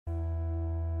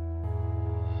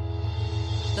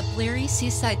the bleary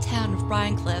seaside town of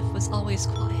Briarcliff was always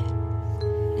quiet.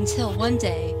 Until one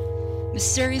day,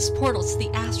 mysterious portals to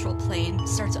the Astral Plane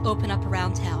start to open up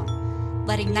around town,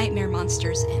 letting nightmare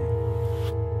monsters in.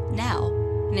 Now,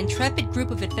 an intrepid group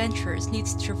of adventurers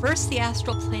needs to traverse the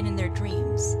Astral Plane in their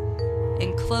dreams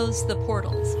and close the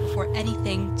portals before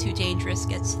anything too dangerous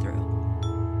gets through.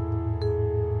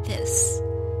 This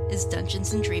is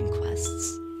Dungeons and Dream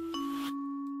Quests.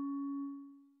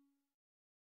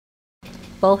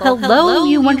 Well, hello,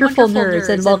 you wonderful nerds,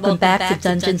 and welcome back to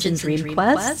Dungeons and Dream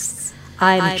Quests.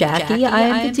 I'm Jackie, I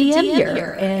am the DM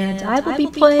here, and I will be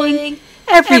playing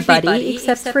everybody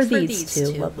except for these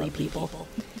two lovely people.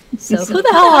 So who the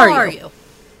hell are you?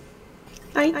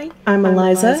 Hi, I'm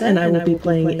Eliza, and I will be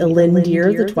playing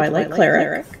Elindir, the Twilight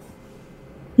Cleric.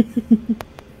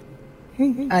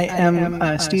 I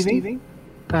am Stevie,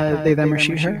 they, them, or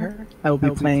she, her. I will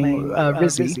be playing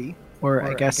Rizzy, or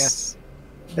I guess,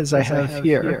 as I have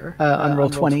here, on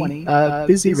Roll20.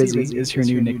 Busy Rizzy is her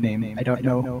new nickname. I don't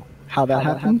know how that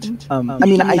happened.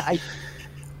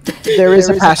 There is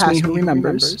a past me who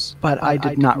remembers, but I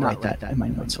did not write that in my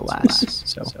notes, alas.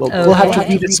 So we'll have to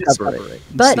rediscover it.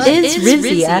 But is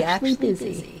Rizzy actually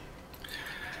busy?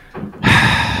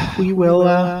 We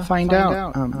will find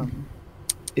out.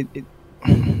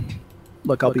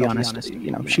 Look, I'll be honest.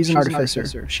 You know, she's an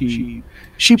artificer. She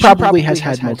probably has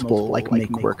had multiple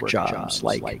make work jobs,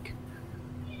 like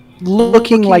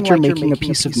looking like you're making a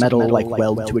piece of metal, like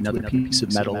weld to another piece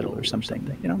of metal or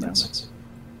something. You know,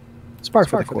 it's par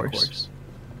for the course.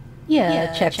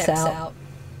 Yeah, checks out.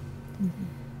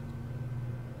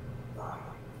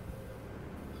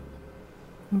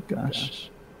 Oh gosh.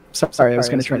 Sorry, I was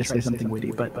going to try to say something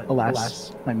witty, but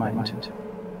alas, my mind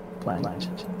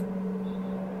blanked.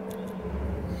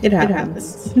 It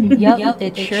happens. Yep,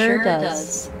 it sure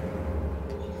does.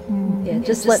 Yeah,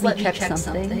 just let me check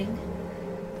something.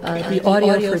 The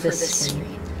audio for this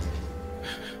screen.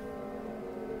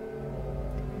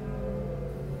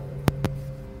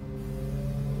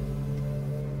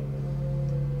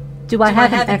 Do I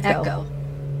have an echo?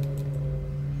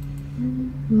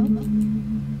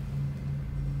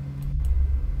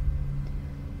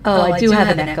 Oh, I do have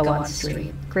an echo on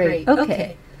stream. Great,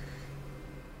 okay.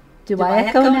 Do I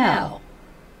echo now?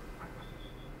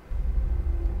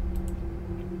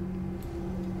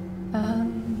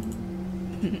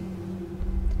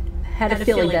 Had a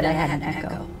feeling that I had an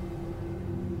echo.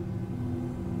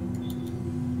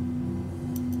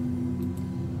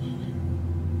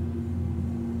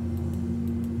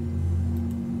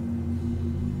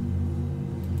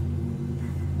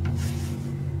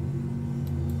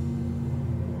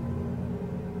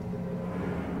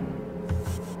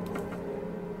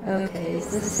 Okay,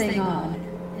 is this thing on?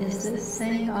 Is this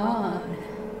thing on?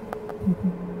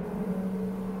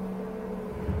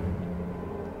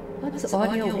 What's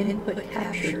audio input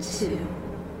capture to?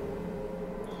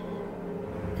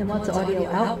 And what's audio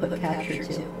output capture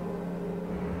to?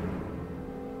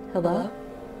 Hello?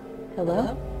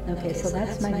 Hello? Okay, so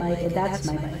that's my mic and that's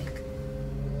my mic.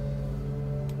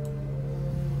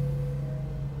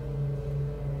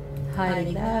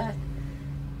 Hiding that.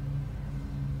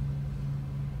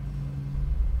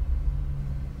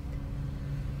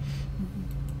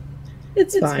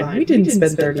 It's fine. We didn't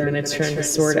spend 30 minutes trying to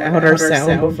sort out our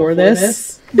sound before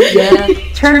this. Yeah,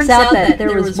 turns out that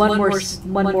there was one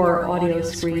more audio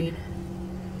screen.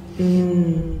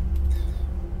 You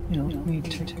know, let me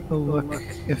take a look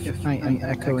if I am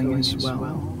echoing as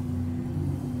well.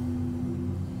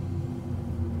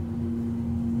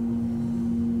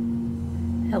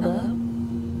 Hello?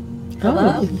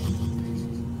 Hello?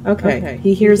 Okay,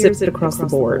 he hears it across the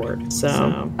board,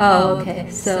 so... Oh, okay,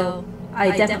 so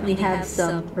I definitely have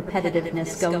some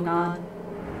repetitiveness going on.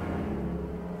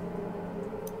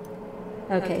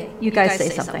 Okay, you guys say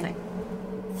something.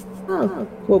 Oh,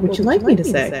 what would you like me to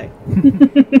say?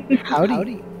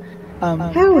 Howdy.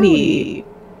 Howdy.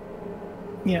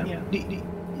 Yeah.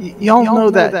 Y'all know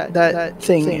that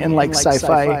thing in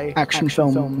sci-fi action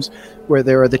films where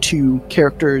there are the two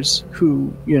characters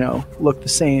who, look the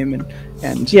same and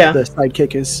the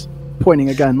sidekick is pointing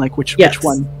a gun, which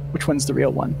one's the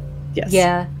real one? Yes.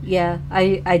 Yeah.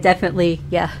 I definitely,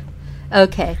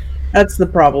 Okay. That's the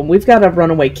problem. We've got a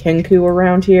runaway Kenku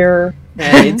around here,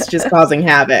 and it's just causing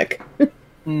havoc.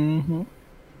 Mm-hmm.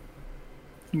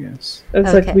 Yes.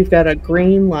 It's like we've got a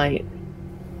green light.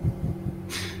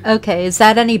 Okay, is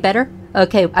that any better?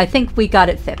 Okay, I think we got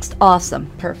it fixed. Awesome.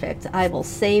 Perfect. I will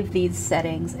save these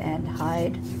settings and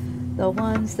hide the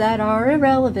ones that are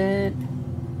irrelevant.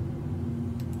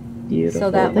 Beautiful.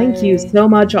 So Thank you so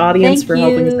much, audience, for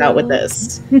helping us out with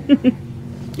this.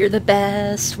 You're the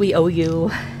best. We owe you.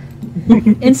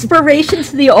 Inspiration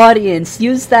to the audience.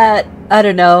 Use that, I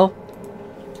don't know,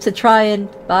 to try and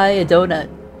buy a donut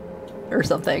or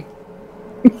something.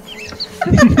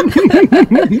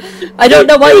 I don't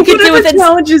know what you can do with it.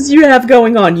 Challenges you have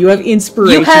going on. You have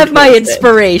inspiration. You have my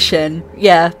inspiration.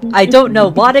 Yeah. I don't know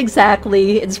what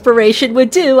exactly inspiration would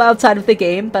do outside of the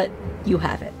game, but you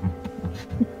have it.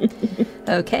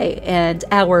 Okay, and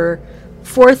our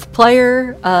fourth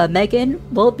player, Megan,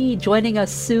 will be joining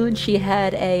us soon. She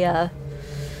had a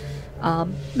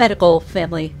medical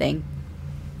family thing,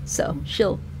 so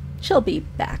she'll be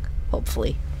back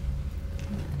hopefully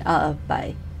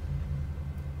by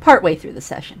partway through the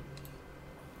session.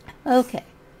 Okay,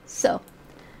 so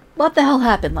what the hell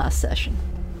happened last session?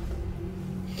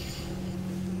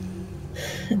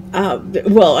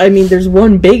 Well, I mean, there's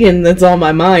one big one that's on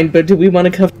my mind, but do we want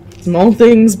to cover small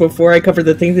things before I cover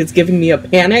the thing that's giving me a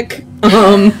panic?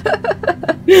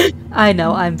 I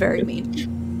know, I'm very mean.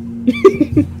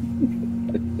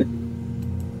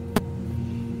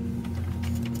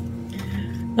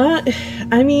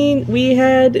 I mean, we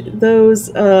had those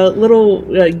little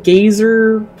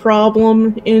gazer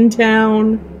problem in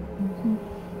town.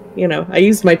 You know, I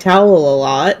used my towel a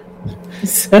lot,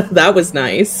 so that was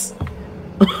nice.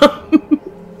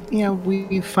 Yeah,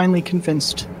 we finally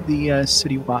convinced the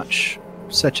City Watch,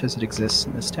 such as it exists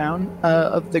in this town,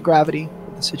 of the gravity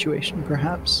of the situation,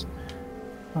 perhaps.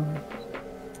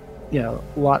 Yeah,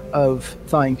 a lot of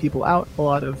thawing people out, a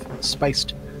lot of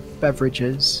spiced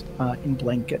beverages in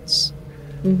blankets.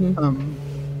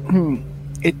 Mm-hmm.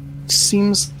 It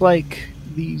seems like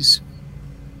these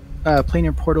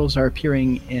planar portals are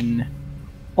appearing in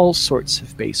all sorts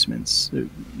of basements.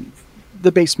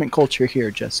 The basement culture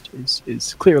here just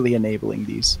is clearly enabling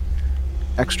these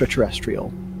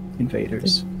extraterrestrial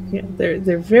invaders. Yeah,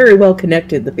 they're very well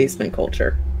connected. The basement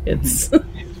culture. It's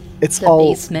it's the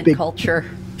all basement big, culture.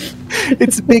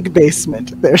 It's big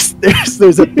basement. There's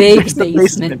a Big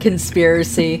basement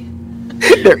conspiracy.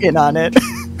 They're in on it.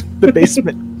 The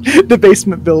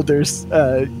basement builders.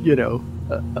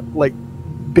 Like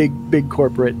big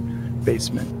corporate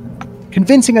basement.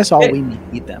 Convincing us all we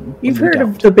need them. You've heard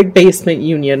of the Big Basement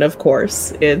Union, of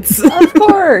course. It's Of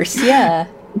course, yeah.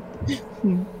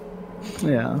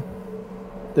 Yeah.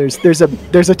 There's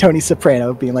a Tony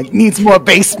Soprano being like, needs more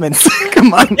basements.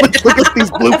 Come on, let's look at these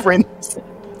blueprints.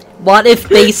 What if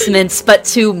basements, but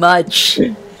too much?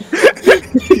 Yeah.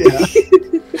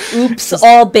 Oops,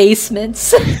 all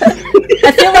basements.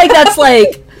 I feel like that's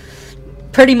like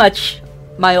pretty much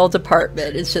my old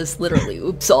apartment. It's just literally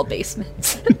oops, all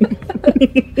basements.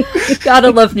 Gotta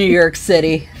love New York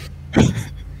City.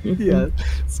 Yeah,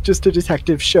 it's just a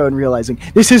detective show and realizing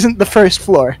this isn't the first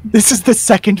floor. This is the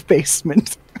second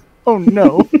basement. Oh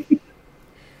no.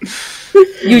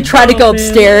 You try to go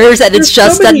upstairs and it's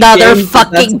just another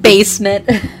fucking basement.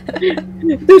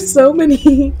 There's so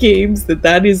many games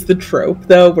that is the trope,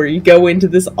 though, where you go into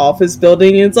this office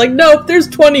building and it's like, nope, there's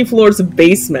 20 floors of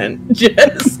basement.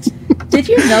 Just. Did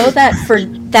you know that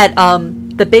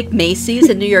the big Macy's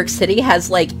in New York City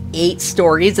has like 8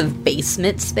 stories of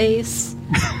basement space?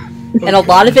 And a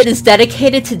lot of it is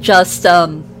dedicated to just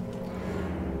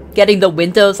getting the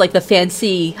windows, like the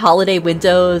fancy holiday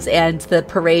windows and the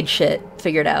parade shit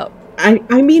figured out.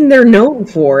 I mean, they're known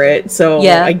for it, so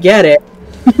yeah. I get it.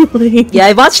 Yeah,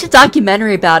 I watched a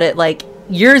documentary about it like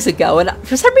years ago, and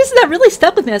for some reason that really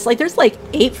stuck with me. It's like there's like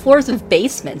 8 floors of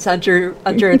basements under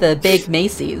the big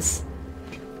Macy's.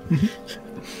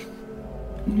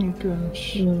 Oh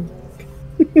gosh.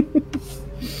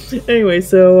 Anyway,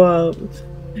 so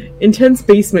intense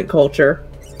basement culture.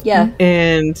 Yeah.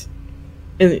 And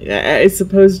I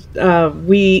suppose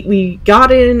we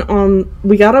got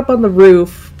up on the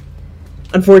roof,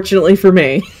 unfortunately for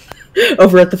me,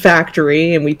 over at the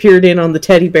factory, and we peered in on the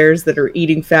teddy bears that are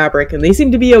eating fabric, and they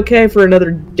seem to be okay for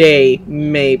another day,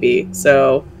 maybe.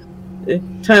 So,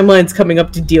 timeline's coming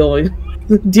up to deal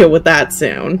with that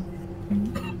soon.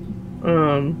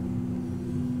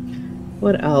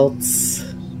 What else?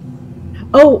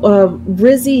 Oh,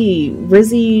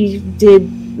 Rizzy, did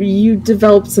you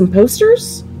develop some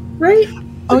posters, right?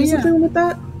 Oh, yeah. Something with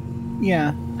that?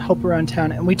 Yeah, help around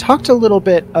town. And we talked a little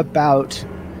bit about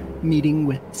meeting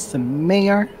with the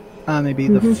mayor, maybe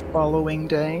the following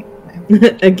day.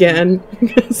 Again.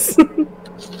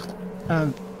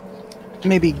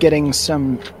 Maybe getting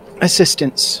some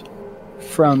assistance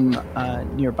from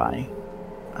nearby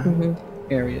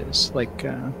areas. Like,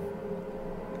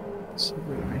 let's see,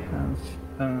 what do I have?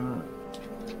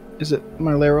 Is it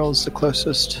Mylarel the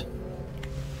closest?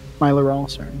 Mylarel,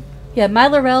 sorry. Yeah,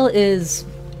 Mylarel is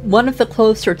one of the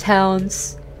closer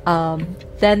towns.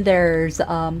 Then there's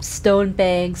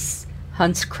Stonebanks,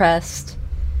 Hunt's Crest,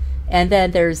 and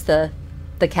then there's the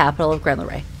capital of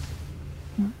Grenleray.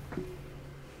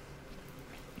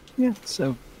 Yeah,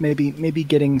 so maybe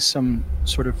getting some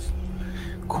sort of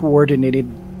coordinated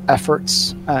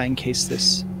efforts in case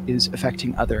this is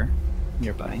affecting other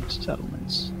nearby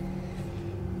settlements.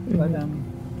 But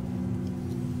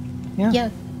yeah,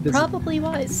 probably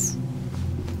wise.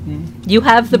 You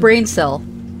have the brain cell.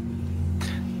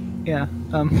 Yeah.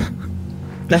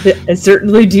 I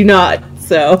certainly do not.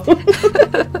 So,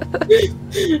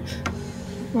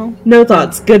 well, no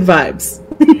thoughts, good vibes.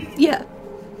 Yeah.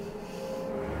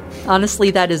 Honestly,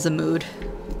 that is a mood.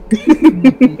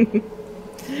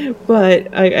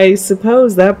 But I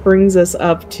suppose that brings us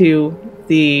up to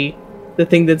the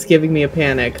thing that's giving me a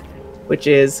panic, which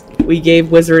is we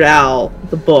gave Wizard Al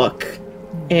the book,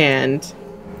 and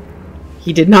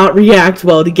he did not react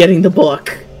well to getting the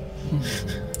book.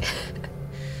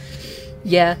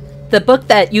 Yeah, the book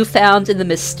that you found in the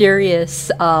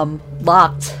mysterious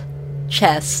locked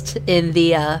chest in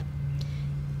the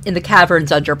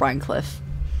caverns under Brincliffe.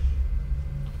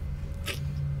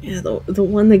 Yeah, the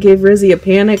one that gave Rizzy a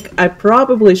panic. I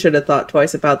probably should have thought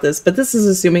twice about this, but this is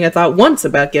assuming I thought once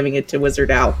about giving it to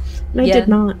Wizard Al, and I did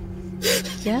not.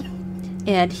 Yeah,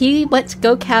 and he went to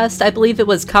go cast, I believe it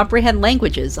was Comprehend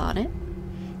Languages on it,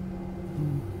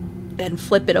 and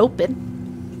flip it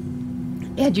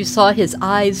open, and you saw his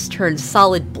eyes turn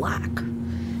solid black,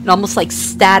 and almost like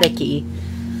staticky.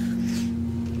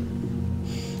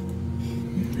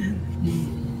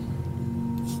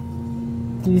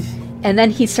 And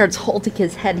then he starts holding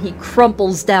his head, and he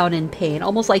crumples down in pain,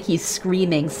 almost like he's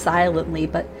screaming silently,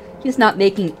 but he's not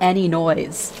making any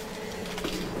noise.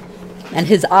 And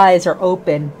his eyes are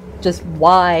open, just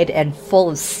wide and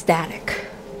full of static.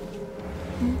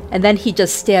 And then he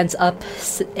just stands up,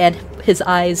 and his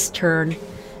eyes turn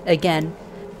again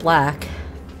black.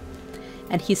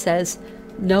 And he says,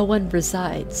 "No one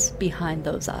resides behind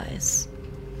those eyes."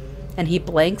 And he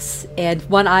blinks, and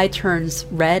one eye turns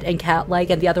red and cat-like,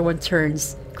 and the other one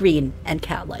turns green and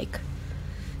cat-like.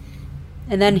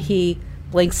 And then he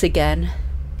blinks again,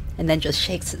 and then just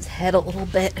shakes his head a little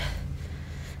bit.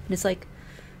 And he's like,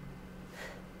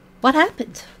 "What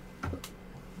happened?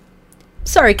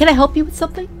 Sorry, can I help you with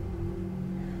something?"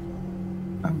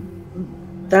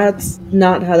 That's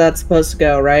not how that's supposed to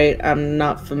go, right? I'm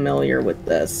not familiar with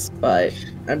this, but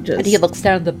I'm just... And he looks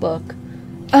down at the book.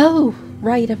 "Oh,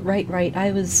 right.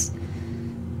 I was...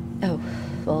 Oh,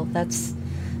 well, that's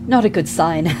not a good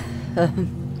sign."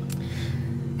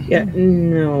 Yeah,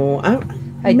 no.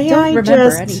 I don't remember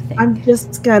anything. I'm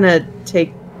just gonna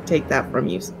take that from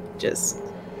you. Just...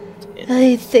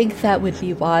 I think that would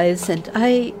be wise, and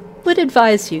I would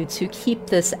advise you to keep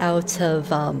this out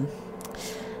of,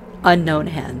 unknown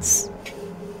hands.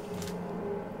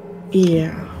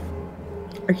 Yeah.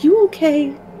 Are you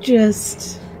okay?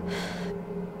 Just...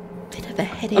 Bit of a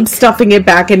headache. I'm stuffing it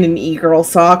back in an e-girl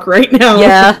sock right now.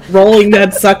 Yeah. Rolling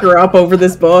that sucker up over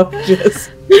this book.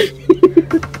 Just...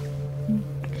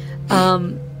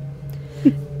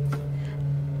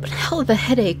 Hell of a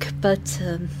headache, but,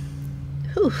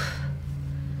 whew.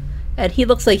 And he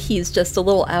looks like he's just a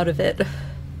little out of it.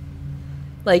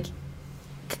 Like,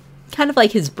 kind of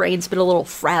like his brain's been a little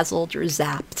frazzled or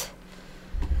zapped.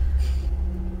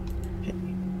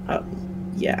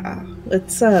 Yeah.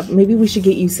 Let's, maybe we should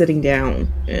get you sitting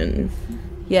down and...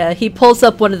 Yeah, he pulls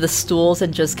up one of the stools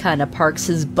and just kind of parks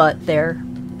his butt there.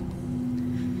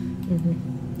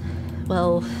 Mm-hmm.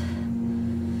 Well,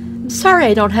 I'm sorry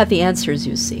I don't have the answers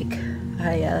you seek.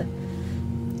 I,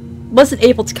 wasn't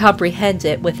able to comprehend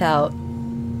it without...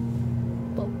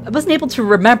 Well, I wasn't able to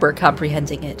remember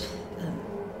comprehending it.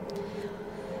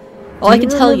 All I can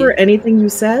tell you... Do you remember anything you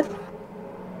said?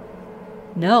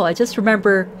 No, I just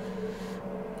remember...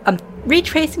 I'm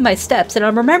retracing my steps, and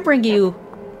I'm remembering you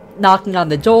knocking on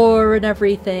the door and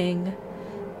everything,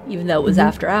 even though it was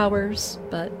after hours,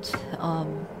 but,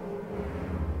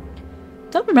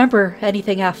 don't remember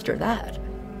anything after that.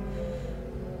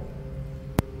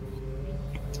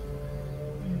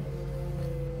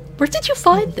 Where did you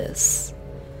find this?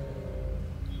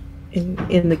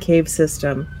 In the cave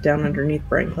system, down underneath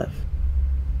Brincliffe.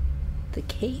 The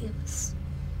caves?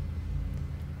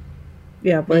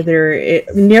 Yeah, where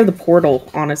near the portal,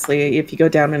 honestly. If you go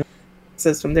down in the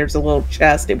system, there's a little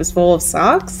chest. It was full of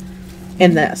socks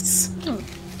and this.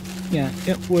 Yeah,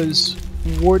 it was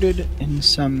warded in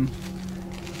some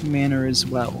manner as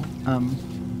well.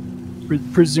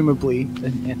 Presumably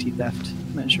an anti-theft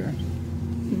measure.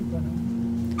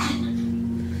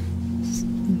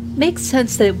 Makes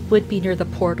sense that it would be near the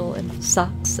portal and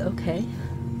socks, okay.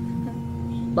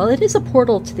 Well, it is a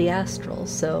portal to the astral,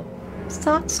 so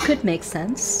Socks could make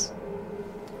sense.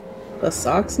 The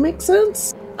socks make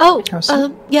sense? Oh, How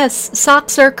so? yes,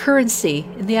 socks are currency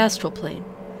in the astral plane.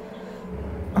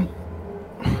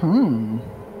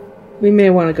 We may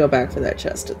want to go back for that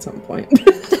chest at some point.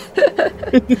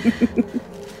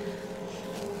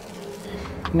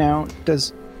 Now,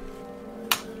 does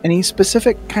any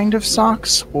specific kind of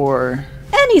socks or...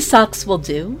 Any socks will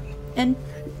do. And,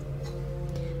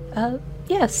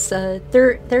 yes,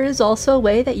 there is also a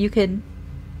way that you can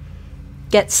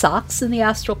get socks in the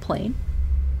astral plane.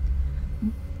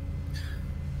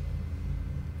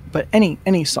 But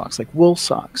any socks, like wool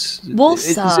socks? Wool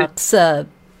Is it- socks,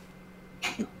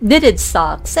 knitted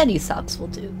socks, any socks will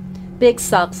do. Big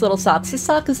socks, little socks. A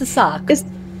sock is a sock.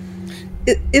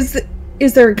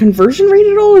 Is there a conversion rate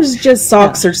at all, or is it just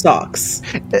socks or socks?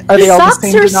 Are they all the Socks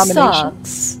same are denomination?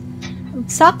 socks.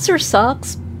 Socks are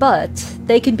socks, but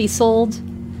they can be sold.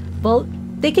 Well,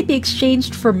 they could be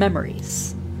exchanged for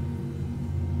memories.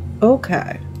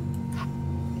 Okay.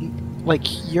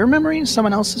 Like your memories,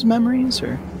 someone else's memories,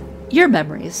 or... Your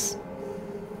memories.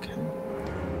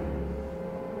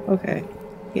 Okay.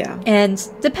 Yeah. And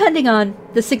depending on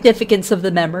the significance of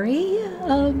the memory,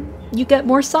 you get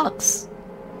more socks.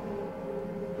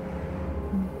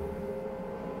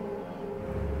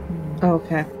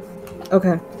 Okay.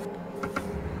 Okay.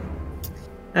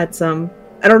 That's I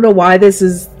don't know why this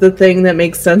is the thing that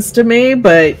makes sense to me,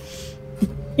 but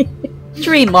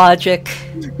Dream logic.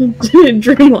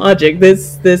 dream logic.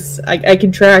 This I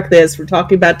can track this. We're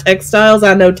talking about textiles.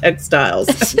 I know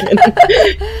textiles.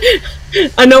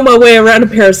 I know my way around a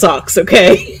pair of socks,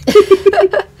 okay?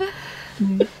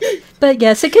 But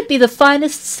yes, it could be the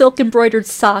finest silk embroidered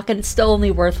sock, and it's still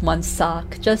only worth one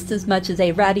sock, just as much as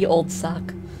a ratty old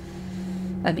sock.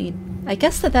 I mean, I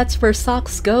guess that's where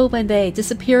socks go when they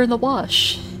disappear in the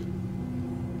wash.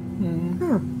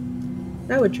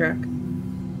 That would track.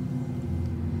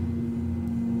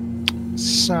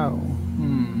 So,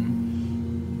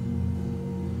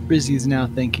 Rizzy's now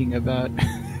thinking about...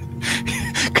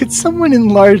 Could someone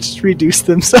enlarged reduce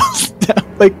themselves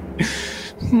down? Like,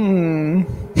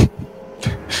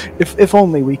 If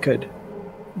only we could,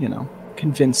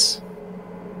 convince...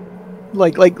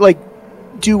 Like,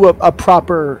 do a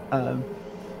proper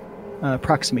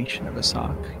approximation of a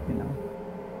sock,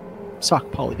 sock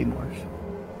polymorph.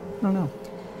 I don't know.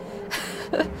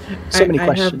 So many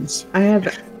questions. I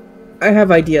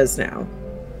have ideas now,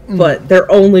 but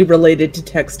they're only related to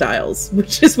textiles,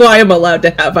 which is why I'm allowed to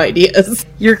have ideas.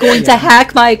 You're going to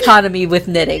hack my economy with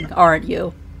knitting, aren't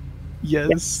you?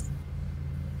 Yes.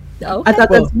 Okay. I thought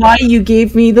that's why you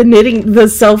gave me the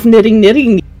self-knitting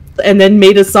knitting, and then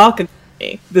made a sock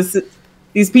economy.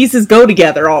 These pieces go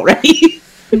together already.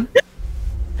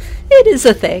 It is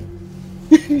a thing.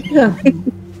 Yeah.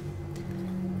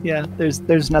 Yeah,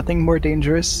 there's nothing more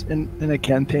dangerous in a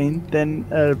campaign than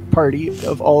a party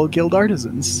of all guild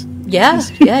artisans. Yeah,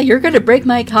 you're going to break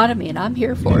my economy, and I'm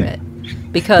here for it.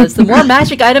 Because the more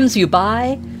magic items you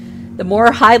buy, the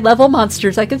more high-level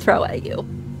monsters I can throw at you.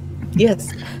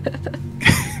 Yes.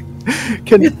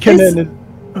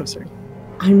 Oh, sorry.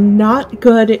 I'm not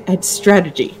good at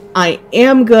strategy. I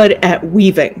am good at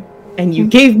weaving, and you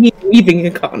gave me a weaving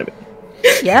economy.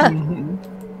 Yeah.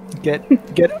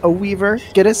 Get a weaver,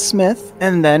 get a smith,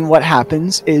 and then what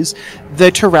happens is the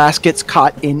Taras gets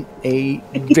caught in a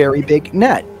very big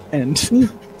net, and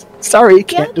sorry,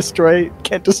 can't destroy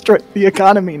the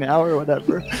economy now or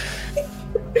whatever.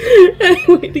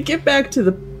 Anyway, to get back to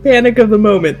the panic of the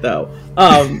moment, though,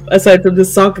 aside from the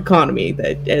sock economy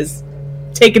that has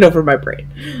taken over my brain,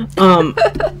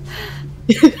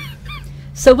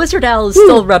 So Wizard Owl is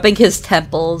still rubbing his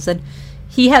temples, and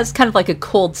he has kind of like a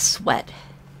cold sweat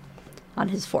on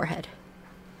his forehead.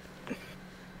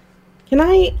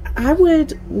 I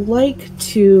would like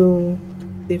to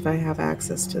see if I have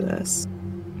access to this.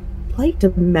 I'd like to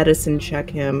medicine check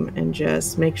him and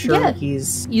just make sure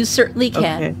he's... You certainly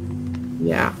can. Okay.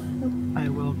 Yeah. I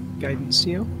will guidance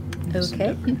you.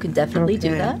 Okay, you can definitely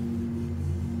do that.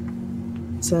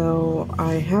 So,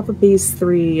 I have a base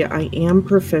 3, I am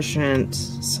proficient,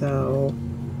 so...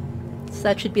 So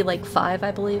that should be like 5, I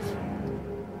believe.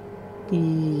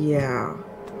 Yeah.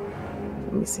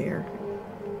 Let me see here.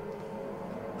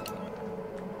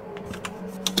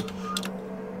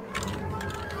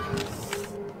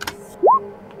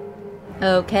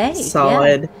 Okay.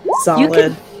 Solid. Yeah.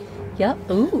 Solid. Yep.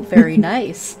 Ooh, very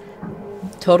nice.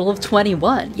 Total of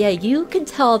 21. Yeah, you can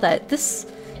tell that this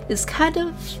is kind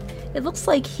of... It looks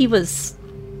like it was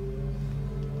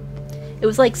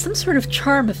like some sort of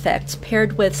charm effect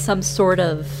paired with some sort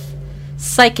of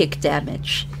psychic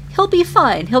damage. He'll be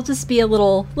fine. He'll just be a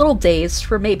little dazed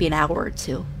for maybe an hour or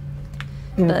two.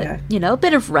 But, a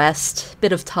bit of rest,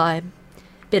 bit of time,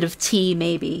 bit of tea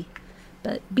maybe.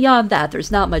 But beyond that,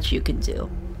 there's not much you can do.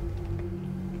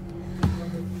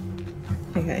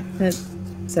 Okay,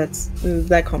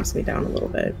 that calms me down a little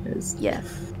bit. Yeah.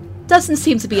 Doesn't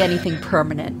seem to be anything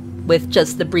permanent with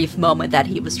just the brief moment that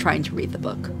he was trying to read the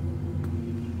book.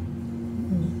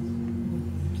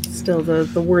 Still,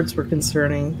 the words were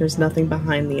concerning. There's nothing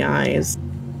behind the eyes.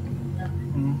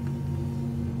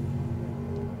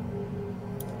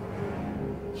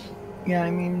 Yeah,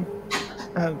 I mean,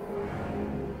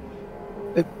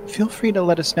 feel free to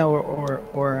let us know,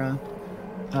 or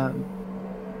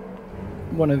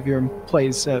one of your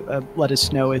employees let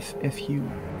us know if you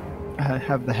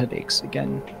have the headaches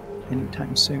again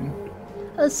anytime soon.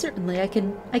 Certainly, I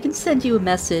can send you a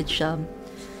message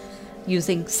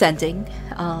using sending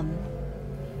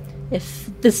if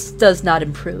this does not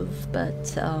improve,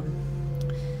 but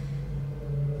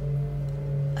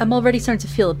I'm already starting to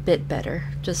feel a bit better.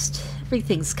 Just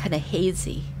everything's kind of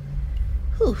hazy.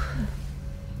 Whew.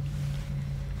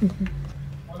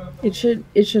 It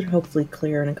should hopefully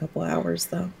clear in a couple hours,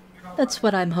 though. That's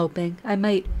what I'm hoping. I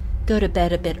might go to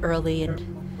bed a bit early and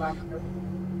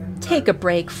take a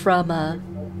break from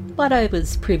what I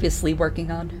was previously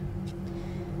working on.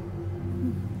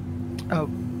 Oh,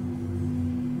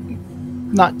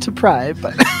 not to pry,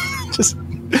 but just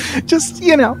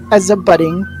as a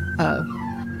budding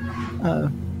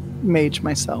mage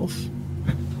myself.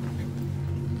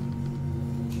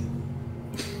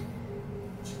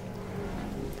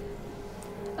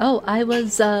 Oh, I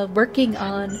was working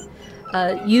on.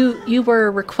 You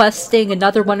were requesting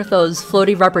another one of those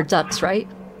floaty rubber ducks, right?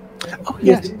 Oh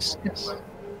yes.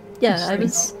 Yeah, I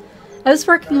was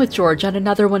working with George on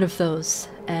another one of those,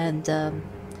 and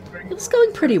it was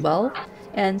going pretty well.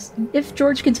 And if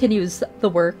George continues the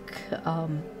work,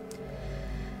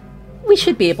 we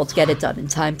should be able to get it done in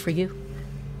time for you.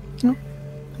 Oh,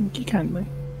 thank you kindly.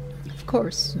 Of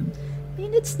course. I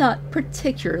mean, it's not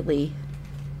particularly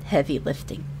heavy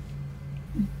lifting.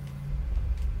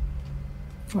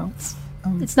 Well,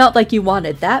 it's not like you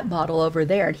wanted that model over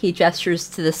there. And he gestures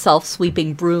to the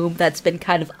self-sweeping broom that's been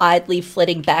kind of idly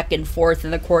flitting back and forth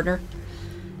in the corner.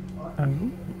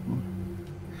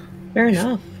 Fair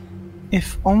enough.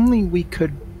 If only we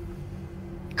could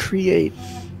create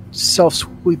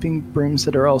self-sweeping brooms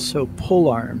that are also pole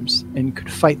arms and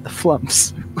could fight the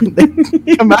flumps when they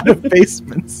come out of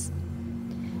basements.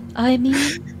 I mean,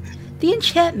 the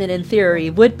enchantment in theory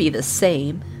would be the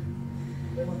same.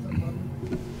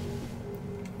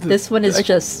 This one is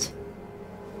just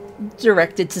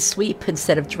directed to sweep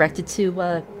instead of directed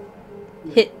to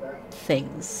hit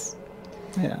things.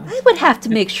 Yeah. I would have to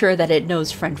make sure that it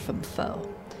knows friend from foe,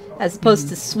 as opposed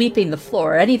to sweeping the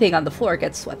floor. Anything on the floor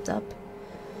gets swept up.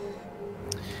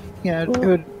 Yeah, it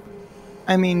would.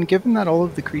 I mean, given that all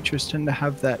of the creatures tend to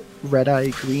have that red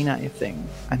eye, green eye thing,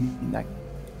 I mean, that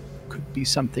could be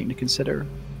something to consider,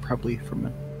 probably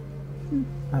from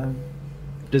a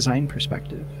design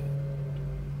perspective.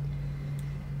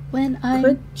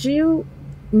 Could you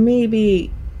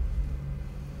maybe...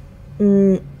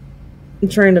 I'm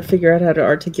trying to figure out how to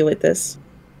articulate this.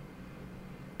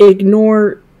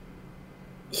 Ignore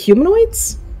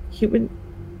humanoids?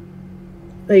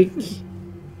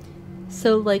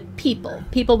 So, like,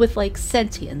 people with, like,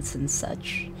 sentience and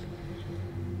such.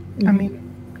 I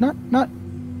mean,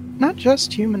 not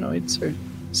just humanoids are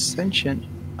sentient.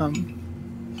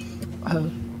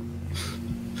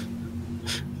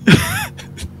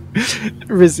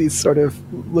 Rizzy's sort of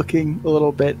looking a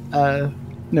little bit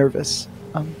nervous.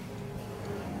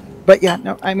 But yeah,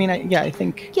 no, I mean, I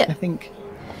think.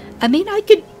 I mean, I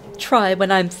could try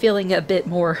when I'm feeling a bit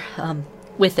more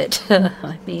with it.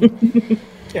 I mean,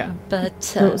 yeah.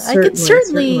 But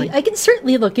I can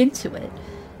certainly look into it.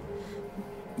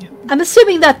 Yeah. I'm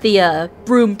assuming that the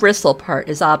broom bristle part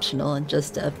is optional and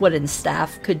just a wooden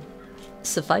staff could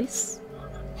suffice.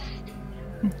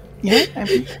 Yeah, I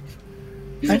mean,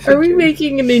 are we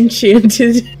making an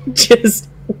enchanted just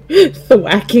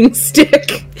thwacking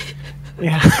stick?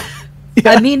 Yeah.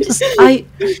 I mean,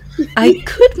 I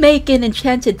could make an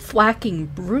enchanted thwacking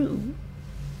broom.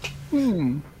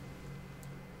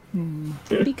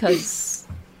 Because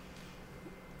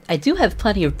I do have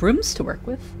plenty of brooms to work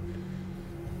with.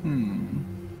 I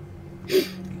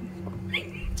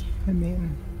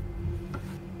mean,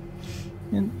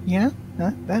 and yeah,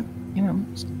 that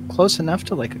is close enough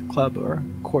to like a club or a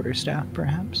quarterstaff,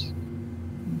 perhaps.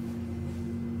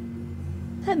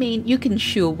 I mean, you can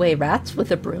shoo away rats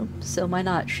with a broom, so why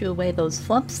not shoo away those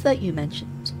flumps that you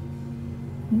mentioned?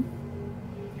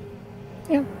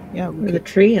 Yeah, the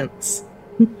tree ants.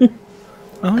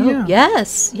 Oh yeah.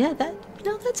 Yes, yeah. That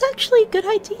that's actually a good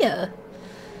idea.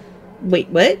 Wait,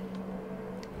 what?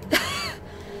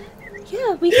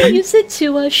 Yeah, we can use it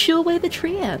to shoo away the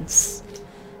tree ants.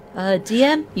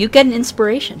 DM, you get an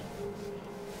inspiration.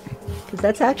 Because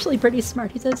that's actually pretty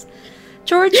smart. He says,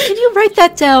 George, can you write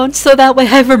that down so that way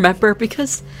I remember?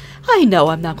 Because I know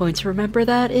I'm not going to remember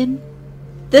that in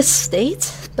this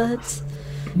state, but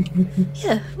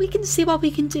yeah, we can see what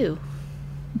we can do.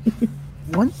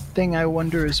 One thing I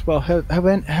wonder as well,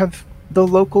 have the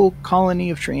local colony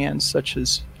of tree ants, such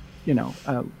as,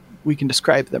 we can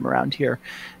describe them around here,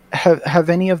 have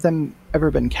any of them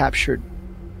ever been captured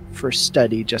for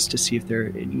study just to see if there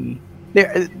are any...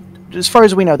 As far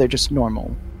as we know, they're just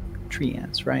normal tree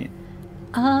ants, right?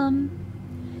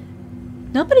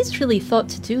 Nobody's really thought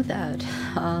to do that.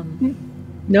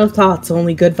 No thoughts,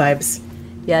 only good vibes.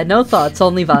 Yeah, no thoughts,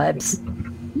 only vibes.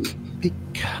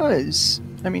 Because,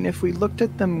 if we looked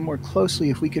at them more closely,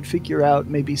 if we could figure out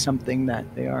maybe something that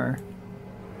they are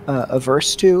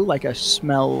averse to, like a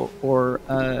smell or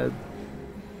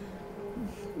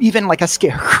even like a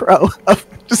scarecrow, of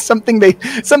just something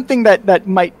that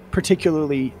might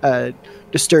particularly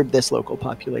disturb this local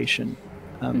population,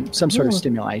 some sort of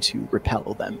stimuli to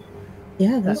repel them.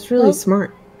 Yeah, that's really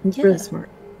smart. That's really smart.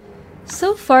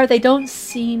 So far, they don't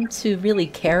seem to really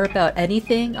care about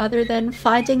anything other than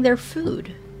finding their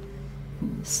food.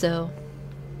 So,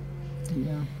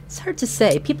 yeah. It's hard to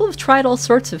say. People have tried all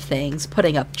sorts of things,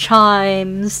 putting up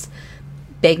chimes,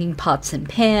 banging pots and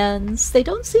pans. They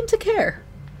don't seem to care.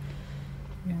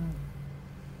 Yeah.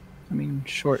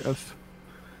 Short of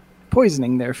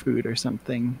poisoning their food or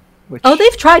something. Which... Oh,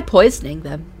 they've tried poisoning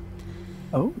them.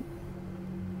 Oh.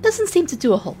 Doesn't seem to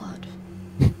do a whole lot.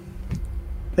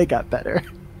 They got better.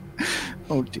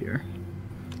 Oh dear.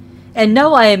 And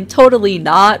no, I am totally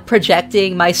not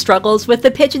projecting my struggles with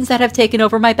the pigeons that have taken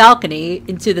over my balcony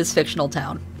into this fictional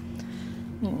town.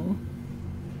 Oh.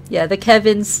 Yeah, the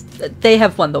Kevins, they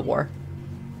have won the war.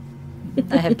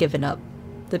 I have given up.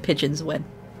 The pigeons win.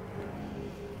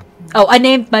 Oh, I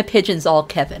named my pigeons all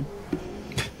Kevin.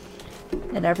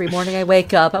 And every morning I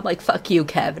wake up, I'm like, fuck you,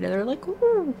 Kevin. And they're like,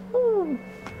 ooh, ooh.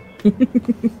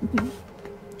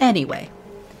 Anyway.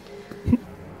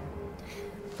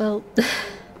 Well,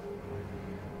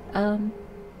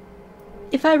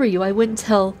 if I were you, I wouldn't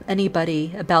tell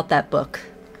anybody about that book.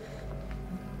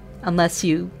 Unless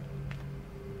you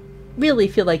really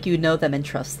feel like you know them and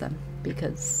trust them.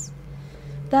 Because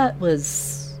that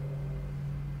was,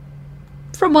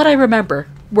 from what I remember,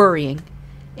 worrying.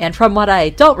 And from what I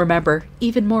don't remember,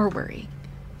 even more worrying.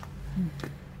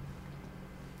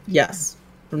 Yes.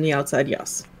 From the outside,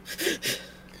 yes.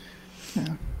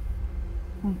 Yeah.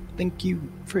 Well, thank you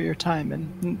for your time,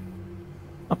 and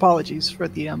apologies for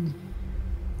the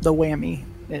whammy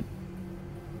it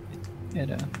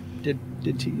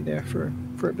did to you there for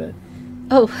a bit.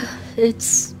 Oh,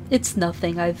 it's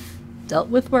nothing. I've dealt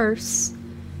with worse.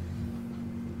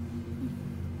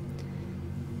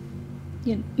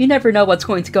 You never know what's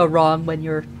going to go wrong when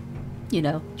you're,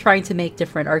 trying to make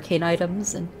different arcane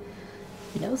items, and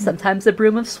sometimes the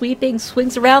broom of sweeping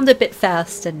swings around a bit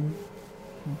fast and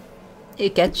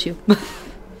it gets you.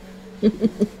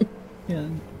 Yeah,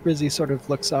 Rizzy sort of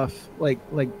looks off, like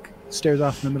stares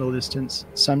off in the middle distance.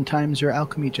 Sometimes your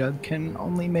alchemy jug can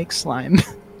only make slime.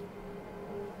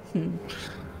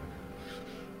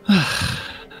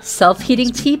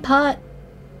 Self-heating teapot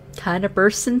kind of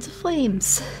bursts into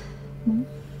flames.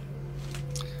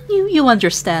 You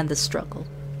understand the struggle.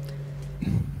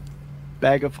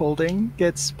 Bag of holding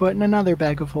gets put in another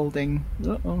bag of holding.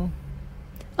 Uh-oh.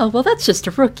 Oh, well, that's just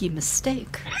a rookie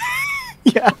mistake.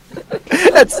 Yeah.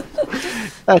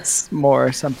 That's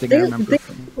more something I remember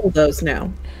from those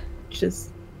now.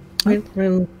 Just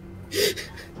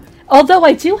although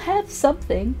I do have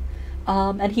something,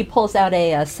 and he pulls out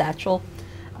a satchel.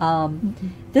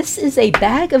 This is a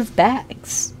bag of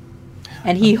bags,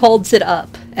 and he holds it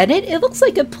up, and it looks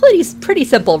like a pretty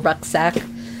simple rucksack.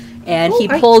 And he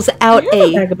pulls out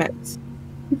a bag of bags.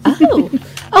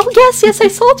 Oh yes, I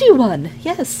sold you one.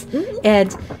 Yes,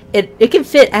 and it can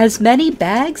fit as many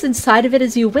bags inside of it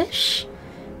as you wish,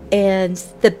 and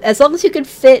as long as you can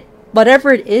fit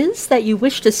whatever it is that you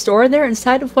wish to store in there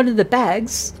inside of one of the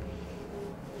bags.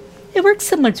 It works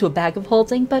similar to a bag of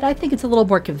holding, but I think it's a little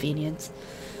more convenient.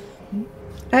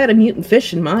 I had a mutant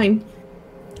fish in mine.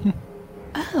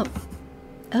 Oh,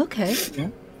 okay. Yeah.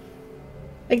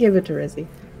 I gave it to Rizzy.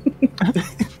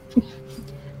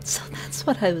 So that's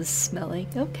what I was smelling.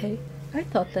 Okay, I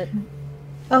thought that.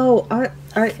 Oh,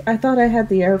 I thought I had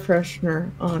the air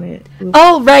freshener on it. Oops.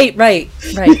 Oh, right.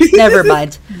 Never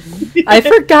mind. I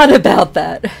forgot about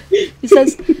that. He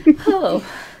says, "Oh,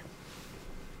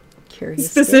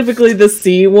 curious. Specifically the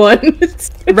C one.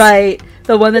 Right.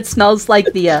 The one that smells like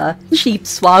the cheap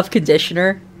Suave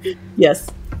conditioner. Yes.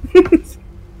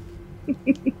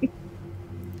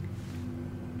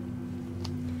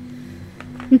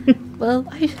 Well,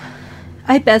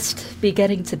 I best be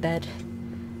getting to bed.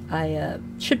 I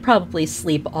should probably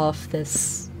sleep off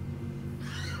this...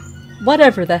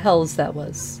 whatever the hell's that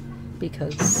was.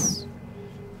 Because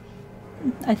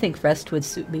I think rest would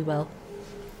suit me well.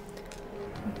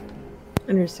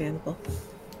 Understandable.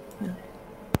 Yeah.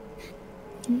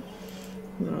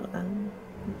 No,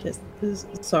 just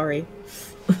sorry.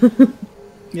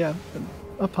 Yeah,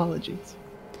 apologies.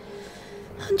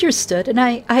 Understood, and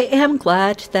I am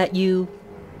glad that you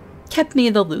kept me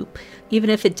in the loop, even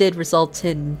if it did result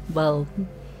in, well,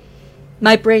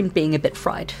 my brain being a bit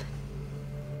fried.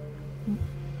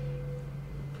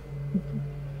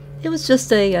 It was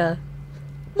just a,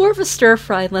 more of a stir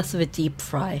fry and less of a deep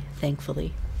fry,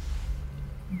 thankfully.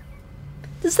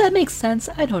 Does that make sense?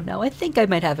 I don't know. I think I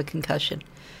might have a concussion.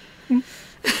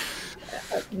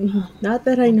 Not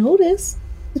that I noticed.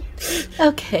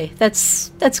 Okay, that's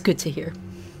good to hear.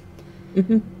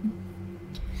 Mm-hmm.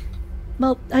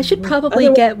 Well, I should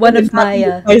probably get one of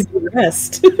my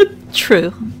rest.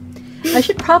 True. I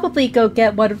should probably go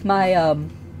get one of my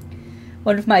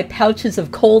pouches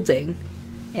of colding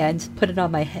and put it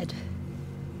on my head.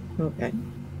 Okay.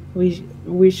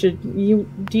 We should.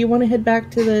 Do you want to head back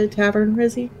to the tavern,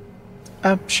 Rizzy?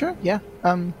 Sure. Yeah.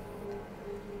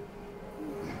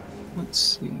 Let's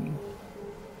see.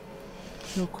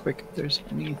 Real quick, if there's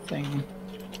anything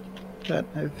that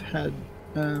I've had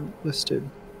listed.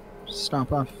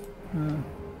 Stop off.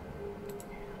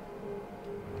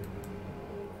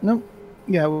 Nope.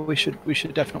 Yeah, well, we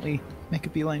should definitely make a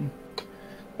beeline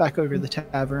back over to the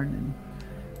tavern,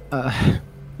 and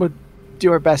we'll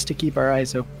do our best to keep our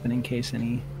eyes open in case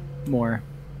any more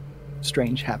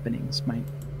strange happenings might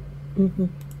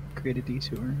create a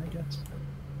detour, I guess.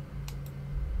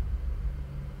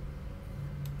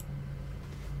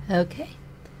 Okay.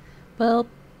 Well,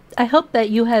 I hope that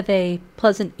you have a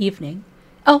pleasant evening.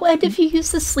 Oh, and if you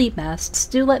use the sleep masks,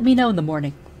 do let me know in the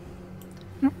morning.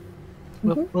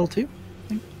 Will do.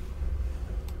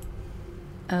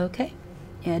 Okay.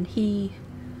 And he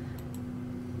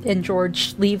and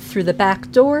George leave through the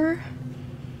back door,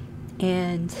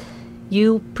 and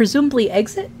you presumably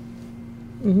exit?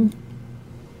 Mm-hmm.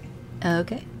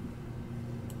 Okay.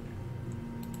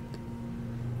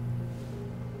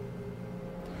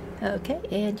 Okay,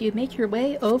 and you make your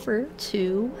way over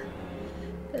to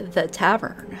the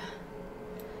tavern.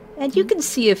 And you can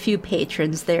see a few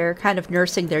patrons there kind of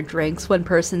nursing their drinks. One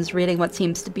person's reading what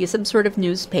seems to be some sort of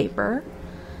newspaper.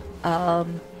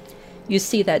 You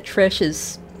see that Trish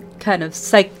is kind of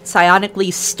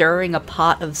psionically stirring a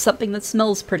pot of something that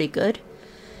smells pretty good.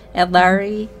 And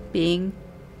Larry, being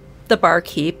the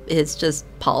barkeep, is just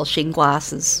polishing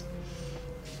glasses.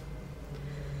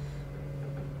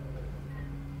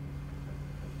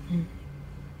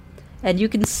 And you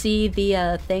can see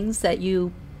the things that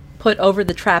you put over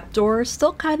the trapdoor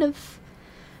still kind of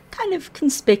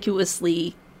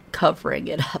conspicuously covering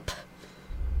it up.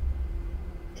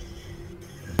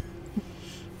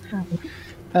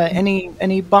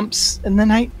 Any bumps in the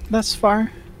night thus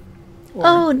far? Or...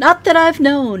 Oh, not that I've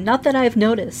known, not that I've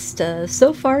noticed.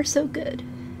 So far, so good.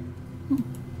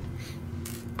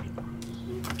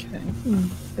 Okay.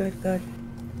 Good.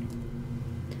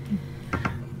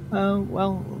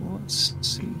 Well, let's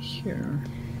see here.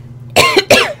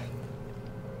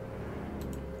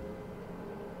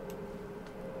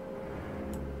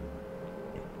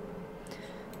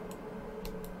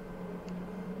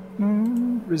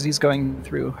 Rizzy's going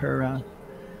through her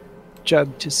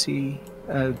jug to see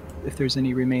if there's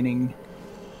any remaining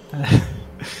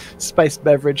spiced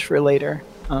beverage for later.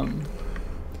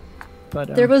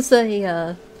 But there was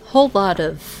a whole lot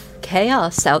of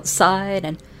chaos outside,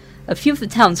 and a few of the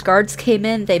town's guards came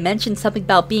in. They mentioned something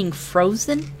about being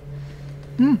frozen.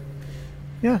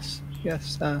 Yes.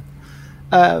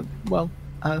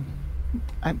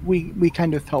 We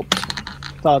kind of helped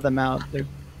thaw them out. They're a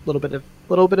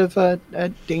little bit of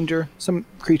danger. Some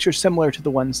creatures similar to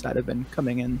the ones that have been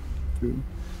coming in through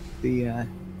the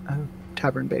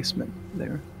tavern basement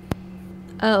there.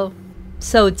 Oh,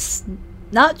 so it's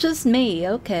not just me.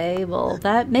 Okay, well,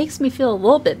 that makes me feel a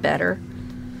little bit better.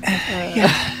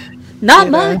 Yeah.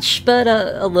 Not much, but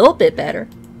a little bit better.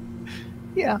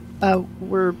 Yeah,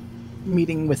 we're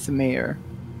meeting with the mayor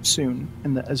soon,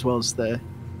 and as well as the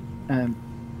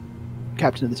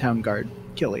captain of the town guard,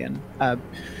 Killian,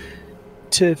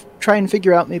 to try and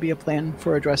figure out maybe a plan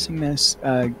for addressing this,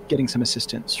 getting some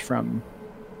assistance from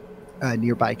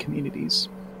nearby communities.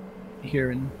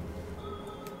 here in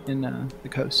the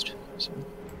coast. So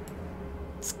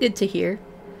It's good to hear.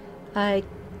 I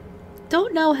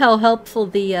don't know how helpful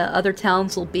the other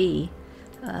towns will be.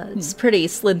 It's pretty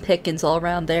slim pickings all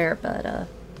around there, but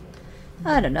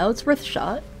I don't know. It's worth a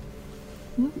shot.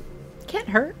 Can't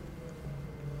hurt.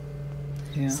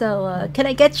 yeah. So, can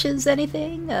I get you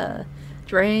anything?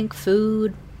 Drink,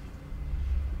 food?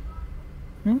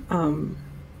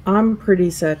 I'm pretty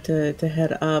set to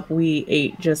head up. We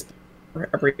ate just before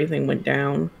everything went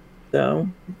down, so.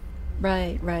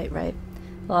 Right.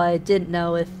 Well, I didn't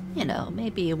know if,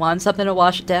 maybe you want something to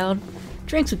wash it down.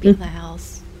 Drinks would be in the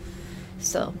house.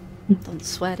 So, don't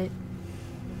sweat it.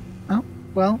 Oh,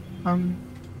 well, I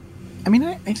mean,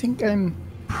 I think I'm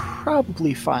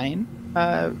probably fine.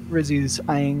 Rizzy's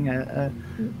eyeing a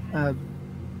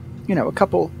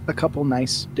couple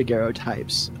nice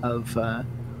daguerreotypes of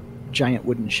giant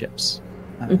wooden ships.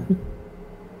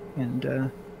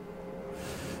 And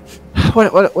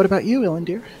what about you,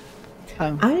 Ilandir?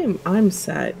 I'm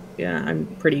set. Yeah, I'm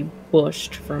pretty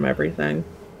bushed from everything.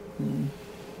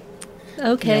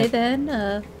 Okay,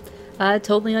 then. I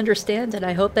totally understand, and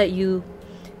I hope that you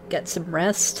get some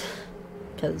rest,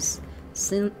 because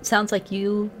sounds like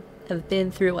you have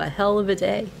been through a hell of a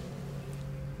day.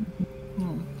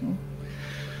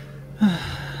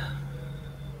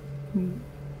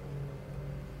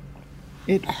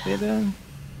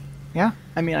 Yeah.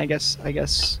 I mean, I guess I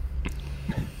guess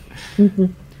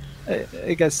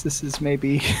this is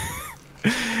maybe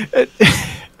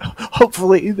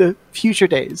hopefully the future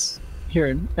days here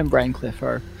in Braincliff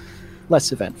are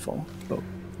less eventful, but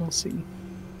we'll see.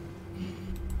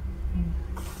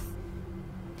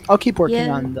 I'll keep working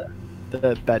on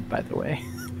the bed, by the way.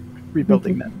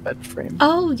 Rebuilding that bed frame.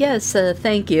 Oh, yes,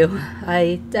 thank you.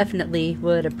 I definitely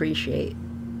would appreciate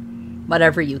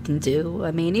whatever you can do.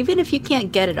 I mean, even if you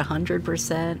can't get it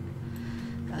 100%,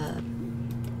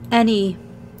 any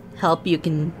help you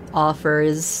can offer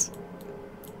is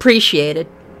appreciated.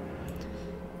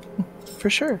 For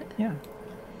sure, yeah.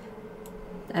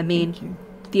 I mean,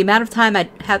 the amount of time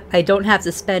I don't have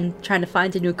to spend trying to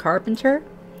find a new carpenter,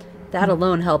 that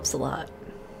alone helps a lot.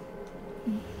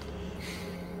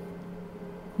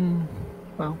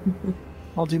 Well,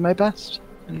 I'll do my best,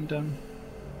 and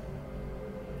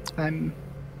I'm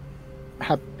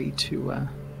happy to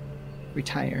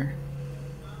retire,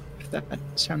 if that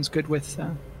sounds good with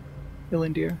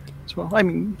Ilandir as well. I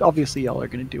mean, obviously y'all are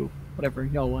going to do whatever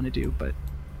y'all want to do, but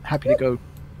happy to go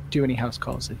do any house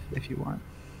calls if you want.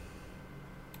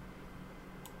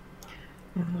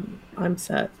 I'm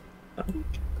set.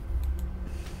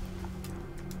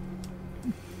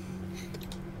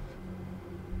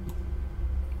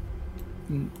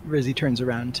 Rizzy turns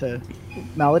around to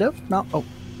Maladov. Oh,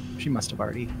 she must have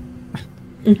already.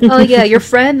 Oh yeah, your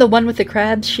friend, the one with the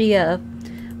crabs, she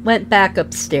went back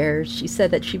upstairs. She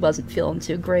said that she wasn't feeling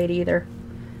too great either.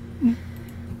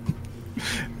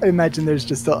 I imagine there's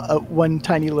just one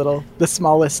tiny little, the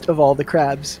smallest of all the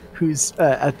crabs, who's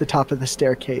at the top of the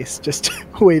staircase, just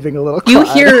waving a little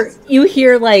cloud. You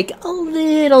hear like a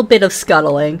little bit of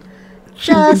scuttling,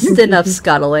 just enough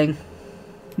scuttling.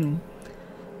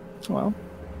 Well,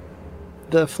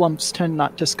 the flumps tend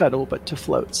not to scuttle, but to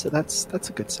float, so that's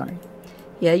a good sign.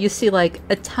 Yeah, you see like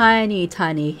a tiny,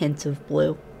 tiny hint of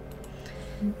blue.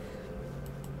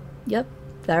 Yep,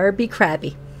 that would be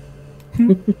crabby.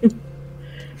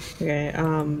 Okay,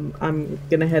 I'm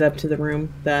gonna head up to the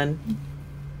room then.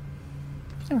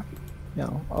 Yeah,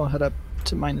 I'll head up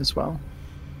to mine as well.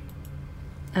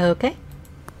 Okay.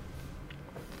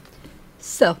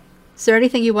 So, is there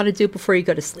anything you want to do before you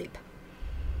go to sleep?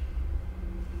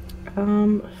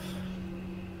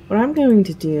 What I'm going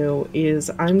to do is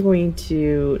I'm going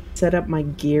to set up my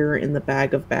gear in the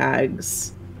bag of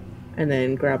bags and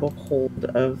then grab a hold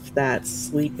of that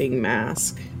sleeping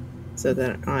mask so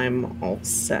that I'm all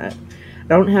set. I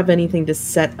don't have anything to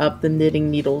set up the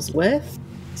knitting needles with,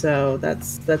 so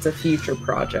that's a future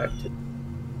project.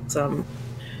 Some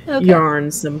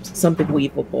yarn, something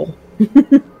weavable.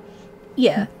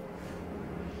 Yeah.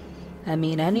 I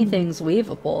mean, anything's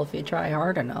weavable if you try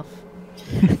hard enough.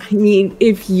 I mean,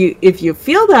 if you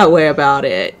feel that way about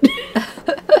it.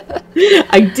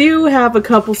 I do have a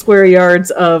couple square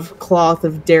yards of cloth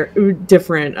of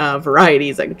different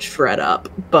varieties I could shred up,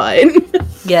 but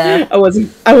yeah, I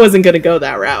wasn't gonna go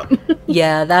that route.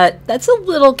 Yeah, that's a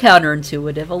little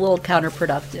counterintuitive, a little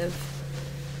counterproductive.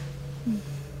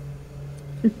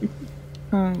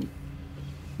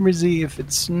 Rizzy, if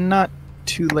it's not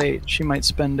too late, she might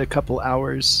spend a couple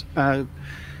hours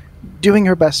doing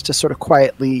her best to sort of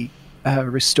quietly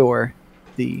restore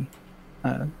the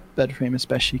bed frame as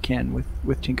best she can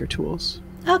with tinker tools.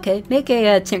 Okay, make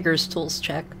a Tinker's Tools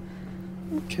check.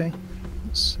 Okay.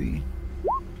 Let's see.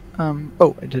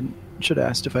 Oh, I didn't. Should have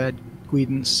asked if I had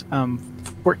guidance.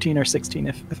 14 or 16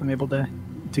 if I'm able to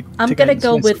I'm going to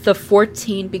go with the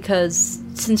 14 because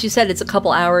since you said it's a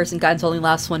couple hours and guidance only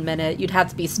lasts 1 minute, you'd have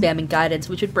to be spamming guidance,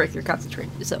 which would break your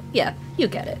concentration. So, yeah, you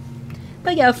get it.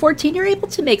 But yeah, 14, you're able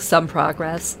to make some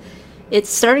progress. It's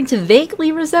starting to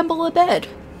vaguely resemble a bed.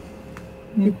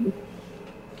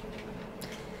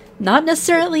 Not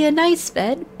necessarily a nice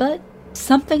bed, but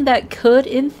something that could,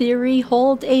 in theory,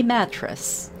 hold a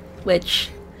mattress, which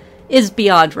is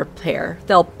beyond repair.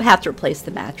 They'll have to replace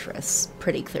the mattress,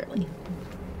 pretty clearly.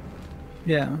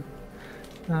 Yeah.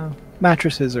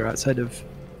 Mattresses are outside of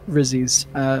Rizzy's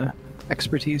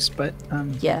expertise, but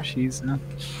yeah, she's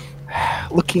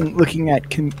looking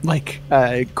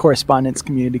at correspondence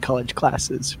community college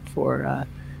classes for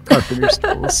carpenter's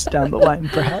tools down the line,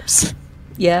 perhaps.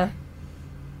 Yeah.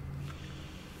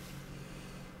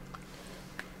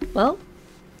 Well,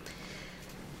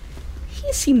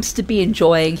 he seems to be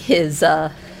enjoying his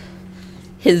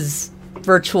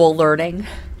virtual learning.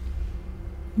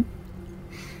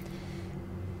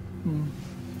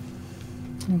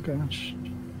 Oh gosh.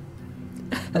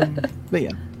 But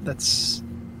yeah, that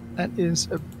is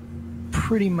a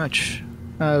pretty much.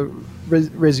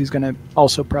 Rizzy's gonna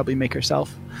also probably make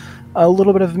herself a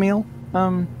little bit of a meal.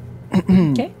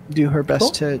 Okay. Do her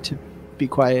best to be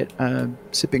quiet,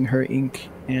 sipping her ink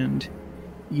and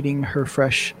eating her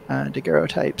fresh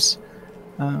daguerreotypes.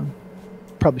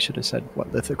 Probably should have said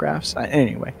what lithographs.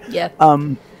 Anyway. Yeah.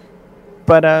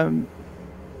 But and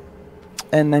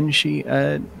then she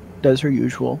does her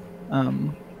usual,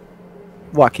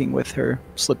 walking with her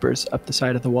slippers up the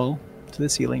side of the wall to the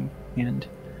ceiling and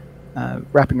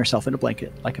wrapping herself in a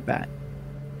blanket like a bat.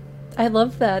 I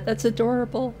love that. That's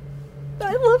adorable.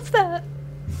 I love that.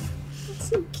 That's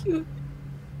so cute.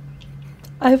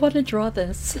 I want to draw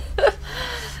this.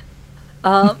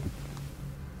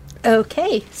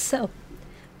 Okay, so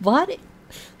what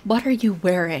are you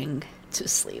wearing to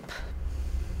sleep?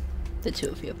 The two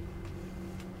of you.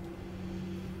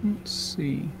 Let's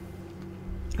see.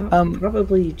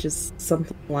 Probably just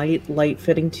something light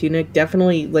fitting tunic.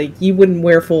 Definitely, like, you wouldn't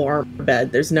wear full armor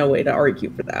bed. There's no way to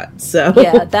argue for that. So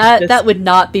yeah, that would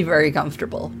not be very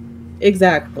comfortable.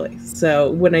 Exactly. So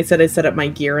when I said I set up my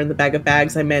gear in the bag of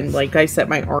bags, I meant like I set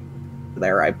my armor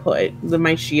there. I put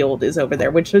my shield is over there,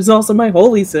 which is also my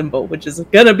holy symbol, which is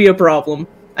gonna be a problem.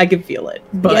 I can feel it.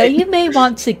 But yeah, you may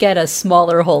want to get a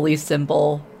smaller holy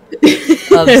symbol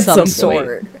of some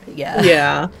sort.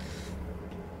 Yeah.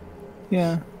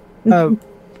 Yeah.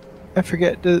 I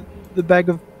forget the bag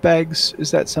of bags. Is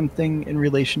that something in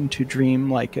relation to Dream?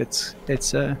 Like it's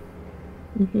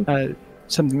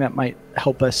something that might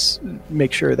help us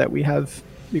make sure that we have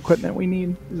the equipment we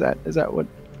need. Is that what?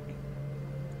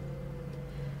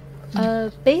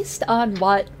 Based on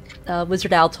what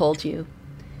Wizard Owl told you,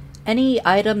 any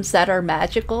items that are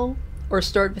magical or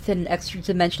stored within an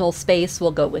extra-dimensional space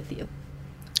will go with you.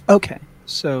 Okay,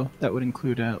 so that would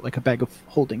include like a bag of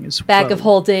holding as well. Bag of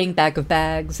holding, bag of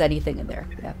bags, anything in there.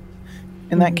 Yeah.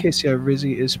 In that case, yeah,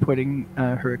 Rizzy is putting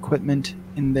her equipment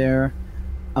in there.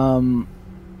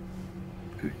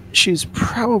 She's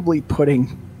probably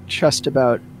putting just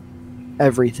about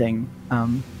everything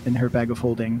in her bag of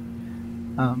holding.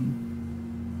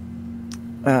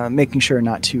 Making sure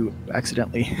not to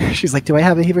accidentally. She's like, "Do I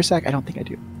have a heaver sack? I don't think I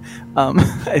do."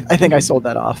 I think I sold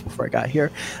that off before I got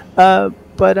here. Yeah.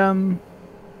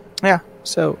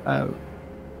 So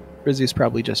Rizzy's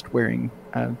probably just wearing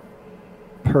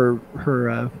her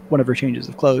one of her changes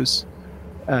of clothes,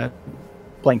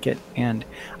 blanket, and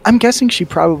I'm guessing she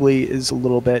probably is a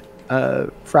little bit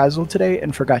frazzled today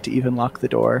and forgot to even lock the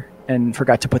door and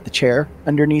forgot to put the chair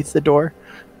underneath the door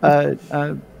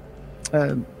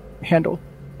handle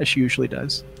as she usually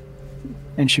does,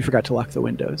 and she forgot to lock the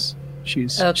windows.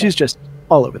 She's just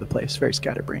all over the place, very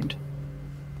scatterbrained.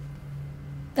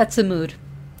 That's a mood.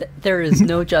 There is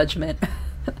no judgment.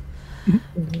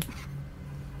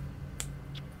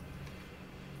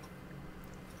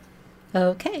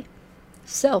 Okay,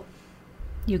 so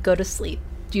you go to sleep.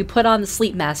 Do you put on the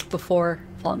sleep mask before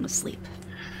falling asleep?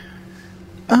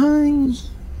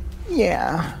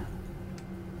 Yeah.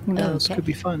 Who knows? Okay. Could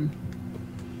be fun.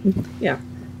 Yeah.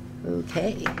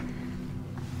 Okay.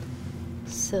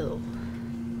 So,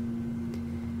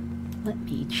 let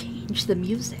me change the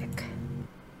music.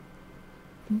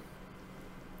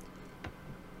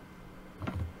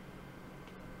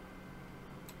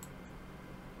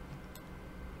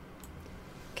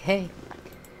 Okay.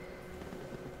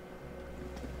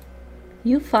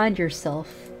 You find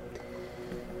yourself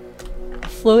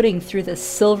floating through the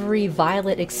silvery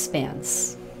violet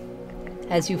expanse.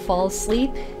 As you fall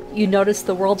asleep, you notice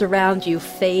the world around you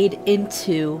fade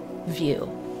into view.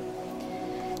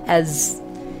 As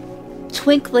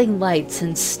twinkling lights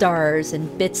and stars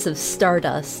and bits of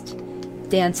stardust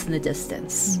dance in the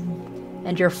distance.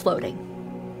 And you're floating.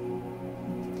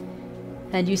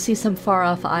 And you see some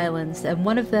far-off islands, and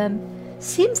one of them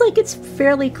seems like it's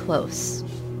fairly close.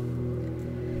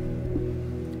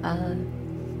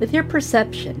 With your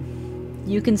perception,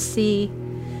 you can see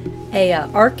a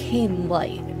arcane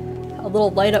light, a little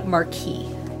light-up marquee,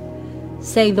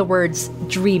 saying the words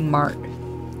Dream Mart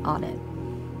on it.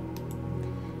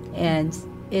 And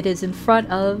it is in front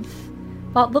of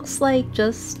what looks like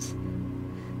just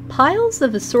piles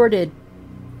of assorted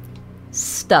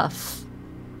stuff.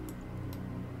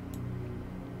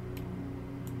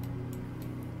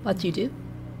 What do you do?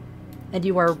 And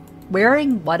you are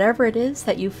wearing whatever it is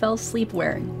that you fell asleep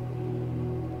wearing.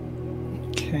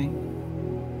 Okay.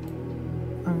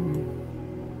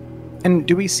 And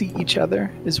do we see each other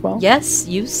as well? Yes,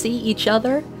 you see each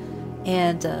other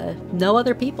and no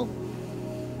other people.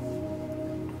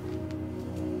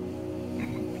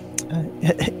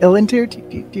 Ilindir,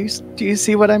 do you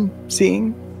see what I'm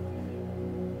seeing?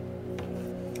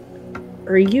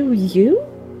 Are you?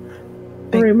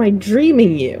 Or am I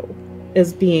dreaming you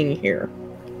as being here?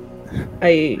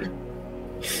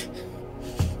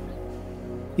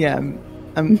 Yeah,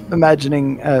 I'm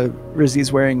imagining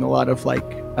Rizzy's wearing a lot of like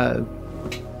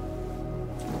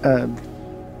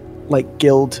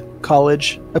guild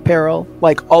college apparel,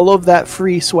 like all of that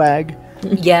free swag.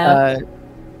 Yeah.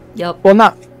 Yep. Well,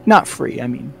 not free. I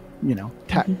mean,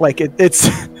 like it's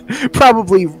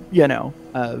probably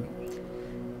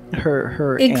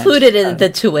her included aunt, in the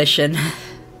tuition.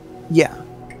 Yeah.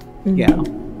 Mm-hmm. Yeah.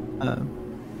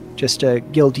 Just a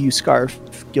Guild U scarf,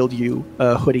 Guild U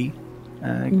hoodie,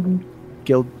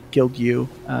 Guild U,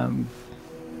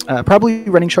 probably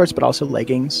running shorts, but also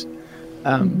leggings,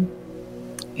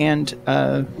 and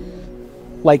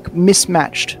like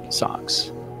mismatched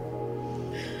socks.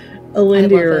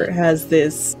 Alindir has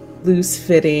this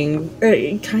loose-fitting,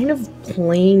 kind of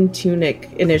plain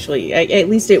tunic initially. At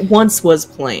least it once was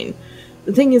plain.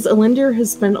 The thing is, Alindir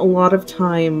has spent a lot of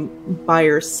time by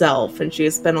herself, and she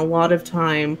has spent a lot of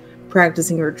time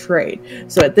practicing her trade.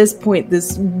 So at this point,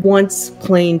 this once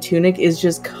plain tunic is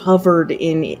just covered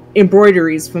in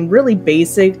embroideries from really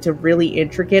basic to really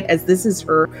intricate, as this is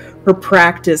her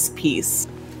practice piece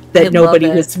that nobody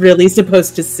was really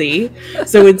supposed to see.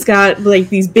 So it's got like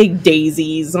these big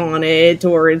daisies on it,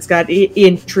 or it's got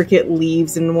intricate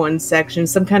leaves in one section,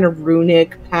 some kind of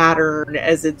runic pattern,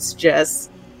 as it's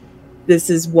just, this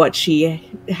is what she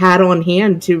had on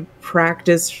hand to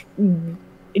practice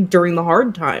during the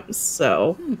hard times.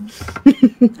 So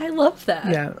I love that.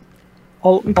 Yeah.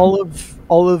 All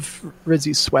of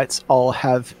Rizzy's sweats all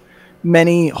have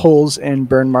many holes and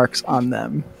burn marks on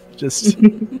them. Just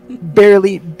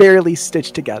barely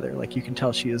stitched together. Like, you can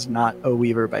tell she is not a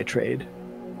weaver by trade.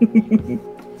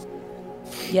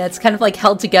 Yeah, it's kind of like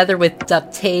held together with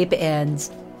duct tape and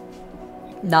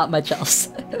not much else.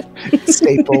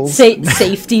 Staples.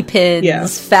 Safety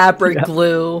pins, fabric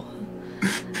glue.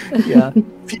 Yeah.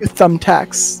 A few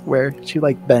thumbtacks where she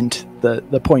like bent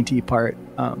the pointy part.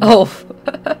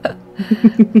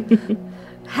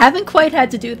 Haven't quite had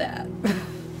to do that.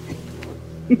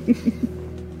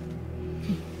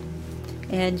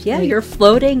 And yeah, you're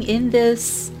floating in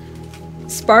this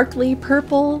sparkly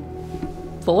purple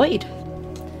void.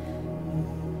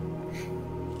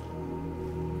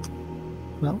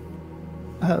 Well,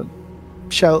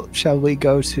 shall we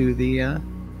go to the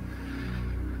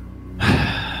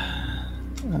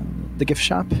gift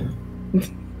shop?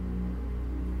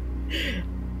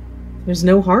 there's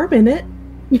no harm in it.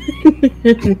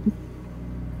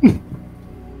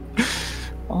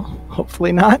 Well,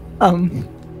 hopefully not.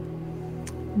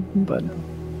 But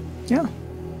yeah,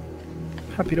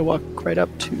 happy to walk right up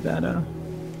to that.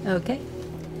 Okay.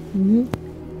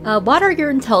 What are your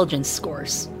intelligence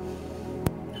scores?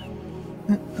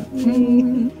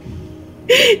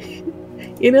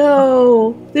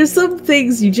 There's some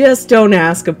things you just don't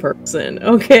ask a person,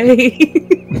 okay?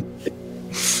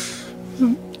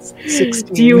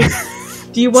 16.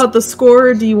 Do you want the score,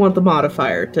 or do you want the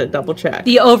modifier to double check?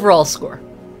 The overall score.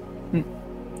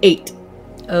 8.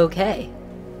 Okay.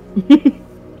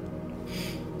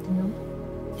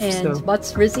 And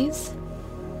what's Rizzy's?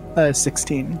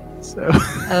 16. So.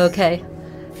 Okay.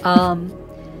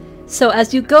 So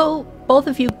as you go, both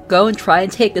of you go and try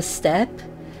and take a step,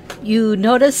 you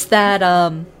notice that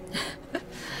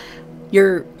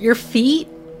your feet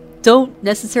don't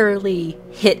necessarily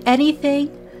hit anything,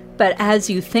 but as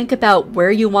you think about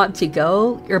where you want to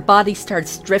go, your body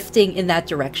starts drifting in that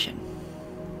direction.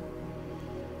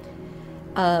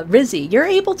 Rizzy, you're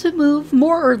able to move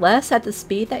more or less at the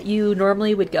speed that you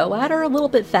normally would go at, or a little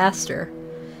bit faster.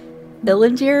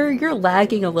 Illindir, you're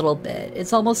lagging a little bit.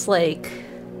 It's almost like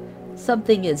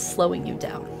something is slowing you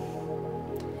down.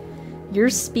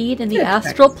 Your speed in the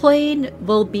astral plane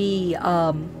will be,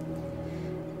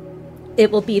 it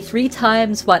will be 3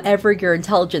 times whatever your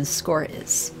intelligence score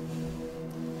is.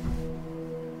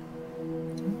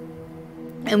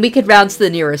 And we could round to the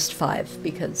nearest 5,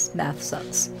 because math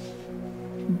sucks.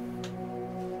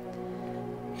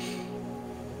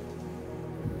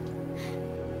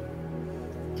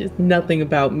 Just nothing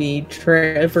about me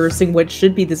traversing what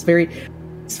should be this very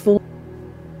graceful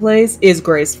place is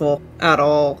graceful at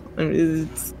all. I mean,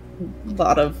 it's a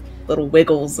lot of little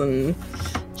wiggles and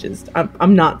just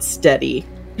I'm not steady.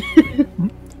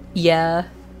 Yeah,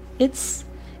 it's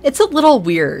a little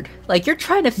weird. Like, you're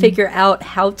trying to figure out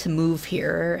how to move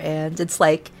here, and it's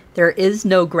like there is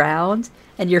no ground,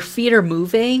 and your feet are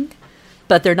moving,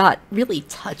 but they're not really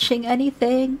touching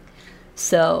anything.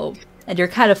 So. And you're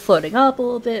kind of floating up a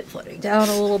little bit, floating down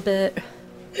a little bit.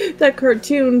 That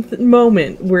cartoon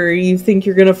moment where you think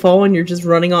you're gonna fall and you're just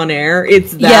running on air.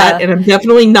 It's that, yeah. And I'm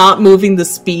definitely not moving the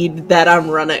speed that I'm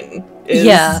running.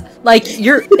 Yeah, like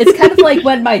it's kind of like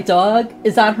when my dog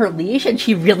is on her leash and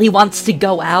she really wants to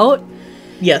go out.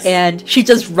 Yes. And she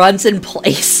just runs in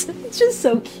place. It's just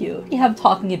so cute. Yeah, I'm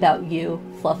talking about you,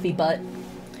 fluffy butt.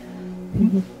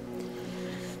 Mm-hmm.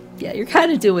 Yeah, you're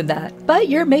kind of doing that. But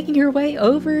you're making your way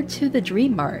over to the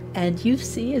Dream Mart, and you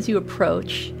see as you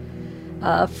approach,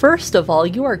 first of all,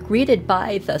 you are greeted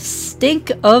by the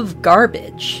stink of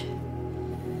garbage.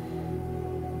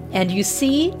 And you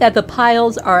see that the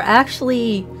piles are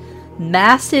actually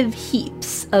massive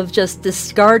heaps of just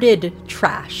discarded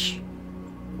trash.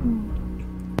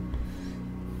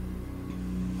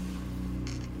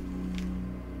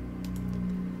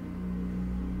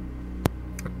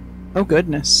 Oh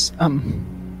goodness.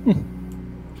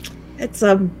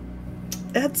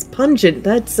 That's pungent.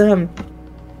 That's I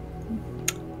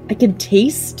can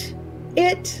taste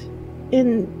it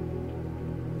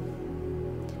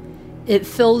It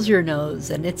fills your nose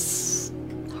and it's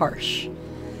harsh.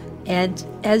 And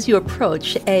as you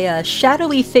approach, a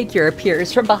shadowy figure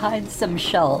appears from behind some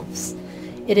shelves.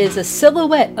 It is a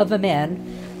silhouette of a man,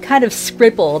 kind of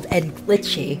scribbled and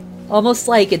glitchy. Almost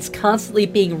like it's constantly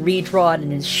being redrawn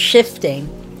and is shifting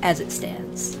as it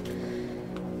stands.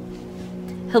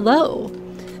 Hello.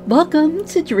 Welcome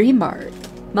to Dream Mart.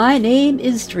 My name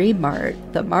is Dream Mart,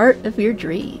 the mart of your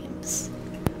dreams.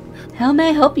 How may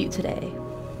I help you today?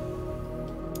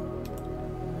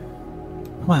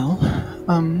 Well,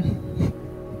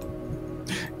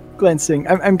 glancing,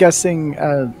 I'm guessing,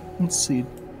 let's see.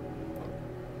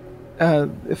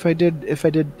 If I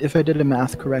did a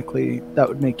math correctly, that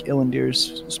would make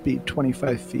Illindir's speed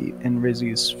 25 feet and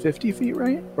Rizzy's 50 feet,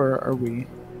 right? Or are we?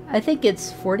 I think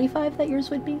it's 45 that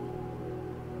yours would be.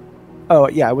 Oh,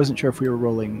 yeah, I wasn't sure if we were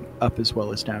rolling up as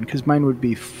well as down, because mine would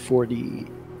be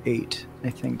 48, I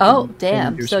think. Oh,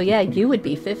 damn. So yeah, you would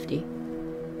be 50.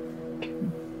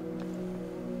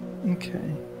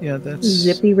 Okay. Yeah, that's...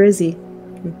 Zippy Rizzy.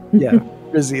 Yeah,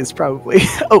 Rizzy is probably...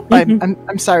 Oh,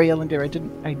 I'm sorry, Illindir,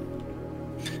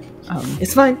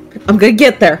 it's fine. I'm gonna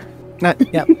get there.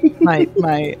 Yeah, my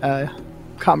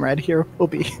comrade here will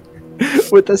be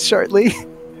with us shortly.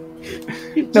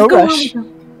 No rush.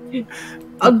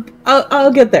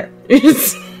 I'll get there.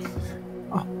 Okay.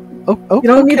 You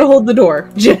don't need to hold the door.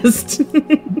 Just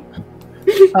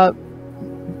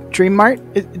Dream Mart.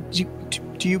 Do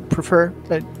you prefer?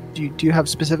 Do you have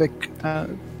specific?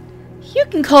 You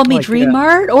can call me Dream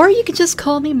Mart, or you can just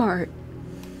call me Mart.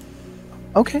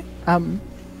 Okay.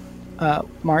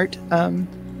 Mart.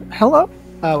 Hello.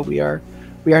 We are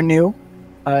new.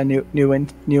 New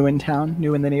in town.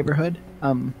 New in the neighborhood.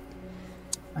 I'm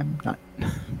not.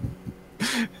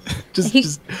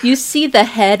 You see the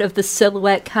head of the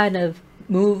silhouette kind of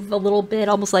move a little bit,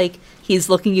 almost like he's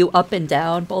looking you up and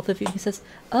down, both of you. He says,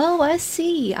 "Oh, I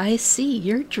see.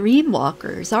 You're dream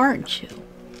walkers, aren't you?"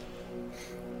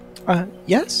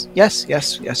 Yes,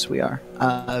 we are.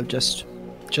 Just.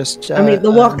 I mean,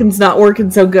 the walking's not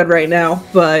working so good right now,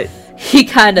 but he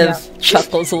kind of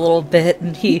chuckles a little bit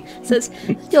and he says,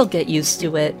 "You'll get used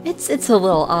to it. It's a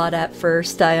little odd at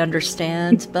first, I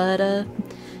understand, but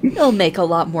it'll make a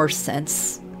lot more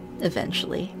sense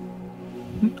eventually."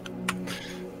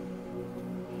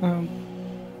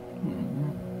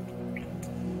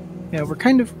 Yeah, we're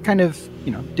kind of,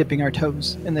 dipping our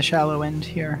toes in the shallow end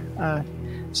here.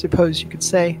 Suppose you could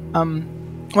say.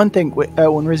 One thing,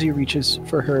 when Rizzy reaches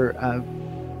for her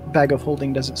bag of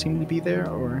holding, does it seem to be there,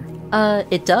 or?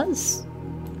 It does.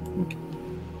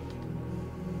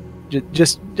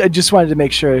 I just wanted to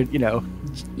make sure,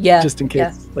 Yeah. just in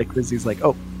case, like Rizzy's like,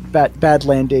 oh, bad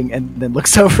landing, and then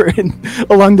looks over and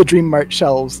along the Dream Mart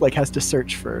shelves, like has to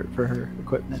search for her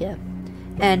equipment. Yeah.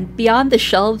 And beyond the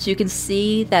shelves, you can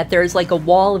see that there's like a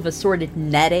wall of assorted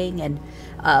netting and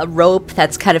rope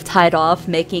that's kind of tied off,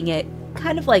 making it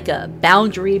kind of like a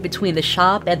boundary between the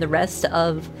shop and the rest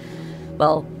of,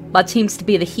 well, what seems to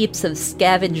be the heaps of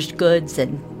scavenged goods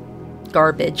and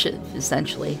garbage,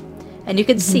 essentially. And you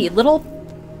can see little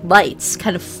lights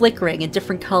kind of flickering in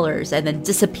different colors and then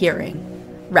disappearing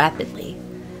rapidly,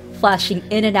 flashing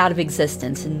in and out of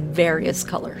existence in various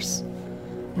colors.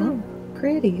 Oh,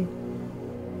 pretty.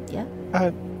 Yeah.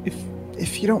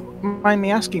 If you don't mind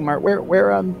me asking, Mart, where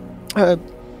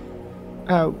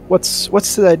what's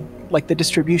the like the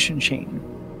distribution chain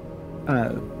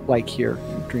like here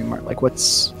in Dream Mart? Like,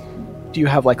 do you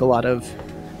have like a lot of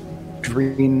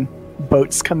dream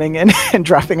boats coming in and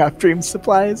dropping off dream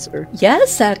supplies, or?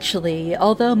 Yes, actually,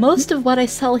 although most of what I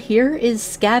sell here is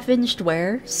scavenged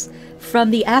wares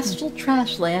from the astral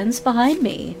trash lands behind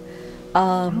me.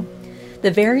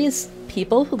 The various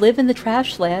people who live in the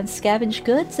trash lands scavenge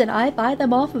goods, and I buy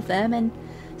them off of them, and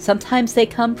sometimes they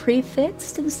come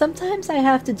pre-fixed, and sometimes I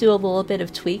have to do a little bit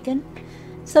of tweaking.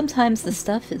 Sometimes the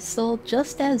stuff is sold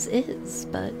just as is,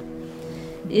 but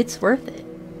it's worth it.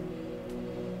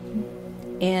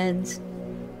 And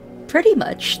pretty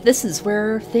much this is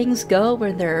where things go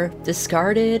when they're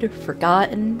discarded,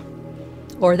 forgotten,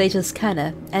 or they just kind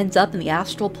of end up in the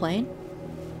astral plane.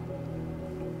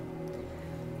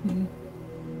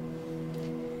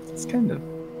 It's kind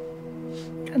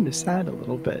of sad a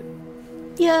little bit.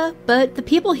 Yeah, but the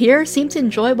people here seem to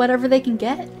enjoy whatever they can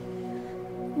get.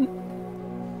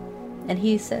 And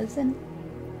he says, and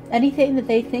anything that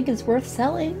they think is worth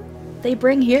selling, they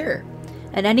bring here.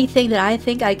 And anything that I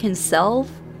think I can sell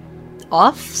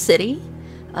off city,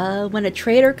 when a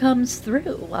trader comes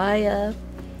through, I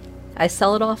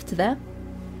sell it off to them.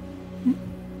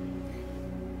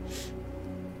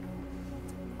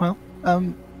 Well,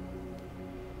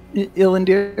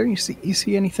 Ilandir, you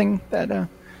see anything that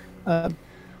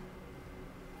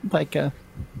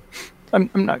I'm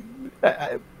not.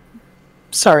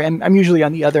 Sorry, I'm usually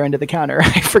on the other end of the counter.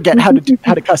 I forget how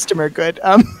to customer good.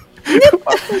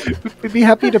 We'd be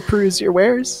happy to peruse your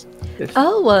wares.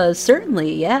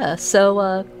 Certainly, yeah.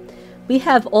 So, we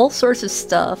have all sorts of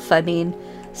stuff. I mean,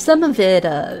 some of it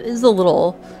is a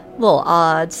little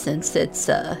odd since it's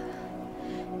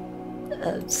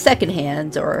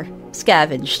secondhand or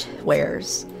scavenged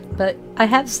wares. But I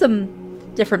have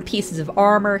some different pieces of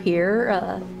armor here,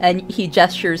 and he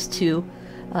gestures to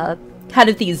kind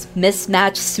of these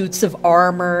mismatched suits of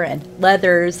armor and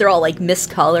leathers. They're all like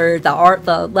miscolored.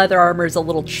 The leather armor is a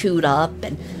little chewed up,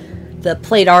 and the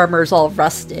plate armor is all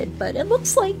rusted. But it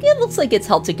looks like it's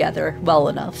held together well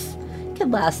enough. It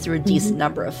can last through a decent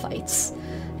number of fights.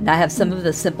 And I have some of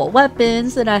the simple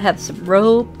weapons, and I have some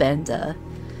rope, and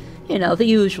the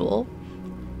usual.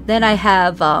 Then I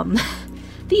have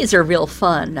these are real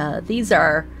fun. These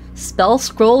are spell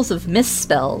scrolls of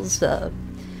misspells.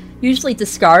 Usually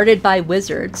discarded by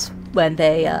wizards when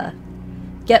they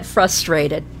get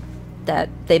frustrated that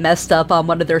they messed up on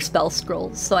one of their spell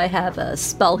scrolls. So I have a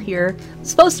spell here.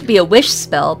 It's supposed to be a wish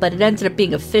spell, but it ended up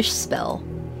being a fish spell.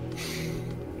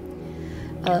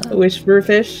 A wish for a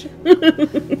fish?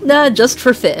 Nah, just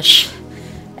for fish.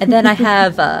 And then I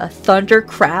have Thunder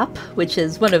Crap, which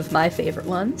is one of my favorite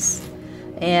ones.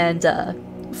 And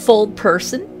Fold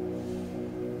Person.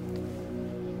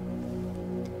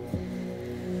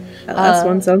 That last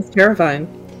one sounds terrifying.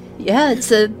 Yeah,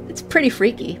 it's pretty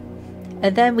freaky.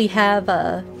 And then we have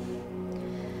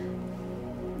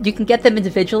you can get them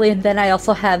individually, and then I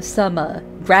also have some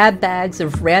grab bags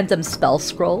of random spell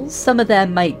scrolls. Some of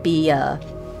them might be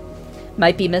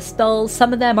misspells.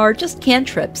 Some of them are just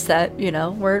cantrips that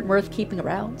weren't worth keeping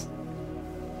around.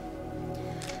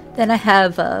 Then I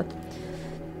have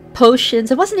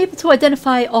potions. I wasn't able to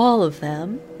identify all of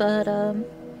them, but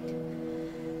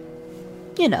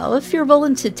if you're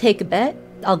willing to take a bet,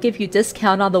 I'll give you a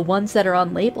discount on the ones that are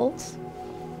on labels.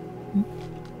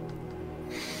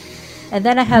 And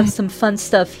then I have some fun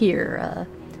stuff here.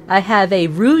 I have a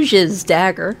Rouge's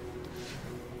dagger.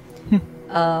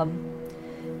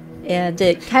 And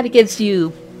it kind of gives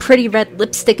you pretty red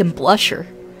lipstick and blusher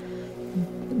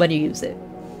when you use it.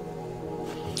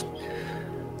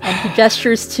 And he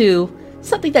gestures to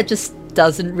something that just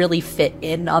doesn't really fit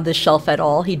in on the shelf at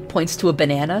all. He points to a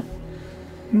banana.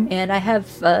 And I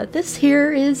have, this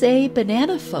here is a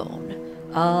banana phone.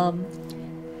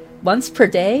 Once per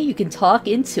day, you can talk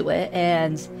into it,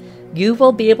 and you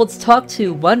will be able to talk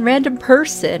to one random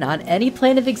person on any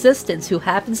plane of existence who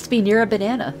happens to be near a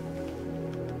banana.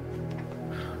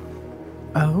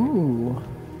 Oh.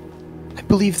 I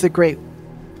believe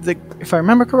if I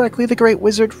remember correctly, the great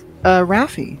wizard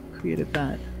Raffi created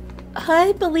that.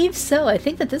 I believe so. I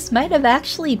think that this might have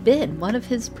actually been one of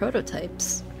his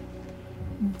prototypes.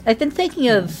 I've been thinking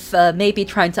of maybe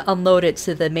trying to unload it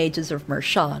to the mages of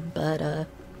Mershan, but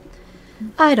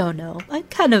I don't know. I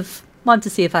kind of want to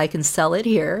see if I can sell it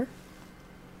here.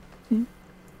 And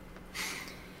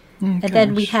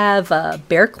then we have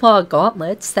bear claw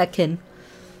gauntlets that can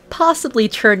possibly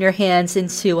turn your hands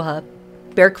into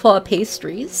bear claw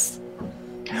pastries.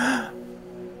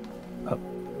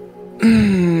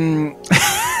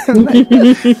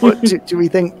 What do we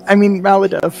think? I mean,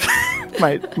 Maladov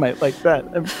might like that.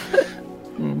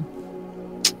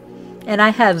 And I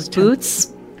have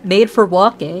boots made for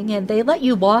walking, and they let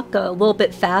you walk a little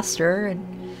bit faster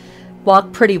and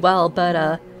walk pretty well,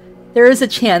 but there is a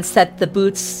chance that the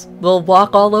boots will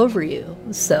walk all over you,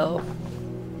 so...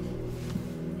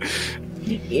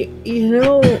 You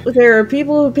know, there are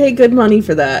people who pay good money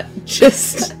for that.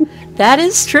 Just... That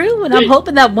is true, and I'm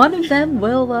hoping that one of them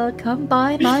will come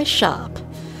by my shop.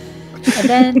 And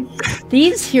then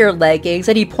these here leggings,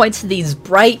 and he points to these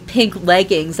bright pink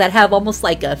leggings that have almost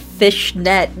like a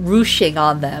fishnet ruching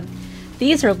on them.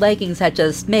 These are leggings that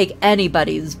just make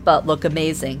anybody's butt look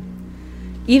amazing.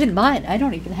 Even mine, I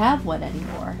don't even have one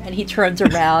anymore. And he turns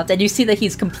around, and you see that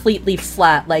he's completely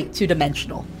flat, like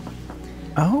two-dimensional.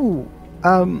 Oh,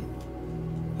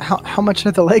 how much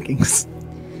are the leggings?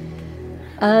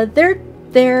 They're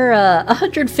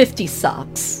 150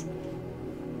 socks.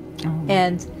 Oh.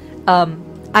 And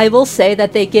I will say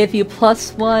that they give you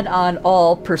 +1 on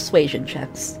all persuasion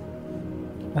checks.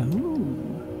 Oh.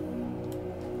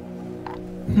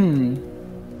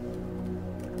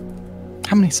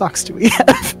 How many socks do we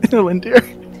have in Elindir?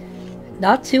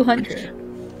 Not 200.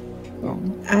 Oh.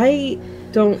 I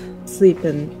don't sleep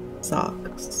in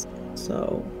socks,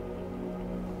 so...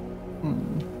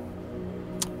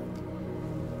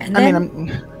 And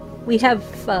then we have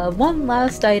one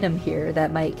last item here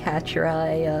that might catch your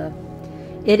eye.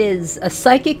 It is a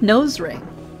psychic nose ring.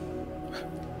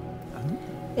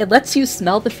 It lets you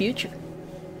smell the future.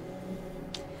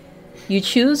 You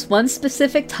choose one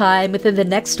specific time within the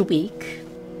next week,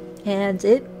 and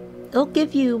it'll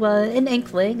give you an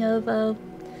inkling of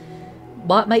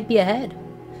what might be ahead.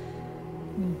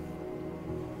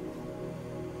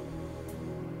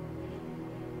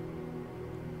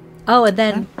 Oh, and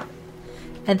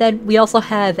then we also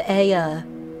have a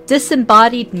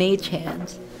disembodied mage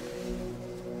hand.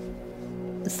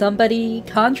 Somebody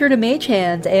conjured a mage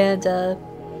hand and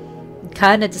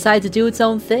kind of decided to do its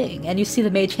own thing, and you see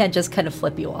the mage hand just kind of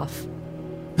flip you off.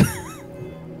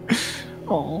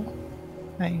 Oh,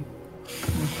 hey.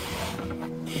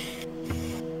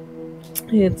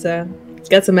 It's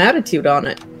got some attitude on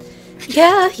it.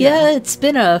 Yeah, it's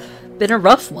been a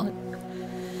rough one.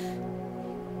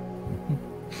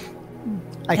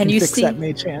 I can fix that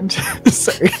mage hand.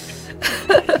 Sorry.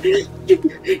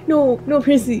 No,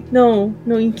 Prissy. No,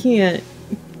 you can't.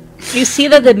 You see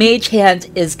that the mage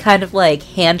hand is kind of like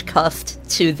handcuffed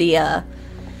to the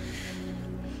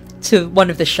to one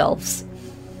of the shelves.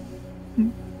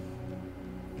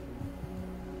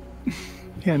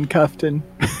 Handcuffed and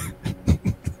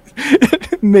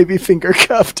maybe finger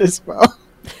cuffed as well.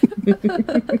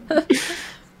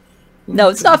 No,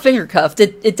 it's not finger cuffed.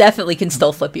 It definitely can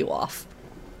still flip you off.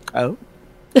 Oh.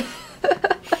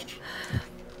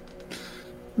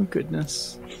 Oh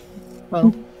goodness.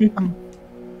 Well,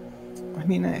 I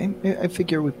mean, I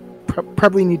figure we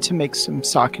probably need to make some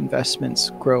sock investments,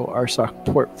 grow our sock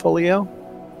portfolio,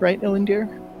 right, Elindir?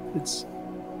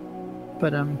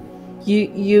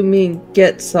 You mean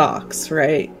get socks,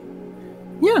 right?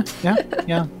 Yeah.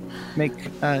 Make,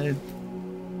 I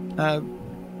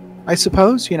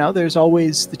suppose, there's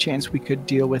always the chance we could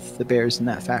deal with the bears in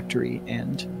that factory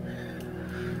and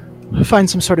find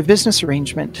some sort of business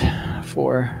arrangement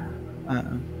for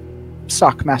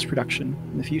sock mass production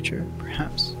in the future,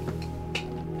 perhaps.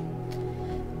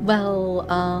 Well,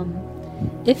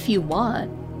 if you want,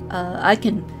 I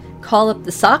can call up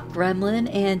the sock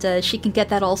gremlin and she can get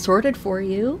that all sorted for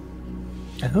you.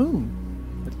 Oh.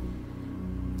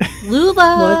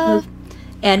 Lula!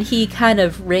 And he kind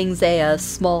of rings a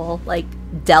small,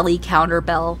 deli counter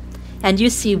bell. And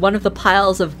you see one of the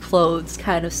piles of clothes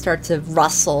kind of start to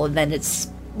rustle, and then it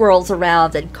swirls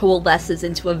around and coalesces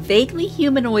into a vaguely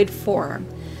humanoid form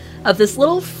of this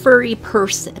little furry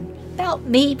person, about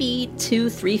maybe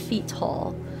 2-3 feet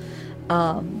tall.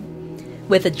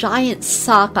 with a giant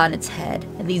sock on its head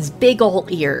and these big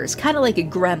old ears, kind of like a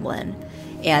gremlin,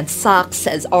 and socks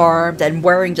as arms and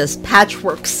wearing just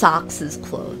patchwork socks as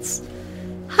clothes.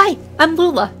 Hi, I'm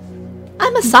Lula.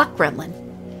 I'm a sock gremlin.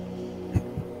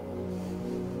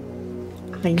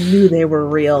 I knew they were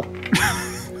real.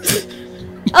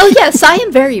 Oh yes, I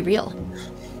am very real.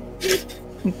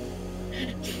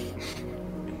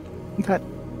 That.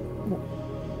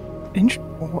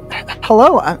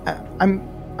 Hello, I'm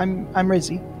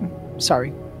Rizzy.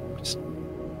 Sorry, just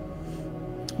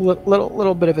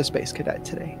little bit of a space cadet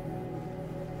today.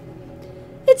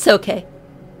 It's okay.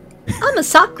 I'm a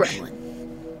sock gremlin.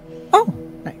 Oh,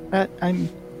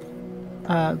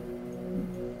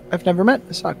 I've never met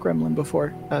a sock gremlin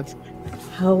before.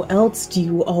 How else do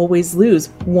you always lose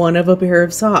one of a pair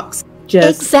of socks?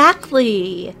 Just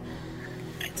Exactly.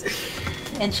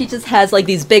 And she just has like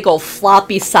these big old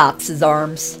floppy socks as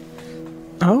arms.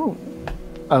 Oh.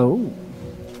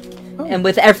 And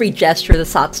with every gesture, the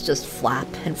socks just flap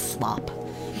and flop.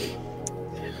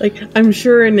 like, I'm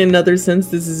sure in another sense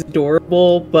this is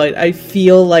adorable, but I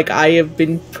feel like I have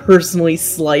been personally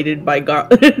slighted by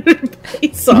soft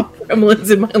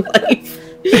gremlins in my life.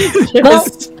 Well,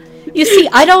 you see,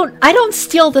 I don't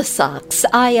steal the socks.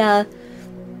 I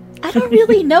don't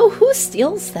really know who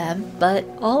steals them, but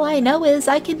all I know is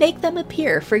I can make them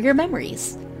appear for your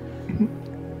memories.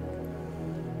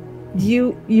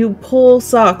 You pull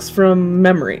socks from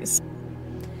memories.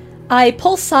 I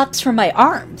pull socks from my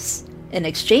arms in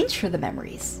exchange for the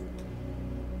memories.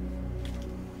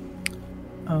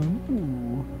 Oh.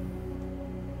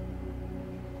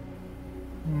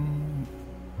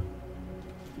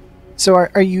 So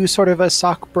are you sort of a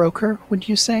sock broker, would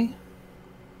you say?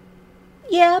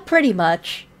 Yeah, pretty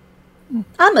much.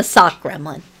 I'm a sock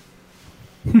gremlin.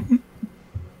 Goodness.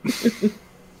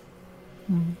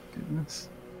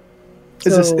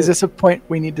 Is this a point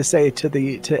we need to say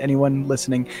to anyone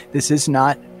listening? This is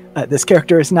not this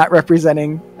character is not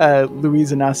representing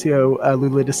Luiz Inácio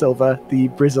Lula da Silva, the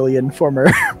Brazilian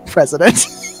former president,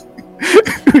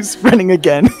 who's running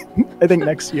again. I think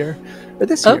next year or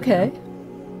this year. Okay.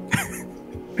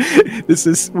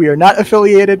 We are not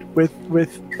affiliated with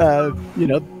the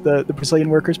Brazilian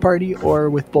Workers' Party or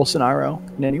with Bolsonaro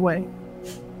in any way.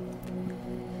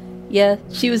 Yeah,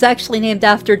 she was actually named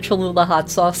after Cholula hot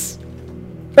sauce.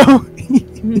 Oh,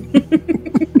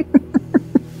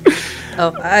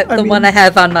 the one I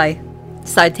have on my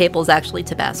side table is actually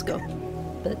Tabasco,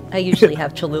 but I usually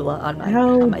have Cholula on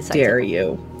my side table. How dare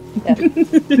you? Yeah.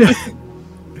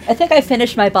 I think I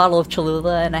finished my bottle of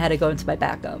Cholula and I had to go into my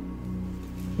backup.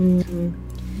 Mm-hmm.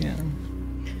 Yeah.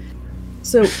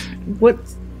 So, what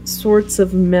sorts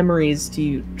of memories do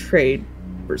you trade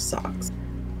for socks?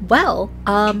 Well,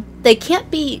 they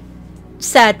can't be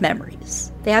sad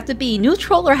memories. They have to be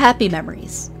neutral or happy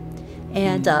memories.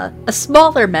 And a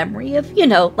smaller memory of,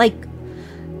 like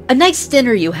a nice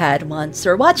dinner you had once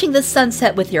or watching the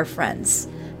sunset with your friends.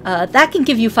 That can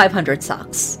give you 500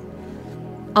 socks.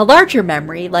 A larger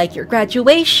memory, like your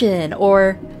graduation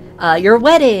or your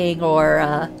wedding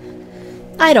or,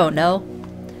 I don't know,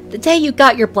 the day you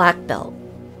got your black belt.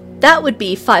 That would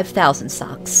be 5,000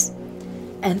 socks.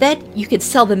 And then you could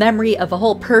sell the memory of a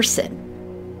whole person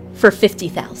for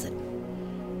 50,000.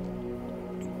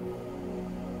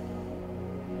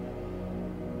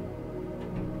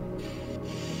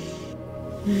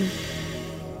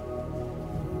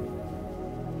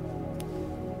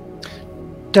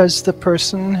 Does the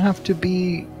person have to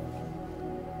be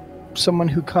someone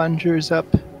who conjures up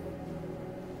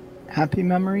happy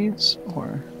memories,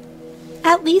 or?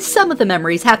 At least some of the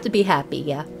memories have to be happy,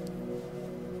 yeah.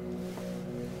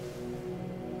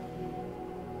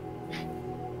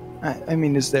 I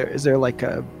mean, is there like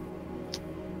a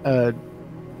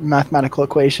mathematical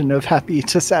equation of happy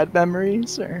to sad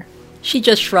memories, or? She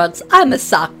just shrugs. I'm a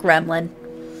sock gremlin.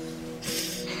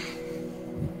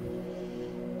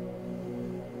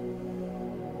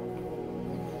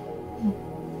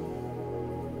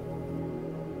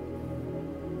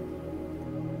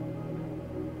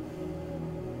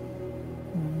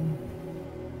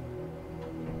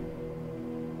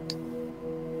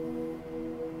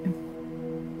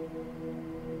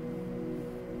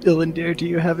 Ilandir, do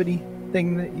you have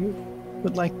anything that you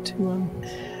would like to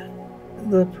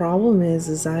The problem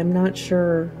is I'm not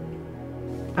sure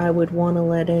I would want to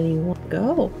let anyone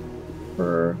go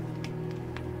or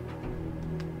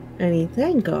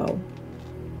anything go.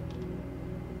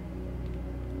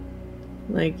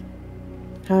 Like,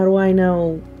 how do I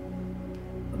know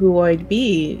who I'd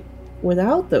be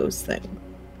without those things?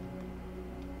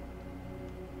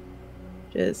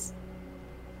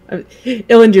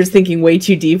 Illinger's thinking way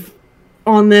too deep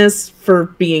on this for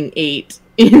being 8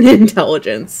 in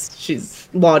intelligence. She's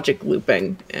logic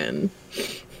looping and...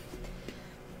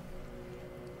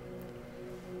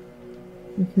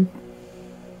 Mm-hmm.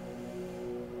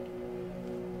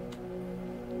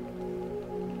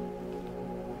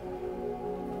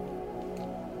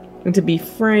 And to be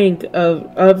frank,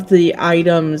 of the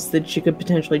items that she could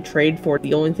potentially trade for,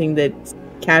 the only thing that's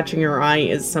catching her eye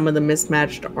is some of the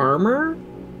mismatched armor.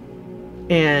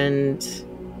 And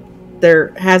there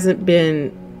hasn't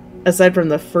been, aside from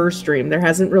the first dream, there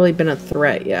hasn't really been a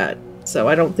threat yet. So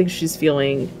I don't think she's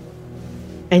feeling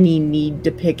any need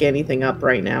to pick anything up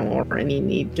right now or any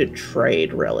need to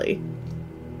trade, really.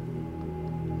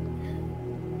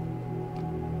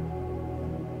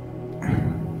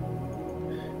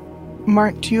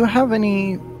 Mart, do you have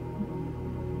any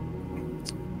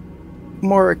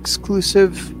more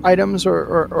exclusive items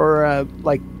or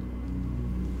like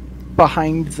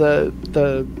behind the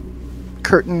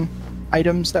curtain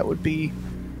items that would be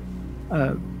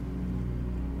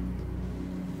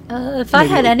if I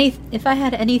had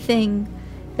anything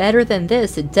better than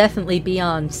this, it'd definitely be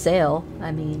on sale.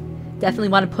 I mean, definitely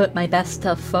want to put my best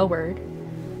stuff forward.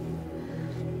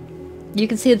 You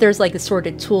can see that there's like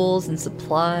assorted tools and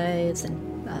supplies, and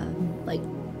like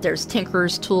there's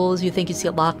tinkerer's tools. You think you see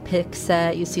a lockpick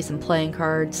set, you see some playing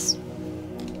cards.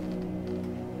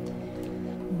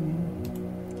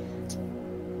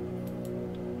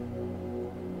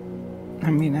 I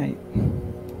mean,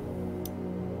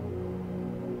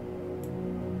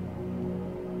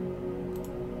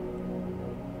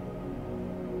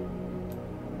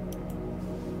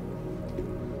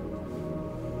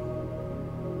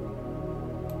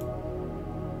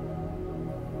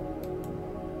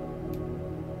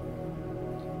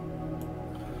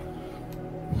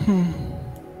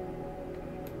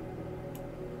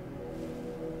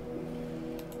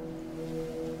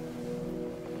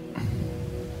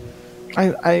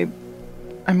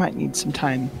 I might need some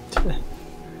time to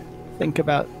think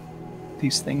about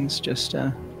these things. Just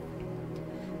sure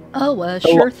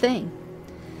thing.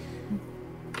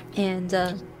 And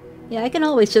yeah, I can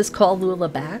always just call Lula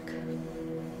back.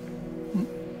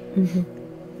 Mm-hmm.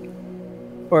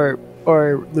 Or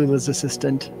Lula's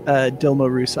assistant, Dilma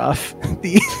Rousseff,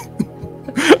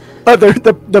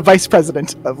 the vice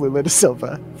president of Lula da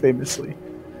Silva, famously.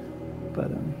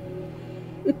 But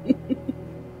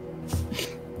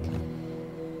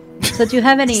So do you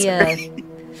have any,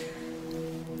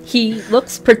 he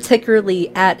looks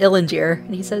particularly at Illinger,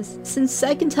 and he says, since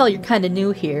I can tell you're kind of new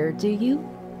here, do you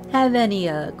have any,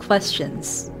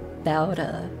 questions about,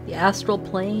 the Astral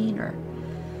Plane, or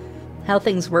how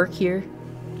things work here?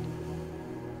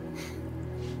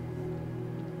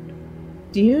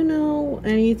 Do you know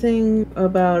anything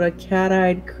about a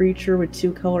cat-eyed creature with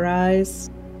 2 color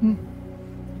eyes?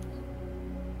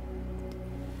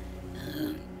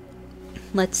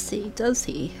 Let's see, does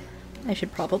he? I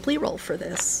should probably roll for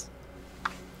this.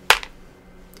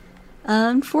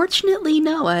 Unfortunately,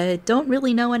 no, I don't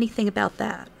really know anything about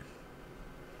that.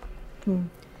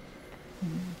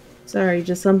 Sorry,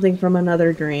 just something from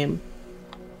another dream.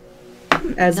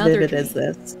 As vivid as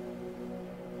this.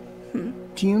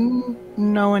 Do you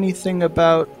know anything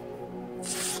about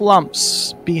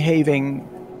flumps behaving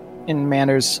in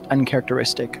manners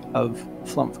uncharacteristic of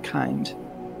flump kind?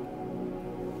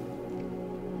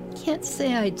 Can't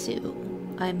say I do.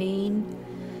 I mean,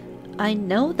 I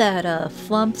know that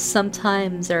flumps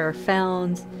sometimes are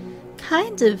found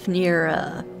kind of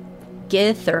near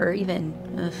Gith or even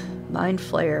Mind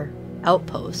Flayer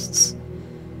outposts.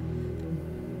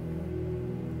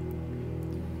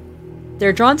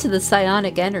 They're drawn to the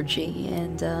psionic energy,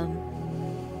 and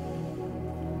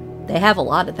they have a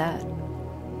lot of that.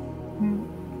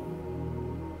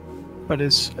 But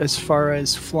as far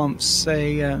as flumps,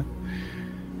 say,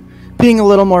 being a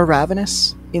little more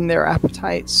ravenous in their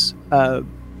appetites, that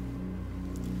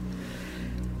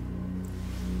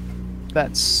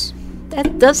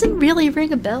doesn't really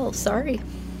ring a bell, sorry.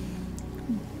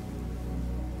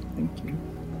 Thank you.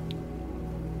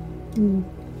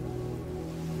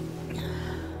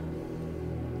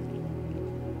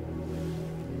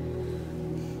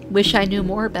 Wish I knew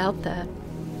more about that.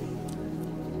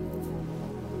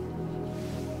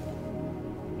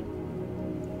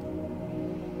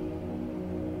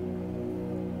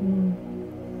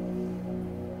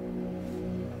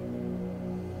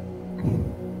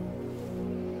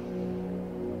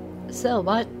 So,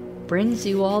 what brings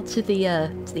you all to the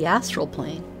Astral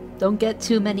Plane? Don't get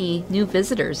too many new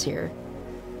visitors here.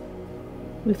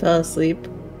 We fell asleep.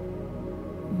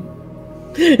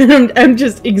 I'm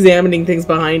just examining things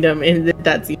behind him, and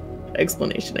that's the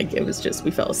explanation I give, is just we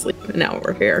fell asleep, and now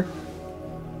we're here.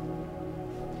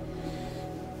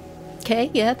 Okay,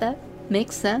 yeah, that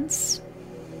makes sense.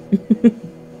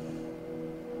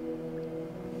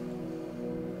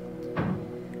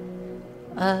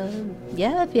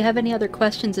 Yeah, if you have any other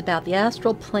questions about the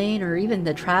astral plane or even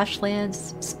the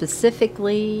Trashlands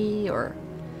specifically, or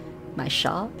my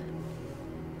shop,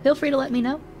 feel free to let me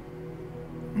know.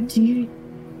 Do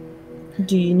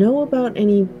you know about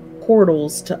any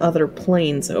portals to other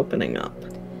planes opening up?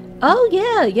 Oh,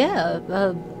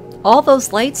 yeah. All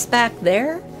those lights back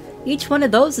there, each one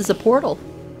of those is a portal.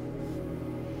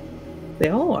 They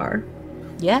all are.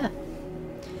 Yeah.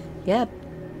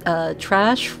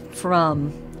 Trash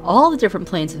from all the different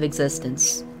planes of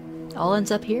existence all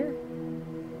ends up here.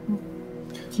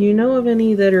 Do you know of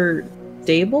any that are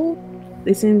stable?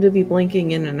 They seem to be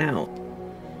blinking in and out.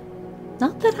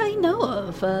 Not that I know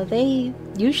of. They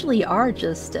usually are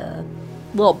just a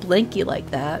little blinky like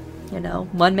that. You know,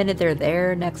 one minute they're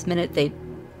there, next minute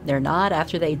they're not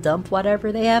after they dump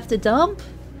whatever they have to dump.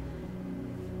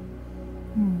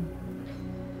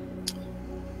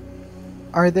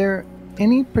 Are there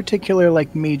any particular,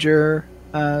 like, major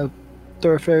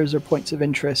thoroughfares or points of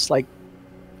interest? Like,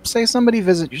 say somebody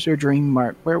visits your Dream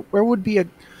Mart, where would be a,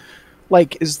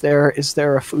 like, is there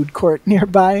a food court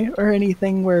nearby or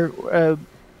anything where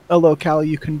a locale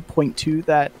you can point to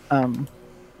that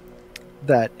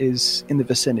that is in the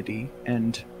vicinity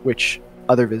and which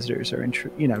other visitors are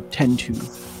tend to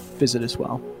visit as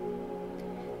well?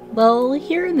 Well,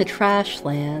 here in the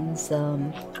Trashlands,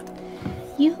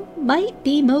 you might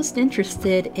be most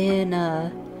interested in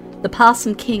the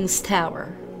Possum King's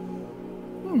Tower.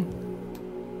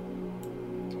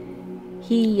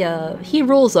 He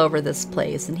rules over this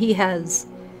place, and he has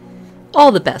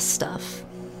all the best stuff.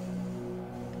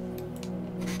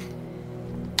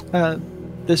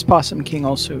 This Possum King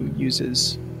also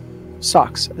uses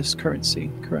socks as currency,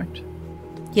 correct?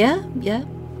 Yeah.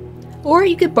 Or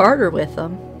you could barter with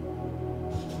them.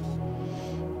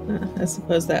 I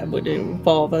suppose that would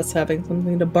involve us having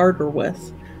something to barter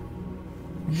with.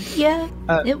 Yeah,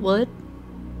 it would.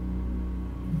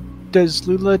 Does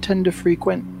Lula tend to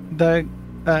frequent the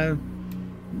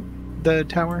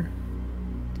tower?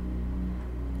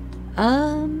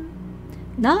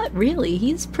 Not really.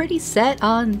 He's pretty set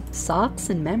on socks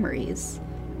and memories.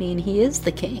 I mean, he is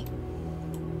the king.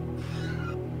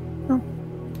 Oh.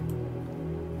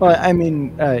 Well, I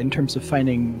mean, in terms of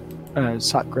finding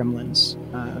sock gremlins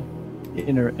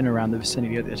in and around the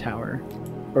vicinity of the tower,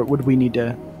 or would we need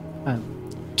to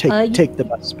take the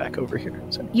bus back over here?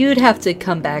 So. You'd have to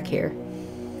come back here.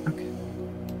 Okay.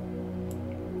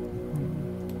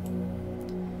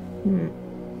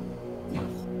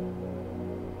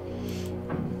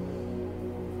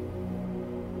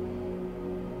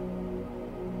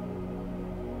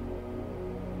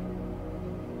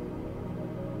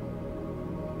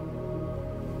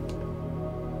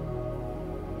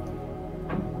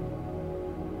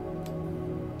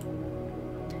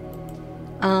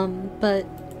 But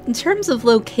in terms of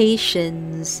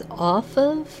locations off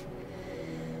of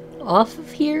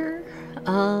here,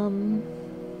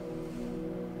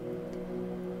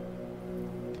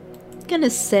 gonna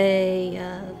say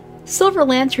Silver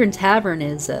Lantern Tavern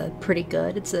is pretty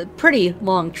good. It's a pretty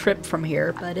long trip from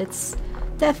here, but it's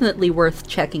definitely worth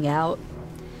checking out.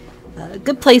 A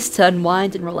good place to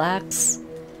unwind and relax.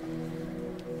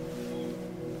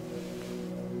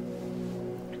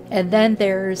 And then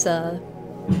there's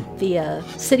the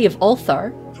city of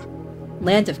Ulthar,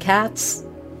 land of cats.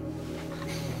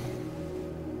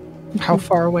 How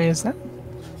far away is that?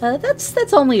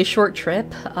 That's only a short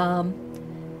trip.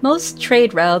 Most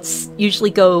trade routes usually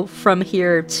go from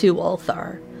here to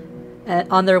Ulthar.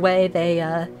 On their way,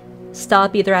 they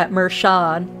stop either at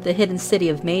Mershan, the hidden city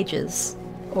of mages,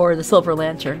 or the Silver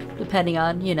Lantern, depending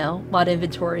on, what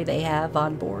inventory they have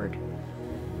on board.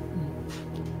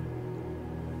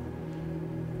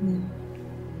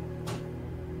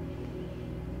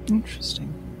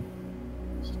 Interesting.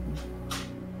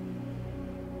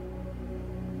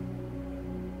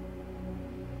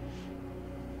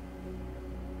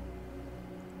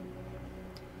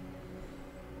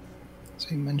 So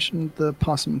you mentioned the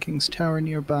Possum King's Tower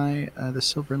nearby, the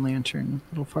Silver Lantern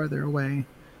a little farther away,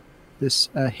 this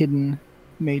hidden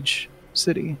mage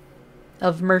city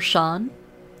Of Mershan,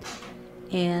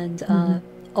 and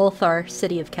Ulthar,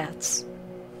 City of Cats.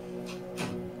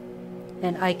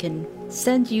 And I can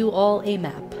send you all a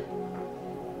map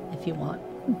if you want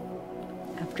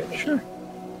after this. Sure.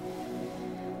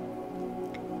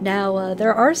 Now,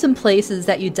 there are some places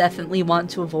that you definitely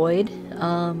want to avoid.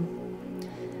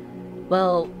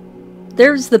 Well,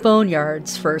 there's the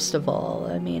boneyards, first of all.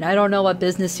 I mean, I don't know what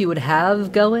business you would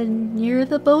have going near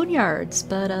the boneyards,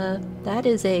 but that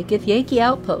is a Githyanki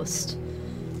outpost.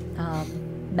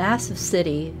 Massive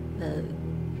city.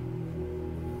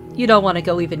 You don't want to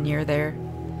go even near there.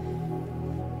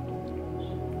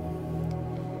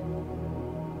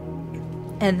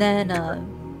 And then,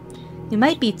 you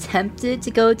might be tempted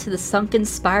to go to the sunken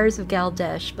spires of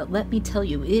Galdesh, but let me tell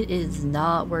you, it is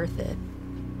not worth it.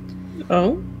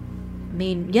 Oh? I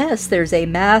mean, yes, there's a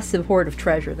massive hoard of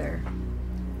treasure there.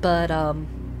 But,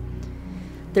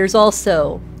 there's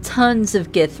also tons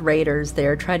of Gith raiders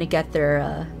there trying to get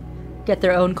their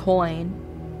own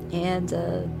coin. And,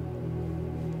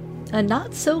 a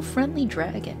not-so-friendly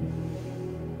dragon.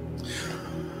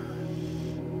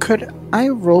 Could I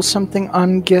roll something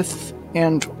on Gith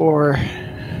and or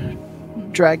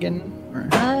dragon? Or...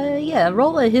 Yeah,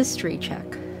 roll a history check.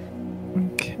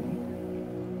 Okay.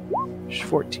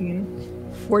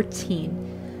 14.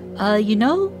 14. You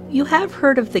know, you have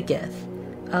heard of the Gith.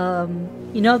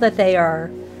 You know that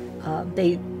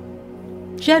they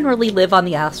generally live on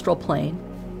the Astral Plane.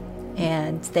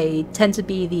 And they tend to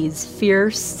be these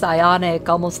fierce, psionic,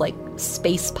 almost like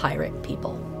space pirate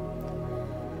people.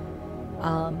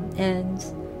 And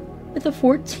with a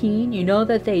 14, you know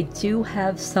that they do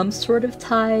have some sort of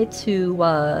tie to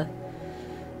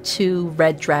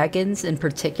red dragons in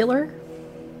particular.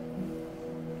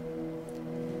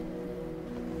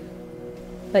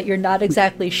 But you're not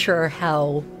exactly sure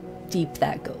how deep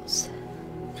that goes.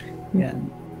 Yeah,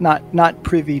 not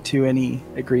privy to any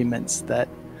agreements that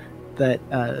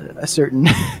a certain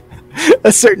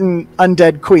a certain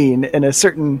undead queen in a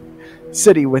certain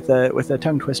city with a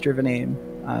tongue twister of a name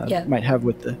might have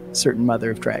with the certain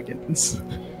mother of dragons.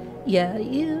 Yeah,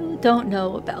 you don't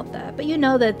know about that, but you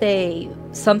know that they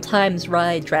sometimes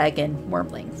ride dragon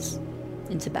wormlings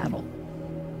into battle.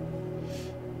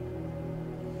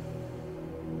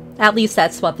 At least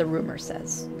that's what the rumor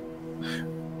says.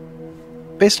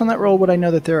 Based on that roll, would I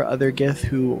know that there are other Gith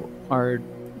who are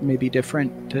maybe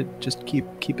different to just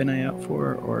keep an eye out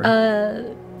for? Or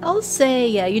I'll say,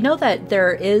 yeah, you know that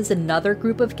there is another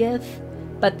group of Gith,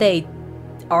 but they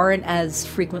aren't as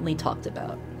frequently talked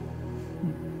about.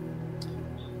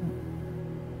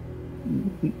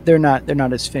 They're not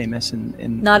as famous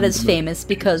not as famous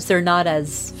because they're not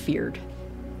as feared.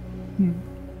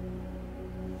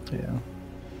 Yeah.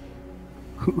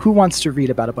 Who wants to read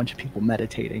about a bunch of people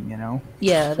meditating, you know?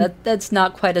 Yeah, that's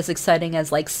not quite as exciting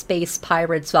as like space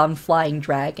pirates on flying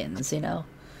dragons, you know?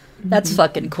 That's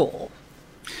fucking cool.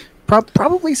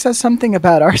 Probably says something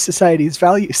about our society's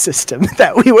value system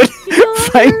that we would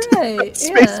find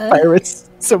space pirates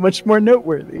so much more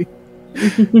noteworthy.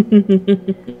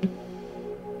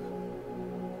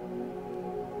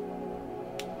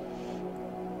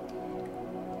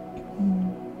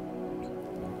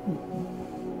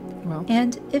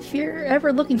 And if you're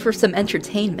ever looking for some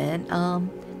entertainment,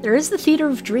 there is the Theater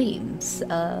of Dreams.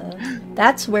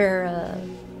 That's where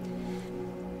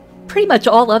pretty much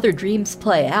all other dreams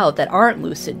play out that aren't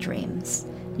lucid dreams.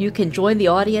 You can join the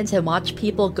audience and watch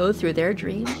people go through their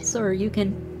dreams, or you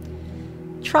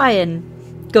can try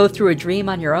and go through a dream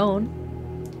on your own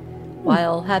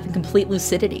while having complete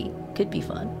lucidity. Could be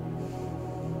fun.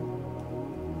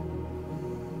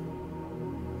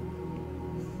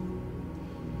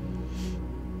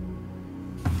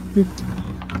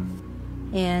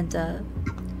 And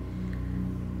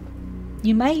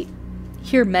you might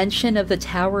hear mention of the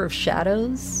Tower of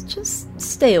Shadows. Just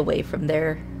stay away from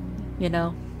there, you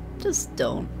know? Just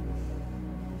don't.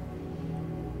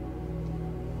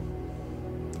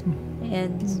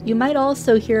 And you might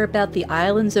also hear about the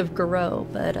Islands of Garou,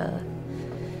 but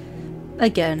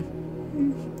again,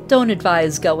 don't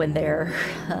advise going there.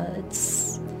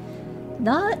 It's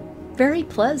not very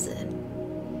pleasant.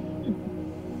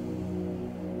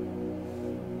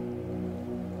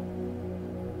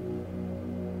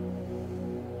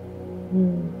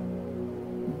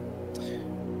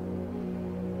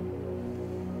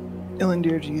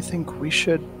 Ilandir, do you think we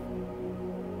should...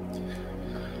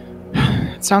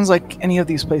 It sounds like any of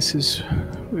these places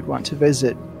we'd want to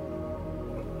visit,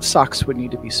 socks would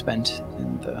need to be spent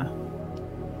in the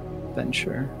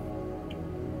venture.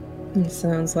 It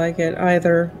sounds like it.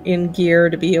 Either in gear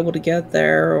to be able to get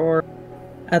there, or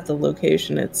at the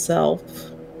location itself.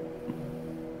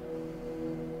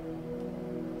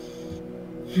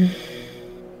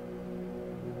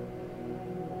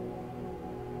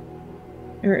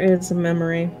 There is a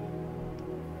memory.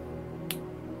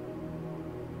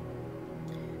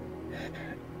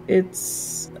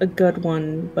 It's a good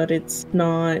one, but it's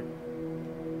not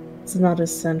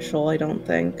essential, I don't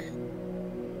think.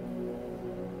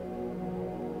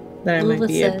 that I might Lula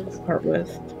be able says- to part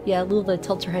with. Yeah, Lula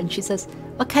tilts her head and she says,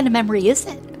 "What kind of memory is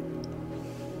it?"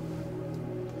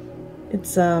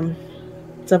 It's of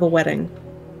a wedding.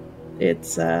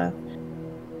 It's I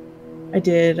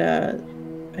did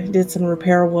some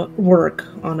repair work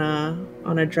on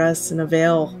a dress and a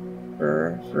veil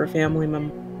for a family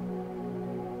member,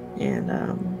 and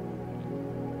there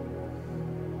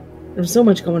was so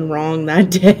much going wrong that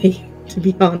day. To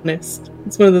be honest,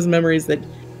 it's one of those memories that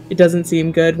it doesn't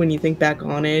seem good when you think back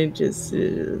on it. Just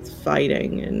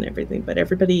fighting and everything, but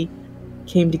everybody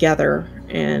came together,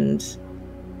 and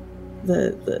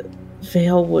the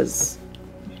veil was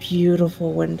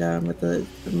beautiful when done, with the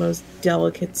most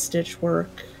delicate stitch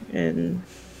work and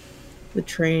the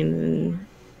train, and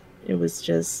it was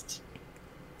just,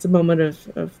 it's a moment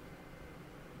of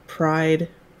pride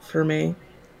for me.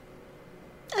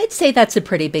 I'd say that's a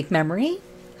pretty big memory.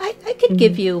 I could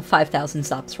give you 5,000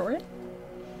 socks for it.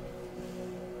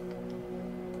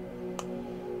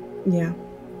 Yeah.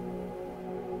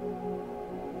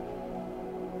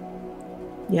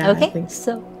 Yeah. Okay, I think,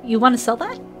 so you want to sell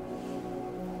that?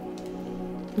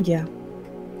 yeah.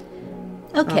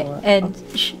 Okay, and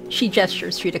she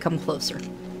gestures for you to come closer.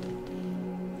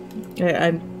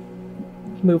 I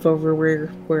move over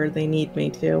where they need me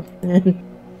to.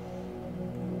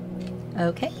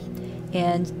 Okay,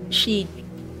 and she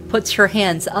puts her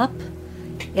hands up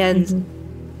and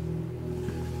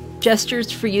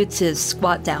gestures for you to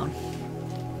squat down.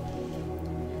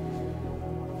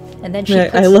 And then she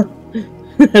puts...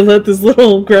 I let this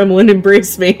little gremlin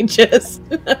embrace me, just.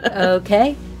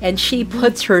 Okay, and she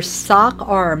puts her sock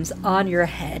arms on your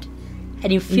head,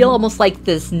 and you feel almost like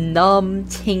this numb,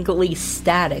 tingly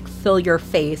static fill your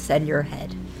face and your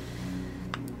head.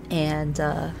 And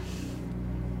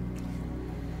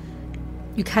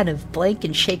you kind of blink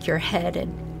and shake your head,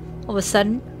 and all of a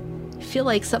sudden, you feel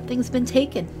like something's been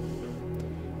taken.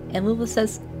 And Lula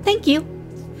says, "Thank you."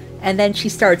 And then she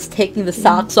starts taking the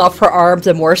socks off her arms,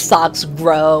 and more socks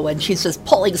grow, and she's just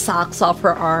pulling socks off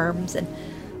her arms, and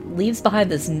leaves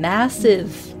behind this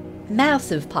massive,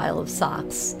 massive pile of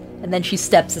socks. And then she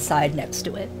steps aside next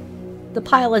to it. The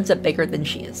pile ends up bigger than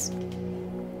she is.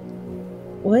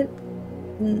 What?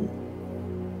 A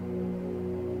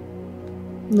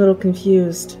little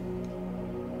confused.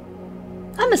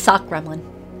 I'm a sock gremlin.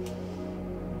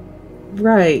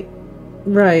 Right.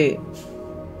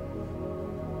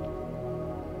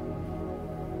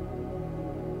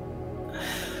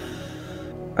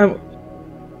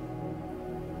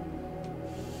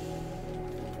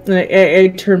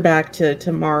 I turn back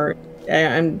to Mark.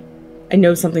 I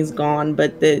know something's gone,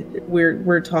 but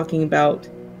we're talking about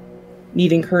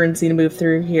needing currency to move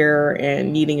through here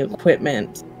and needing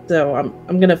equipment. So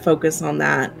I'm gonna focus on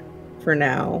that for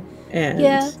now. And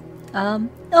Yeah.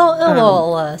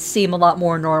 It'll seem a lot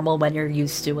more normal when you're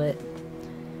used to it.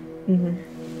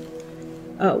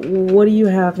 What do you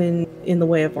have in the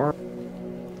way of armor?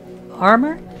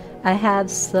 Armor? I have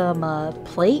some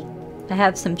plate. I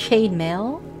have some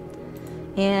chainmail.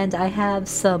 And I have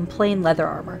some plain leather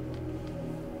armor.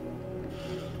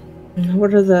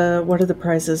 What are the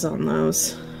prices on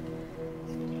those?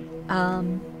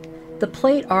 The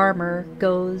plate armor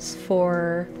goes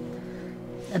for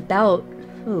about,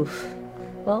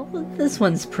 well, this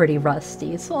one's pretty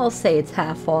rusty, so I'll say it's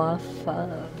half off.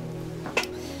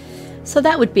 So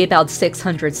that would be about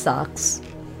 600 socks.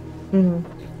 And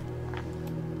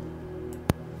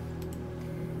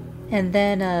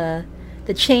then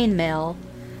the chainmail,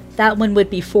 that one would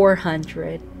be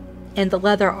 400, and the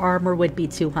leather armor would be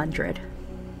 200.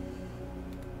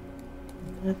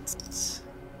 That's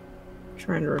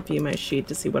trying to review my sheet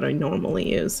to see what I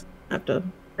normally use. I have to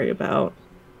worry about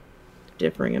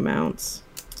differing amounts.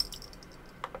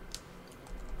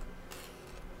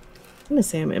 I'm gonna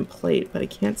say I'm in plate, but I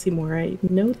can't see where I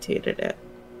notated it.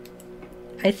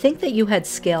 I think that you had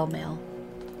scale mail.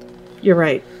 You're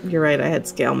right. I had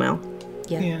scale mail.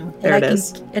 Yeah. There it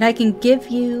is. And I can give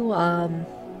you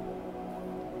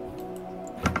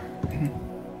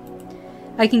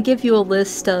I can give you a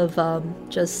list of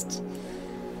just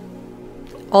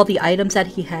all the items that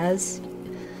he has.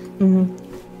 My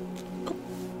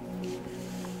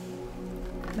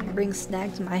ring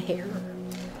snagged my hair.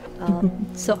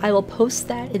 So I will post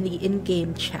that in the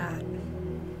in-game chat.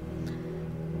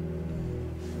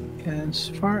 As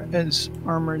far as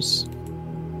armors,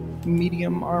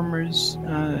 medium armors,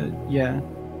 yeah.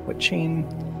 What chain,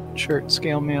 shirt,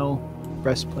 scale mail,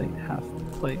 breastplate, half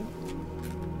plate.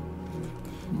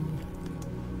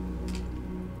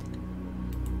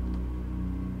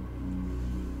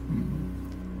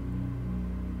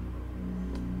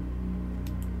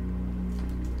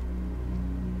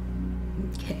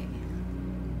 Okay.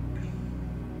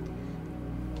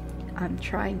 I'm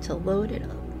trying to load it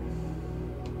up.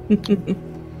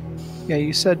 Yeah,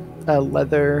 you said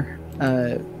leather.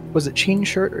 Was it chain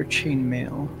shirt or chain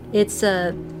mail? It's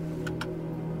a.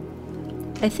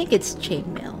 I think it's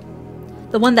chainmail.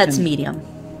 The one that's medium.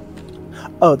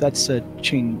 Oh, that's a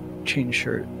chain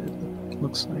shirt. It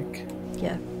looks like.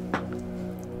 Yeah.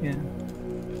 Yeah.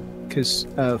 Because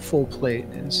full plate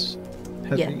is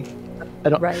heavy. Yeah. I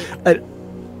don't. Right.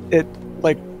 It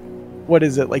like, what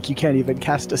is it like? You can't even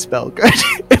cast a spell good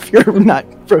if you're not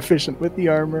proficient with the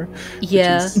armor.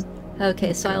 Yeah.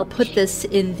 Okay, so I'll put this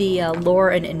in the lore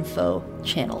and info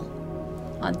channel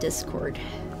on Discord.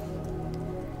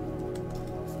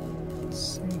 Let's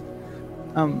see.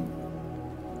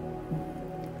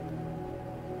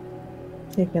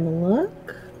 Taking a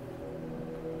look.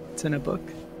 It's in a book.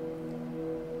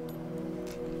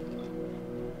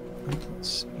 Let's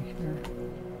see here.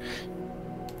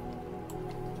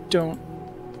 Don't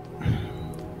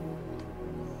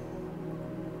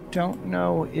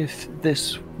know if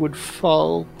this would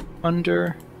fall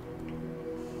under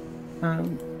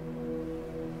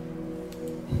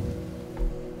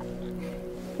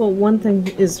Well, one thing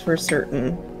is for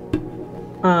certain.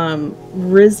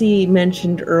 Rizzy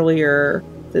mentioned earlier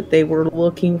that they were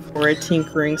looking for a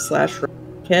tinkering /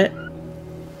 kit.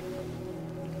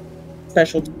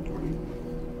 Specialty.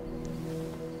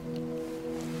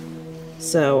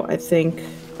 So I think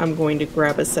I'm going to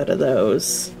grab a set of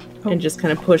those and just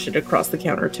kind of push it across the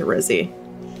counter to Rizzy.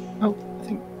 Oh, I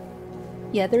think.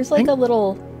 Yeah, there's like a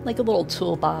little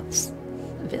toolbox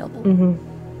available.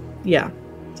 Mm-hmm. Yeah.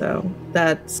 So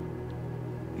that's,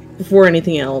 before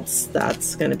anything else,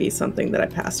 that's going to be something that I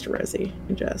pass to Rizzy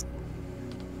and just.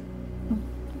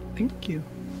 Thank you.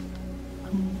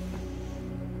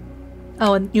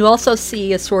 Oh, and you also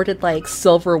see assorted like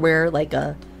silverware, like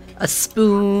a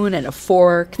spoon and a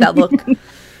fork that look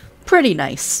pretty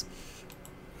nice.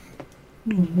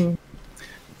 Mm-hmm.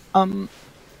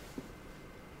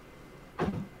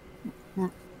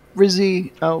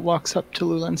 Rizzy walks up to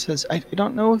Lula and says, I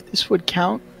don't know if this would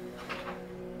count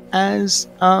as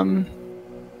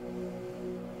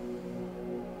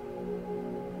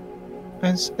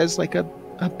like a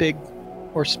big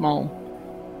or small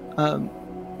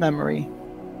memory.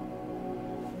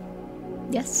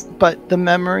 Yes. But the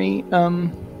memory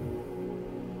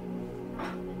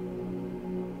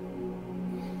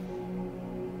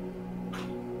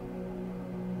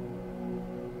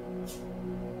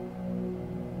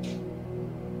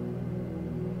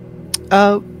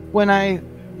when I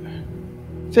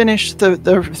finished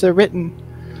the written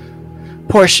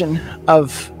portion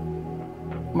of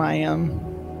my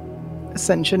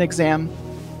Ascension exam,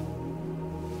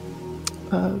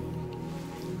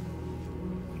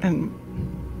 and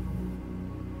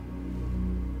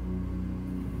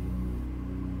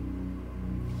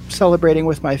celebrating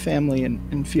with my family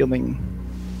and feeling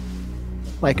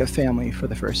like a family for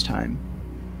the first time.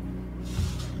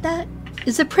 That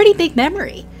is a pretty big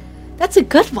memory. That's a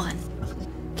good one.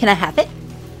 Can I have it?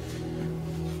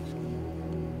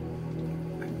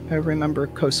 I remember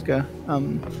Koska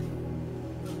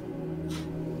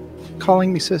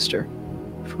calling me sister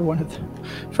for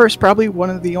probably one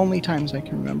of the only times I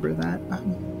can remember that.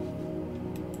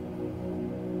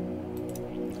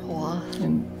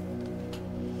 And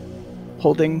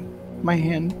holding my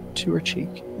hand to her cheek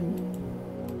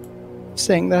and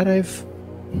saying that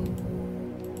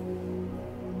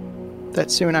that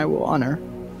soon I will honor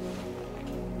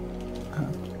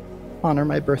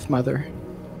my birth mother,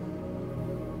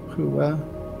 who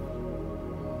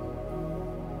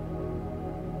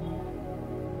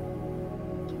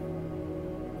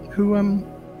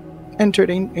entered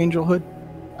angelhood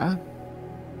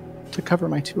to cover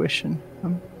my tuition.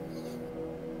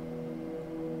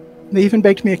 They even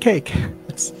baked me a cake.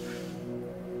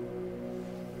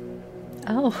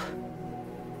 Oh.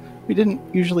 We didn't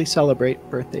usually celebrate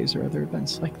birthdays or other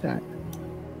events like that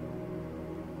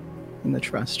in the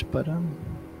trust, but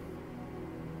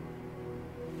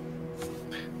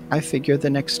I figure the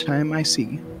next time I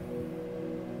see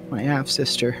my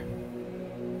half-sister,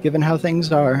 given how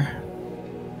things are,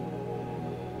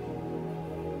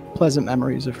 pleasant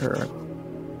memories of her are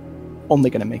only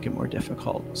going to make it more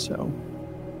difficult, so...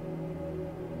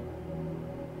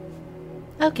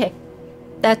 Okay.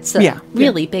 That's a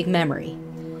really big memory.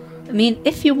 I mean,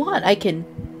 if you want, I can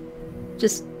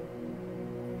just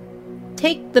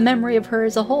take the memory of her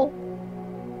as a whole.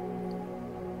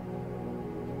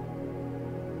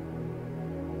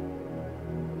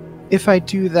 If I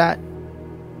do that,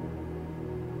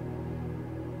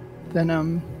 then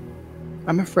I'm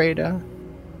afraid I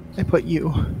put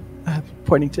you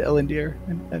pointing to Elindir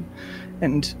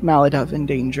and Maladov in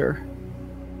danger.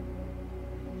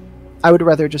 I would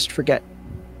rather just forget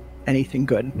anything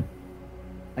good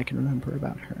I can remember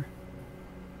about her.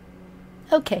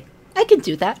 Okay, I can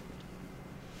do that.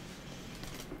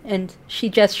 And she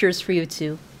gestures for you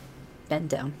to bend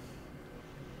down.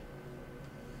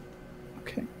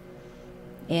 Okay.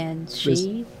 And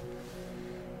she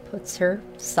puts her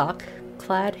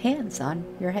sock-clad hands on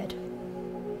your head.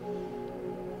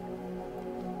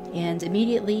 And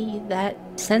immediately that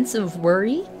sense of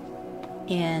worry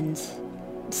and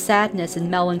sadness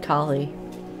and melancholy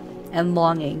and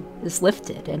longing is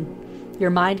lifted, and your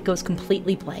mind goes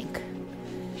completely blank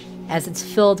as it's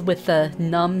filled with the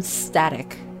numb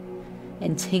static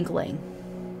and tingling.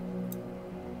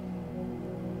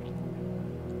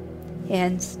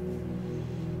 And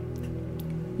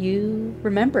you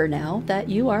remember now that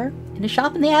you are in a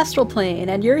shop in the Astral Plane,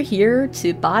 and you're here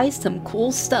to buy some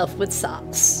cool stuff with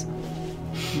socks.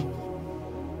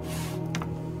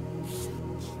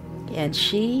 And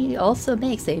she also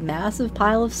makes a massive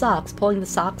pile of socks, pulling the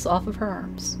socks off of her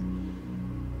arms.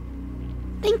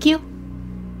 Thank you.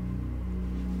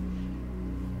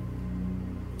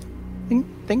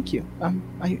 Thank you.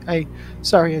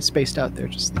 Sorry I spaced out there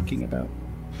just thinking about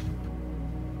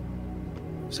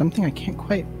something I can't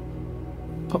quite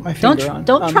put my finger on.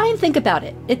 Don't try and think about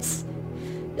it.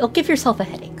 You'll give yourself a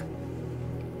headache.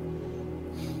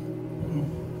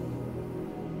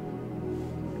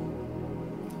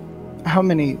 How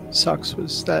many socks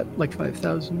was that? Like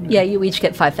 5,000? Yeah, you each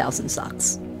get 5,000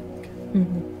 socks.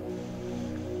 Mm-hmm.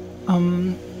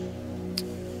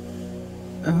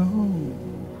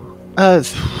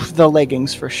 The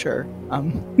leggings for sure.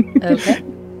 Okay.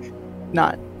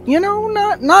 Not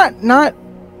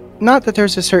that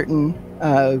there's a certain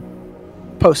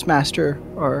postmaster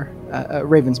or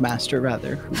Raven's master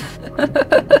rather.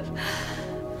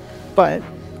 But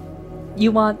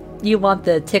you want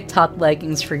the TikTok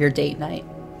leggings for your date night.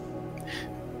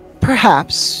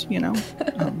 Perhaps,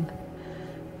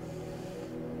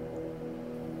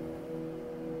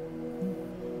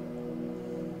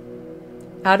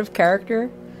 Out of character,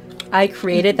 I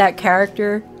created that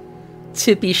character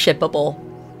to be shippable.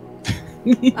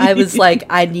 I was like,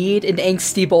 I need an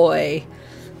angsty boy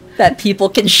that people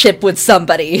can ship with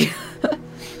somebody.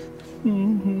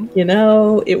 Mm-hmm.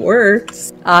 It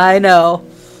works. I know.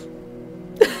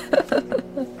 I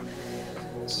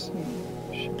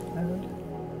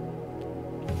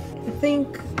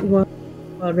think while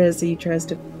Resi tries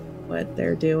to what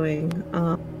they're doing,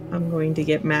 I'm going to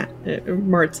get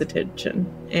Mart's attention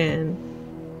and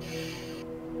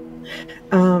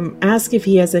ask if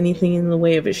he has anything in the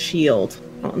way of a shield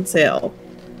on sale.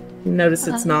 Notice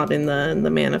it's not in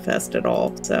the manifest at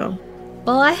all. So,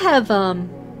 well, I have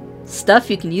stuff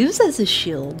you can use as a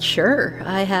shield. Sure,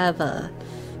 I have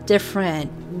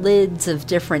different lids of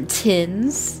different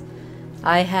tins.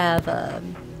 I have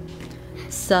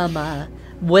some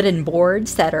wooden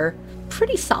boards that are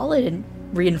pretty solid and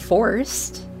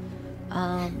reinforced.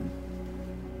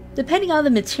 Depending on the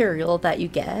material that you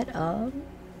get,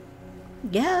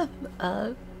 yeah,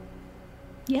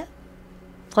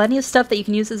 plenty of stuff that you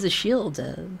can use as a shield.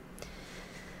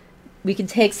 We can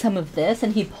take some of this,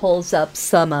 and he pulls up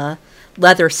some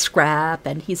leather scrap,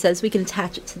 and he says we can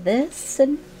attach it to this,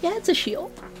 and yeah, it's a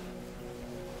shield.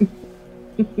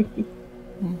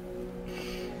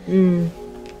 And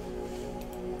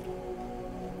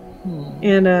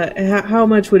how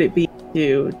much would it be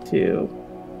to?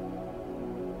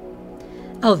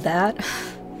 Oh, that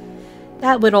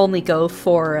would only go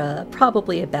for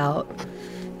probably about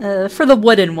for the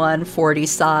wooden one 40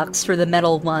 socks, for the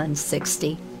metal one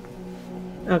 60.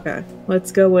 Okay,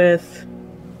 let's go with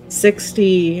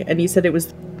 60. And you said it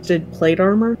was plate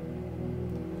armor?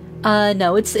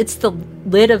 No, it's the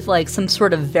lid of like some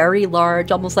sort of very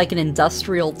large, almost like an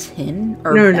industrial tin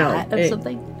or vat of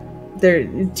something. They're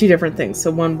two different things. So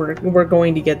one, we're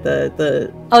going to get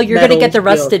the oh, you're going to get the shield.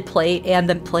 rusted plate and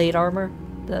the plate armor,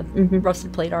 the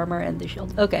rusted plate armor and the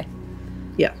shield. Okay.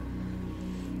 Yeah.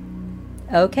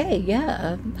 Okay.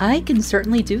 Yeah, I can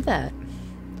certainly do that.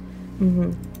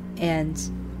 Mm-hmm. And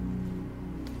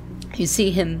you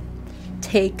see him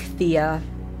take the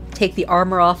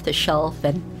armor off the shelf,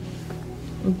 and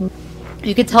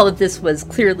you could tell that this was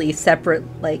clearly separate,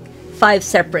 like 5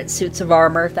 separate suits of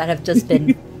armor that have just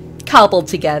been cobbled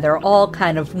together, all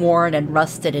kind of worn and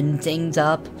rusted and dinged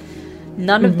up.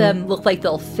 None of them look like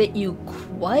they'll fit you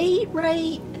quite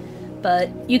right, but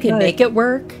you can make it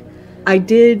work. I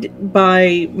did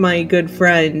buy my good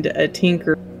friend a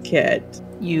tinker kit.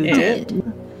 You did.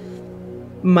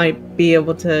 Might be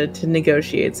able to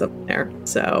negotiate something there.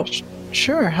 So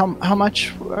Sure. How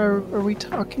much are we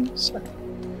talking? Sorry.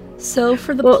 So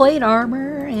for the plate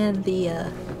armor and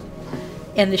the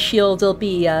shield, it'll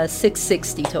be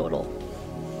 660 total.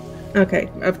 Okay,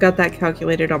 I've got that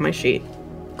calculated on my sheet.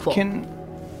 Cool.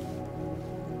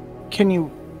 Can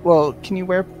you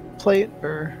wear plate,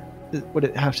 or would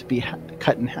it have to be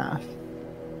cut in half?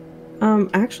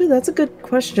 Actually, that's a good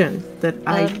question that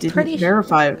I didn't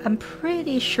verify. I'm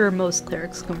pretty sure most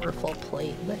clerics can wear full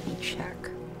plate. Let me check.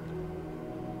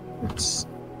 It's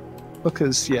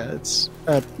because it's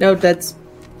no, that's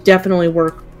definitely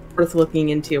worth looking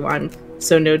into. I'm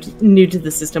so new to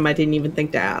the system, I didn't even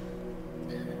think to ask.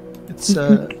 It's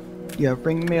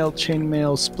ring mail, chain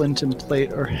mail, splint and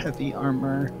plate, or heavy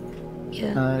armor.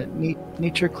 Yeah.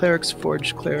 Nature clerics,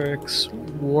 forge clerics,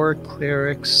 war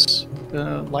clerics,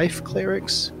 life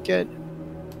clerics get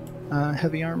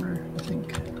heavy armor, I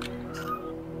think.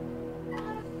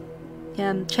 Yeah,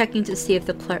 I'm checking to see if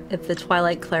the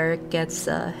Twilight cleric gets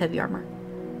heavy armor.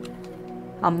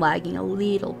 I'm lagging a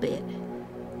little bit.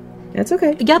 That's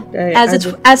okay. Yep.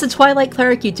 As a Twilight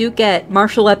cleric, you do get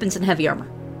martial weapons and heavy armor.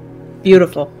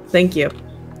 Beautiful. Thank you.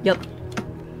 Yep.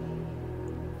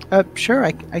 Sure,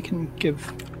 I can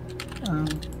give.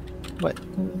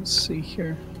 Let's see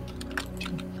here.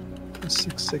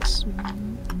 6.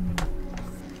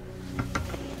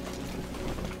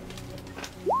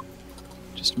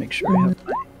 Just make sure I have.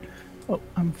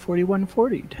 I'm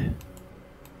 4140'd.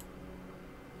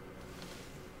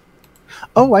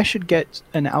 Oh, I should get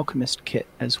an alchemist kit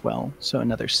as well, so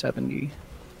another 70.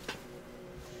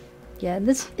 Yeah, and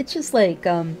it's just like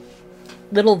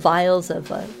little vials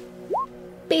of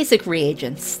basic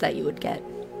reagents that you would get.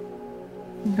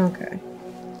 Okay.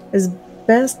 As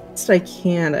best I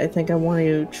can, I think I want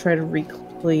to try to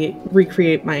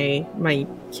recreate my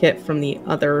kit from the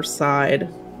other side.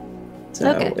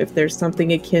 So if there's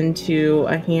something akin to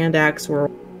a hand axe or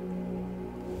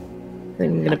then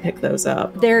I'm going to pick those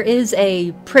up. There is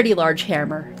a pretty large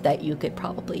hammer that you could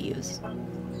probably use.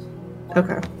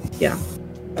 Okay. Yeah.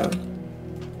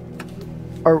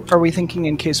 Are we thinking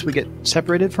in case we get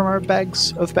separated from our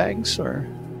bags, or?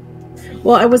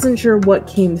 Well, I wasn't sure what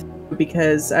came through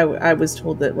because I was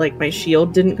told that like my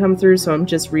shield didn't come through, so I'm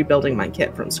just rebuilding my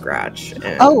kit from scratch.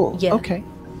 And... Oh, yeah. Okay.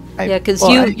 Because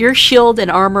your shield and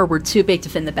armor were too big to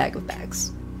fit in the bag of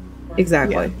bags.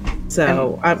 Exactly. Yeah.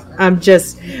 So I'm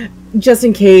just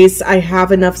in case I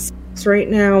have enough right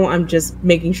now. I'm just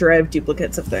making sure I have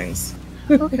duplicates of things.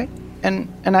 Okay. And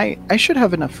I should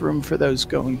have enough room for those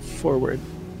going forward.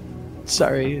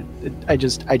 Sorry, I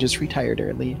just retired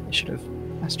early. I should have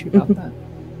asked you about that.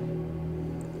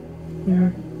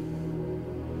 Yeah.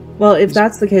 Well, if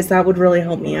that's the case, that would really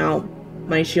help me out.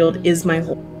 My shield is my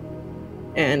whole,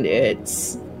 and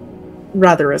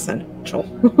rather essential.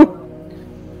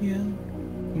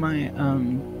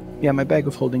 My bag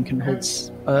of holding can hold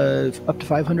up to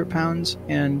 500 pounds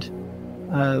and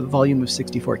a volume of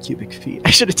 64 cubic feet. I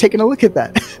should have taken a look at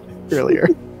that earlier.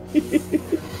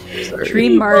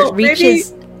 Dream Mart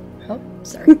reaches. Oh,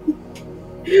 sorry.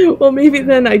 Well, maybe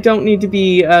then I don't need to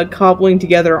be cobbling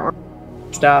together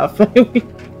stuff.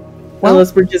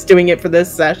 Unless we're just doing it for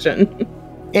this session.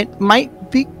 It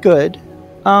might be good.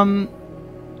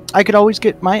 I could always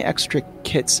get my extra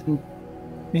kits and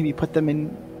maybe put them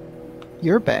in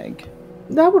your bag.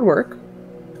 That would work.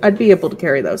 I'd be able to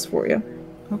carry those for you.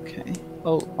 Okay.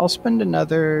 I'll spend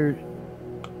another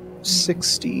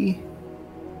 60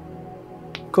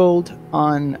 gold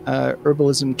on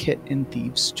herbalism kit and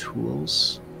thieves'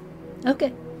 tools.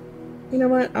 Okay. You know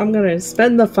what? I'm gonna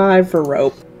spend the 5 for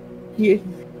rope.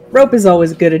 Rope is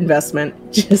always a good investment.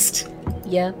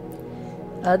 Yeah.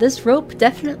 This rope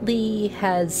definitely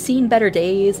has seen better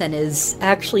days and is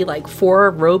actually like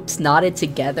 4 ropes knotted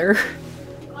together,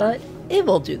 but it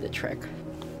will do the trick.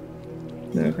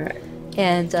 Okay.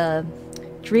 And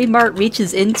Dream Mart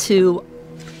reaches into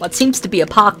what seems to be a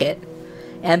pocket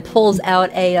and pulls out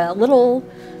a little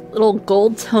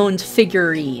gold-toned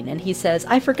figurine, and he says,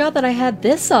 "I forgot that I had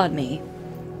this on me."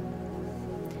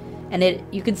 And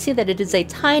you can see that it is a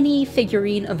tiny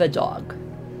figurine of a dog.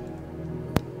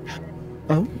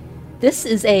 Oh. This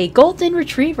is a golden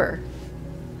retriever.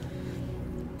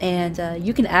 And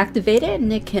you can activate it,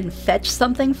 and it can fetch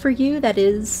something for you that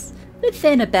is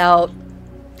within about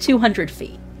 200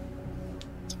 feet.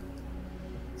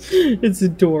 It's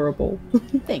adorable.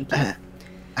 Thank you.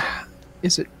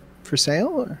 Is it for sale,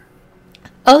 or?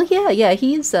 Oh, yeah,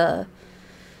 he's gonna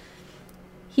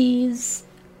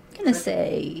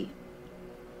say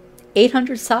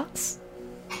 800 socks.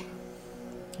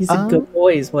 He's a good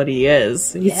boy is what he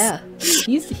is. He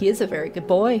is a very good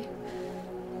boy.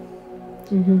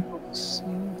 Mm-hmm.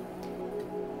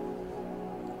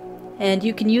 And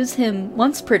you can use him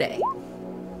once per day.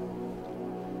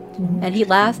 And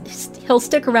he'll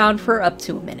stick around for up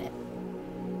to a minute.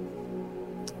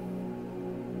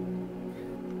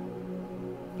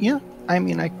 Yeah, I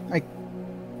mean, I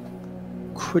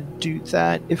could do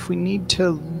that. If we need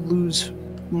to lose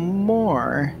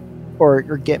more or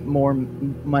get more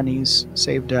monies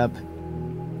saved up,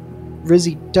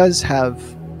 Rizzy does have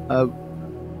a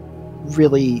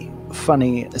really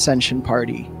funny ascension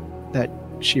party that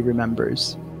she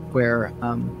remembers where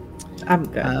I'm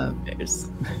good.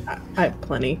 I have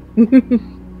plenty.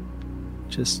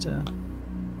 just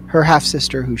her half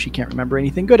sister, who she can't remember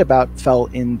anything good about, fell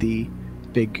in the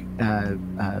big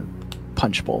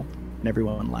punch bowl, and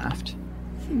everyone laughed.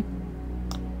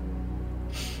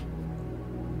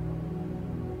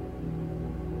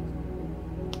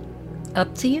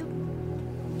 Up to you.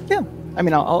 Yeah, I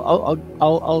mean,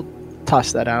 I'll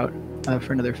toss that out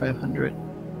for another 500.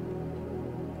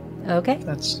 Okay.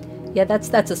 That's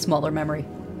a smaller memory.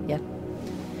 Yeah.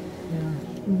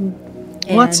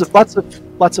 Mm-hmm.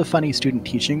 Lots of funny student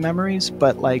teaching memories,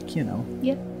 but like, you know.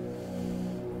 Yeah.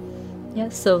 Yeah.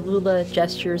 So Lula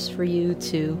gestures for you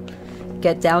to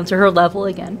get down to her level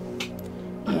again,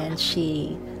 and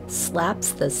she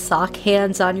slaps the sock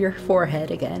hands on your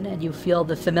forehead again, and you feel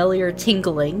the familiar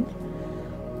tingling.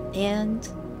 And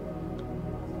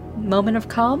moment of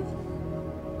calm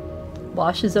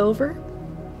washes over,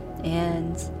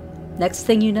 and next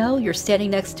thing you know, you're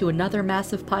standing next to another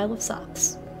massive pile of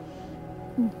socks.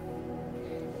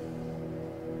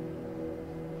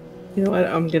 You know what?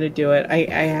 I'm gonna do it. I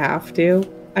have to.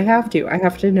 I have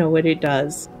to know what it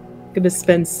does. I'm gonna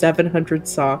spend 700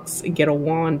 socks and get a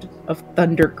wand of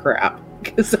thundercrap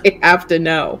because I have to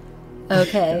know.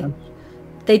 Okay. Yeah.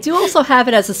 They do also have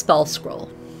it as a spell scroll.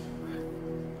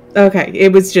 Okay,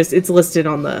 it's listed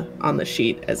on the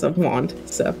sheet as a wand,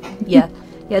 so. Yeah,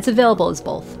 it's available as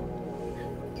both.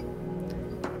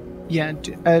 Yeah,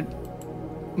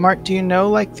 Mart, do you know,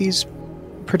 like, these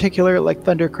particular, like,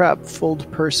 thundercrap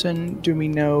fold person? Do we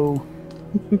know?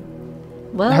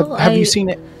 Well, have you seen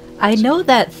it? I know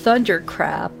that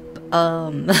thundercrap,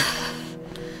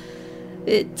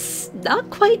 it's not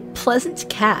quite pleasant to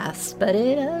cast, but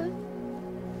it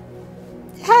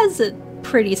has a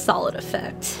pretty solid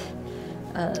effect.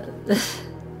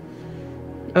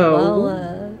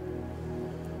 Well,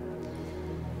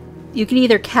 you can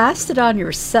either cast it on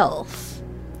yourself,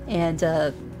 and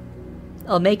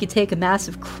I'll make you take a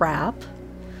massive crap,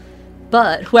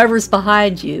 but whoever's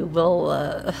behind you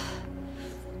will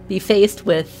be faced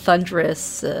with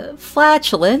thunderous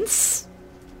flatulence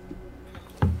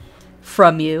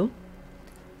from you,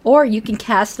 or you can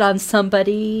cast it on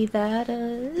somebody that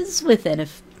is within a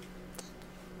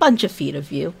bunch of feet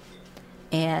of you,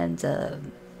 and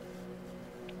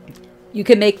you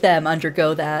can make them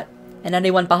undergo that, and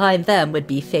anyone behind them would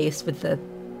be faced with the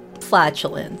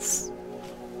flatulence.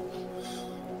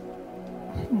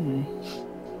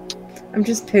 I'm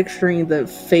just picturing the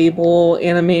Fable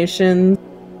animation.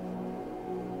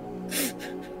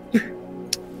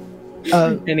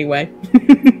 Anyway.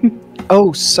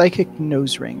 Oh, psychic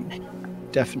nose ring.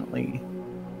 Definitely.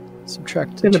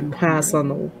 Subtract. I'm gonna pass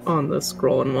on the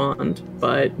scroll and wand,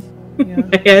 but yeah.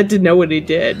 I had to know what it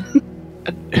did.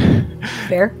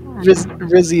 Fair.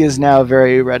 Rizzy is now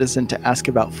very reticent to ask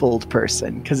about fold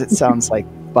person because it sounds like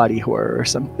body horror or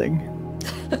something.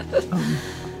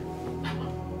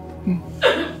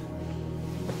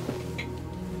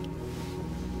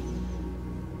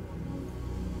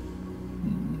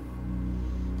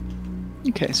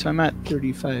 Okay, so I'm at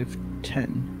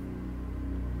 3510.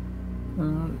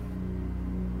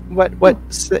 What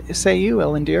say you,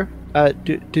 Ellen dear?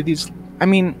 Do these? I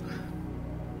mean,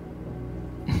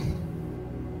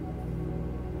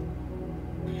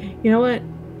 you know what?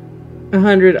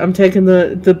 100. I'm taking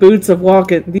the boots of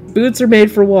walking. These boots are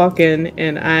made for walking,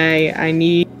 and I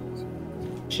need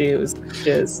shoes.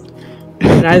 Just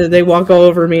and either they walk all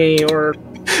over me or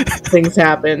things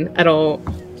happen. I don't.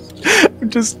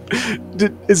 Is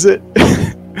it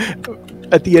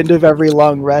at the end of every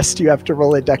long rest you have to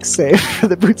roll a dex save for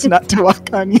the boots not to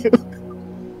walk on you?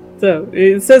 So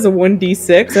it says a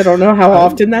 1d6. I don't know how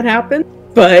often that happens,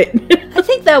 but I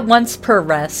think that once per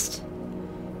rest.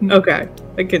 Okay,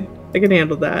 I can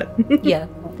handle that. Yeah,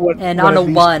 and on a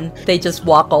 1, they just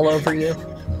walk all over you.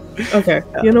 Okay,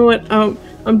 you know what?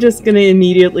 I'm just gonna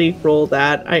immediately roll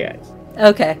that.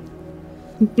 Okay.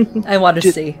 I want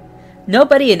to see.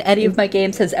 Nobody in any of my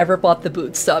games has ever bought the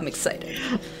boots, so I'm excited.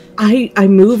 I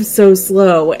move so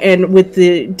slow, and with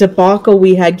the debacle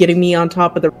we had getting me on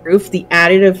top of the roof, the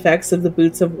added effects of the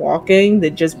boots of walking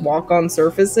that just walk on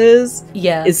surfaces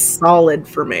is solid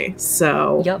for me.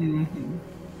 So Yep.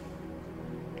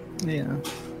 Yeah.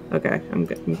 Okay, I'm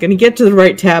gonna get to the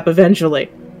right tab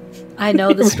eventually. I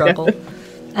know the struggle.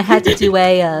 I had to do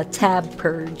a tab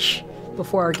purge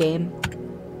before our game.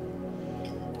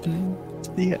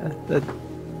 Yeah.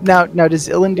 Now does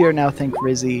Ilandir now think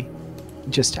Rizzy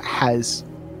just has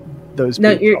those? No,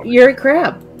 you're a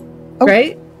crab,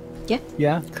 right? Yeah.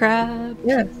 Yeah. Crab.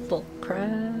 Yeah. People.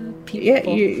 Crab.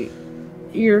 People. Yeah,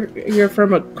 you're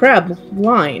from a crab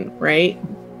line, right?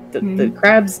 The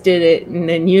crabs did it, and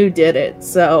then you did it.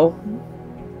 So.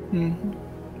 Mm-hmm.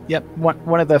 Yep.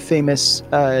 One of the famous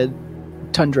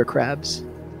tundra crabs.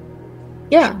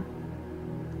 Yeah.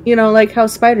 You know, like how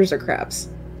spiders are crabs.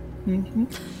 Mm-hmm.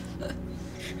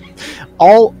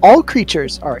 All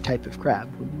creatures are a type of crab.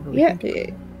 Yeah,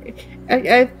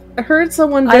 I heard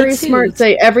someone very smart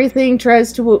say everything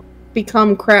tries to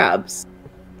become crabs.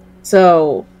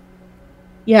 So,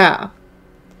 yeah,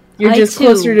 you're just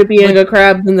closer to being a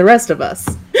crab than the rest of us.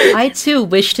 I too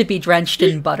wish to be drenched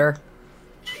in butter.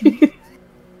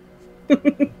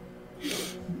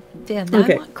 Damn,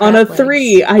 okay, on a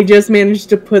 3, I just managed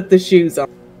to put the shoes on.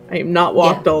 I am not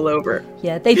walked all over.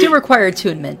 Yeah, they do require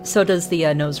attunement. So does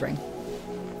the nose ring.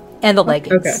 And the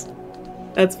leggings. Okay,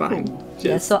 that's fine.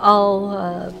 Yeah, so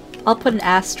I'll put an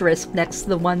asterisk next to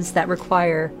the ones that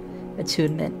require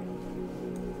attunement.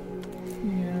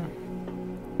 Yeah.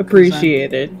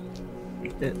 Appreciated.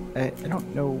 I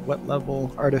don't know what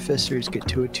level artificers get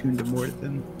to attune to more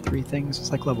than 3 things.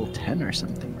 It's like level 10 or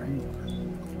something, right?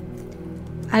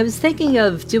 I was thinking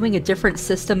of doing a different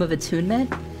system of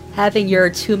attunement, having your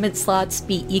attunement slots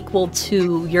be equal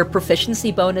to your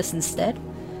proficiency bonus instead.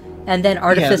 And then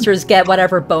artificers get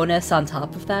whatever bonus on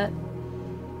top of that.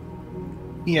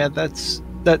 Yeah, that's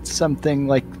something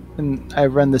like I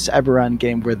run this Eberron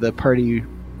game where the party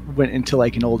went into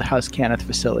like an old House Cannith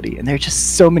facility, and there are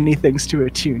just so many things to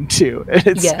attune to.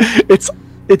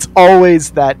 It's always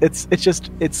that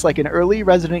it's like an early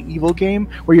Resident Evil game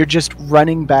where you're just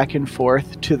running back and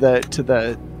forth to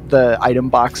the item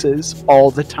boxes all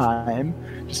the time.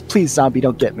 Just please, zombie,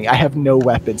 don't get me. I have no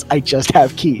weapons. I just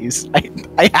have keys.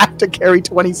 I have to carry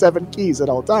 27 keys at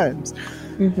all times.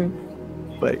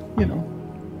 Mm-hmm. But, you know.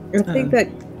 I think that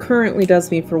currently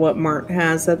does me for what Mart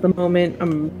has at the moment.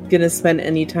 I'm going to spend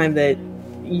any time that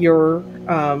you're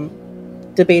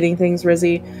debating things,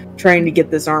 Rizzy, trying to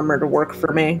get this armor to work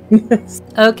for me.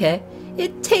 Okay.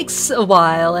 It takes a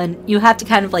while, and you have to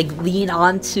kind of like lean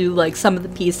onto like some of the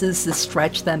pieces to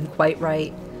stretch them quite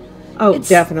right. Oh,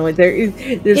 definitely.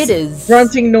 There's is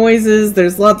grunting noises.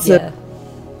 There's lots of,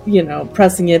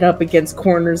 pressing it up against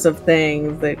corners of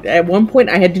things. At one point,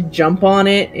 I had to jump on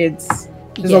it.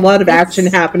 There's a lot of action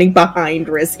happening behind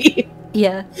Rizzy.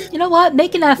 Yeah. You know what?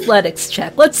 Make an athletics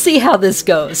check. Let's see how this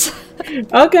goes.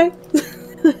 Okay.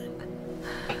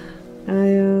 I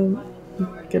am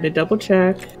gonna double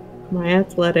check. My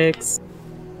athletics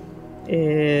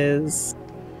is.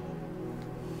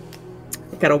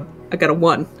 I got a 1. I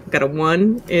got a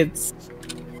 1. You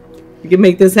can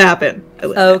make this happen.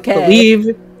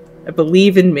 Okay. I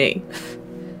believe in me.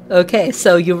 Okay,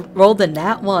 so you rolled a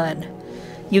nat 1.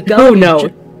 You go. Oh no,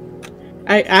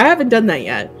 I haven't done that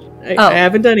yet. I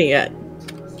haven't done it yet.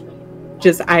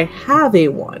 Just I have a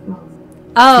 1.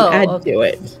 Add to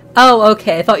it. Oh,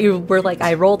 okay. I thought you were like,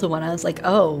 I rolled a 1. I was like,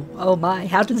 oh my,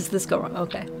 how does this go wrong?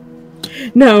 Okay.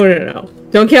 No.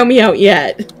 Don't count me out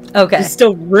yet. Okay. There's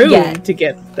still room to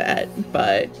get that,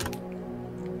 but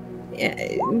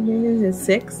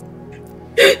 6.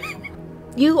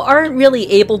 You aren't really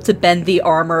able to bend the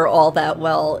armor all that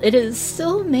well. It is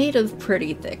still made of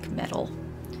pretty thick metal.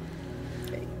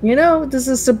 This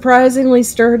is surprisingly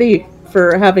sturdy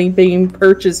for having been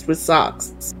purchased with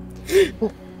socks.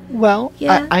 Well,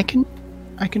 yeah. I can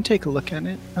take a look at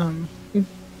it.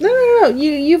 No.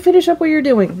 You finish up what you're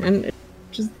doing and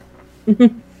just.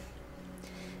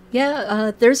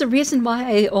 Yeah, there's a reason why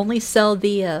I only sell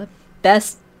the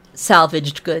best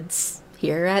salvaged goods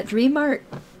here at Dream Art.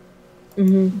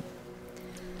 Mm-hmm.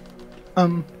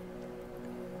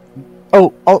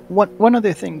 One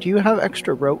other thing. Do you have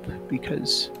extra rope?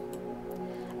 Because.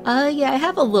 Yeah, I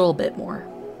have a little bit more.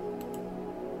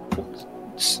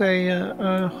 Say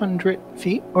 100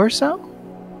 feet or so.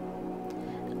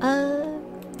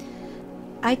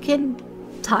 I can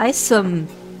tie some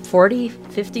 40,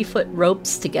 50-foot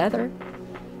ropes together.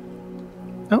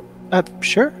 Oh,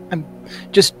 sure. I'm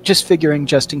just figuring,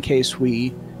 just in case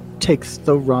we take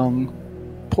the wrong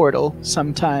portal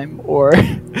sometime, or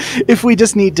if we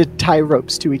just need to tie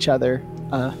ropes to each other,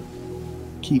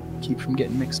 keep from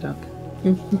getting mixed up.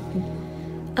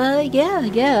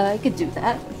 Yeah, I could do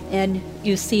that. And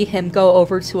you see him go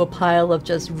over to a pile of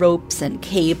just ropes and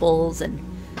cables and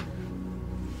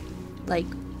like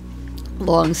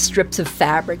long strips of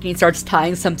fabric, and he starts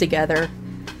tying some together.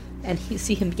 And you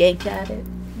see him yank at it,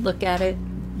 look at it,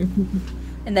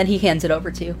 and then he hands it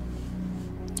over to you.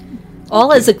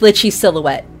 All as a glitchy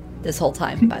silhouette this whole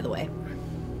time, by the way.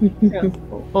 Yeah,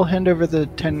 we'll hand over the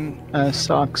 10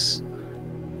 socks.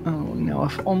 Oh no,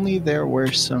 if only there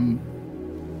were some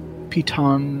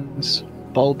pitons,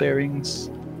 ball bearings,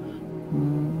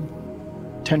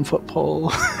 10-foot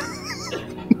pole.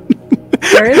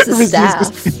 There is a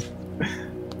staff.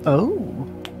 Oh.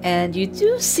 And you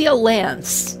do see a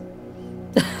lance.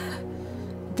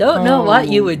 Don't know what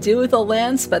you would do with a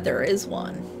lance, but there is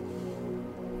one.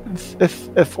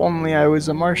 If only I was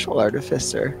a martial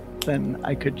artificer, then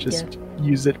I could just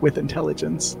use it with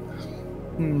intelligence.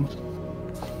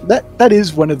 That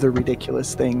is one of the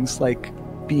ridiculous things, like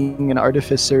being an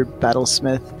artificer,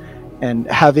 battlesmith, and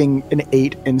having an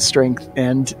 8 in strength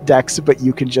and dex, but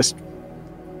you can just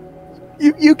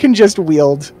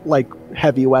wield like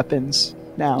heavy weapons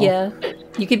now. Yeah,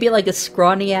 you could be like a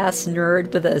scrawny ass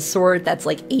nerd with a sword that's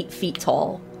like 8 feet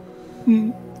tall.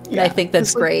 And I think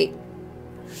that's great.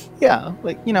 Yeah,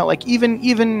 like like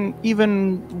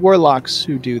even warlocks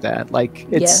who do that, like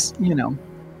it's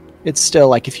it's still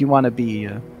like if you want to be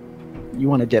you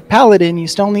want to dip paladin, you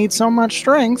still need so much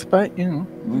strength, but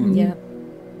yeah,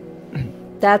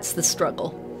 that's the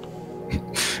struggle.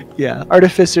 Yeah,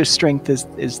 artificer's strength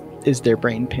is their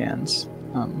brain pans.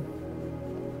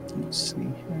 Let's see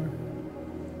here.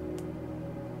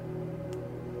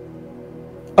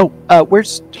 Oh,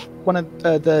 where's one of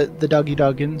the doggy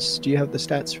doggins? Do you have the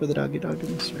stats for the doggy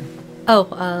doggins? Or?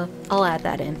 Oh, I'll add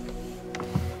that in.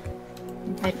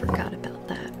 I forgot about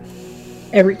that.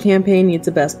 Every campaign needs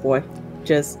a best boy.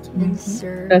 Just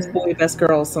Insert. best boy, best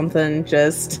girl, something.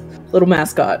 Just little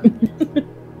mascot.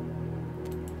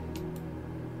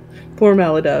 Poor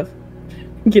Maladove.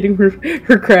 Getting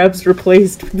her crabs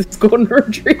replaced with this golden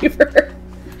retriever.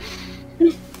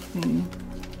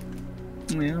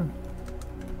 Yeah.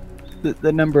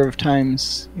 The number of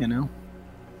times,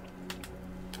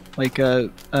 like a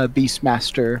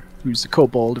Beastmaster who's a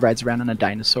kobold rides around on a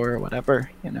dinosaur or whatever,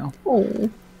 Oh.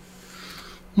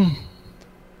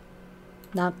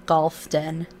 Not golf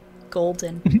den.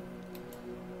 Golden.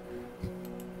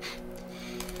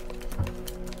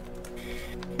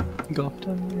 Golf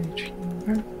den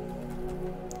retriever.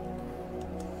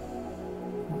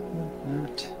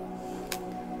 That.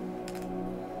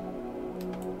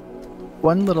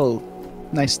 One little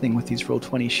nice thing with these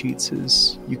Roll20 sheets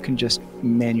is you can just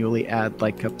manually add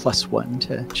like a +1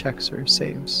 to checks or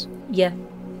saves. Yeah.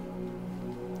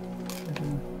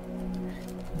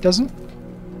 It doesn't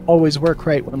always work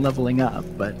right when leveling up,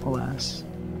 but alas.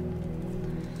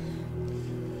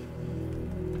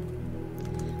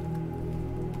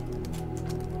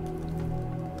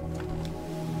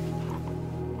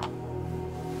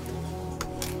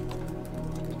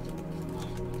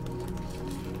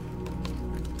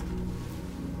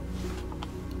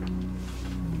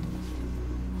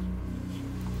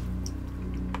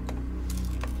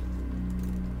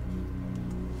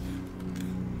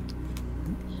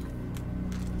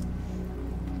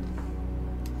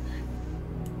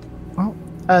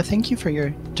 Thank you for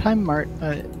your time, Mart.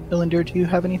 Illinder, do you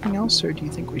have anything else, or do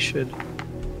you think we should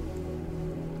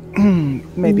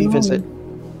maybe visit?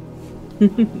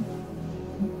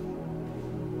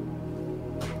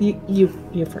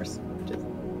 You first.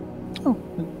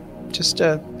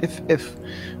 If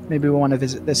maybe we want to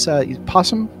visit this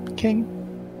Possum King,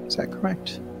 is that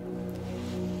correct?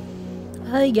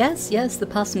 Yes, the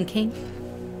Possum King.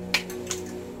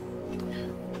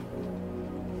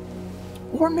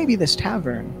 Or maybe this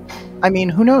tavern. I mean,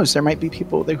 who knows? There might be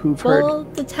people there who've heard. Well,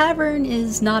 the tavern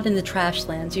is not in the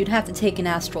Trashlands. You'd have to take an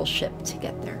astral ship to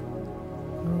get there.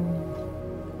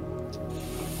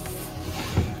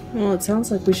 Well, it sounds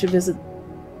like we should visit.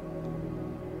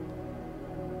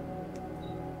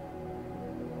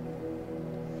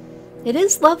 It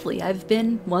is lovely. I've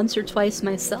been once or twice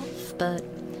myself, but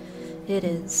it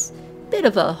is a bit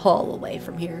of a haul away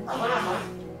from here.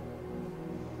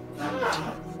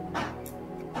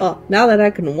 Oh, now that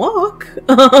I can walk,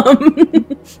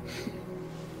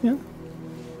 Yeah.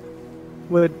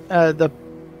 Would the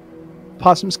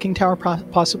Possum's King Tower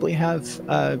possibly have,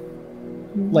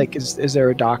 is there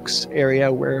a docks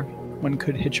area where one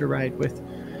could hitch a ride with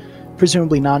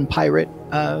presumably non-pirate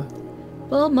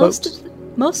Well, boats?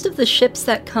 Most of the ships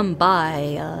that come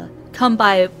by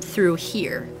through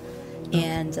here,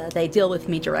 and they deal with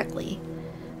me directly.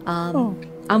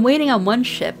 I'm waiting on one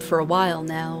ship for a while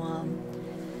now.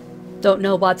 Don't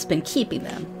know what's been keeping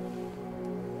them.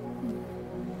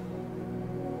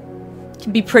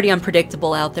 Can be pretty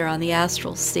unpredictable out there on the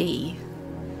astral sea.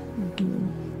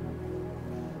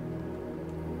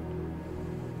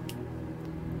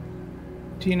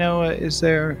 Do you know, is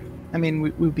there... I mean,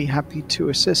 we'd be happy to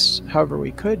assist however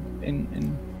we could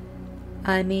in...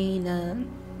 I mean,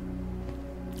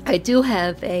 I do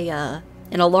have an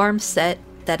alarm set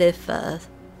that if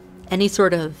any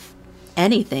sort of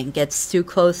anything gets too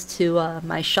close to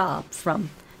my shop from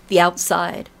the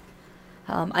outside,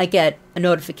 I get a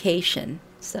notification.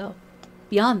 So,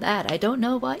 beyond that, I don't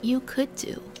know what you could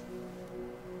do.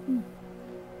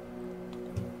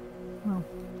 Well,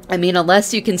 I mean,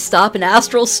 unless you can stop an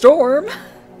astral storm.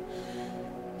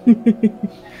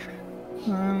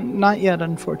 Not yet,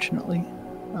 unfortunately.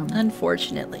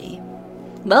 Unfortunately.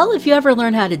 Well, if you ever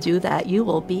learn how to do that, you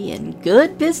will be in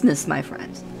good business, my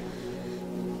friend.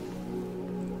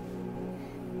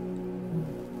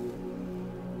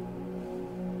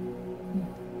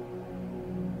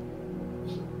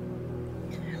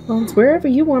 Well, it's wherever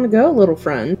you want to go, little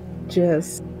friend.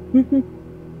 Just...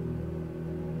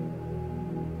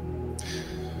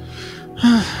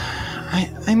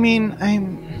 I mean,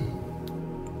 I'm...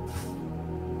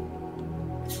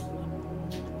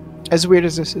 As weird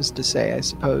as this is to say, I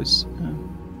suppose,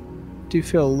 do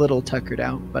feel a little tuckered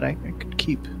out, but I could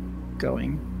keep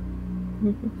going.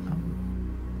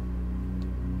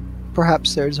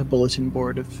 Perhaps there's a bulletin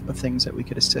board of things that we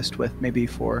could assist with, maybe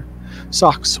for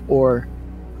socks or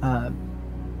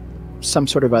some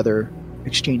sort of other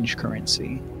exchange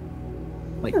currency,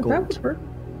 like gold. That would work.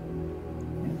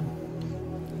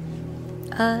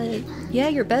 Yeah,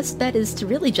 your best bet is to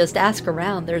really just ask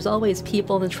around. There's always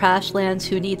people in the trashlands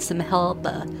who need some help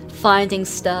finding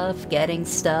stuff, getting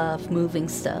stuff, moving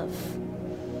stuff.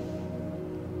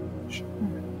 Sure.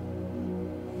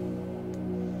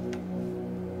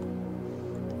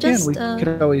 Just, we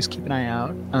could always keep an eye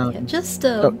out.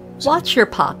 Watch your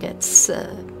pockets.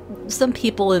 Some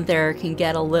people in there can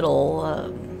get a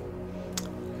little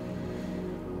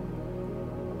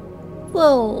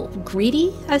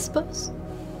greedy, I suppose.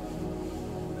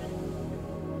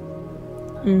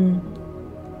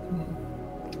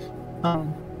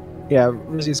 Yeah,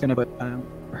 Rizzy's gonna put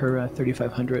her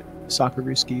 3,500 soccer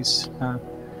brewskis.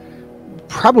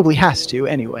 Probably has to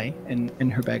anyway in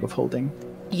her bag of holding.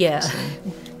 Yeah, so.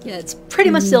 Yeah, it's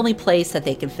pretty much the only place that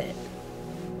they can fit.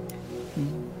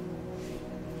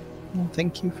 Well,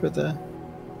 thank you for the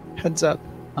heads up.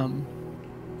 Of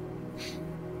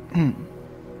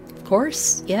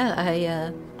course, yeah,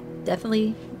 I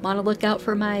definitely want to look out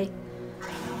for my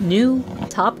new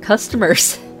top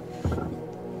customers.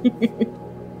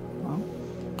 Well,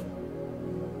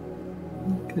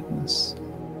 goodness.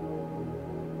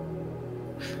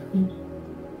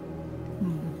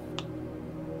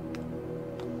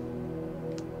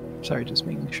 Sorry, just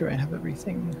making sure I have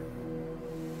everything.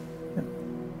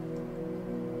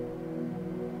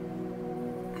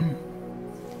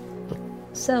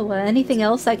 So, anything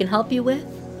else I can help you with?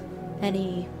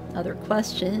 Any other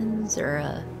questions or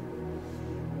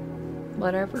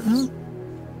whatever?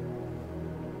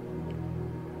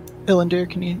 Illander,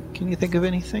 can you think of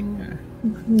anything? Or?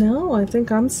 No, I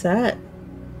think I'm set.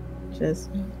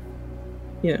 Just,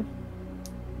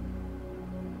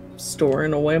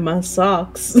 storing away my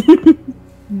socks.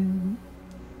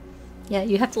 Yeah,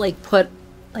 you have to put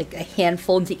a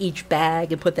handful into each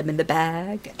bag and put them in the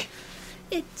bag.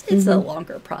 It's a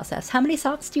longer process. How many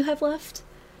socks do you have left?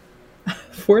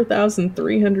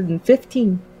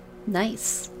 4,315.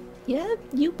 Nice. Yeah,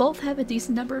 you both have a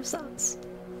decent number of socks.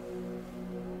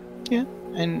 Yeah,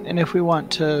 and if we want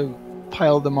to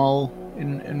pile them all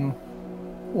in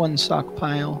one sock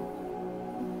pile.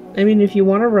 I mean, if you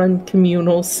want to run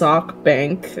communal sock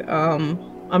bank,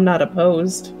 I'm not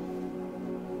opposed.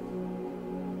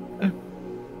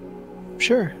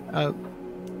 Sure.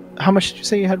 How much did you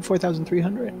say you had?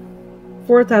 4,300?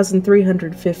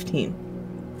 4,315.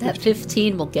 That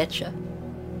 15 will get you.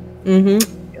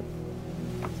 Mm-hmm. Yep.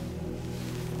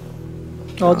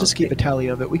 I'll just keep a tally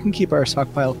of it. We can keep our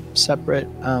stockpile separate,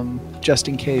 just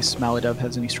in case Maladov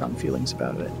has any strong feelings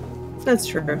about it. That's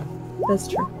true. That's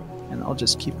true. And I'll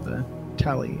just keep the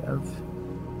tally of...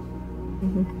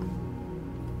 Mm-hmm.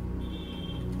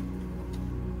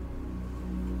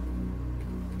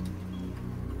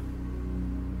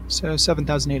 So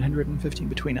 7,815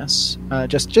 between us,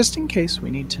 just in case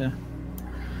we need to,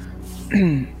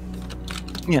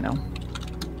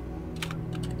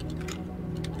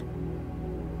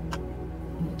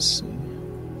 Let's see.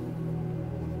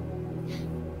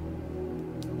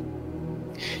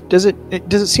 Does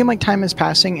it seem like time is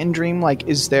passing in Dream? Like,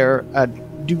 is there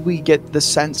do we get the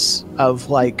sense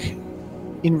of, like,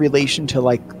 in relation to,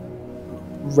 like,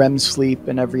 REM sleep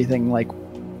and everything, like,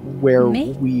 where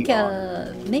we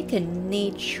are? Make a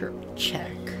nature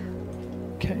check.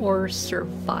 Okay. Or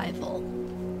survival.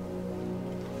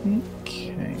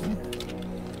 Okay.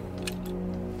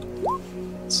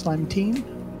 Slime team?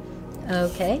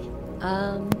 Okay.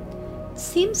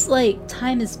 Seems like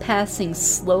time is passing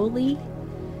slowly.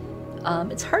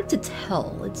 It's hard to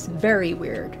tell. It's very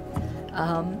weird.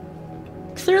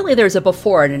 Clearly there's a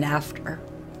before and an after.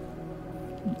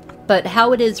 But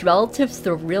how it is relative to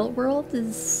the real world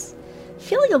is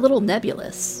feeling a little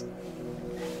nebulous.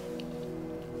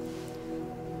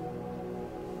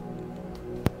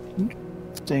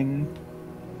 Interesting.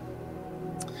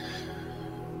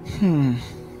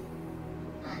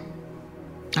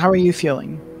 How are you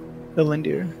feeling,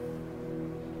 Elindir?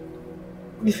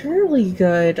 Fairly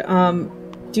good.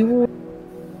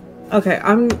 Okay,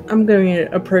 I'm going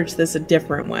to approach this a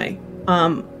different way.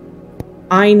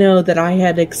 I know that I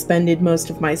had expended most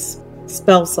of my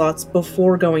spell slots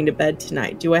before going to bed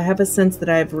tonight. Do I have a sense that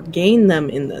I've regained them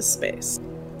in this space?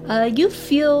 You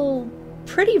feel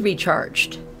pretty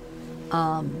recharged.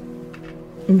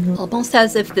 Almost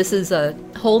as if this is a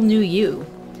whole new you.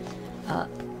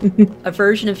 A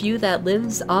version of you that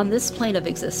lives on this plane of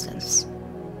existence.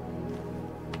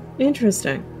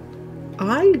 Interesting.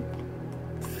 I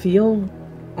feel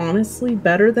honestly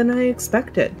better than I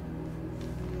expected.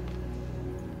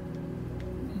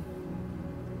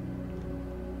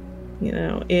 You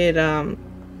know, it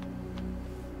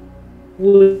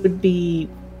would be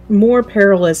more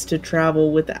perilous to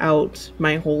travel without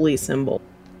my holy symbol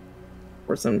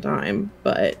for some time,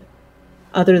 but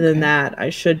other than that,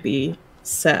 I should be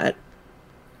set.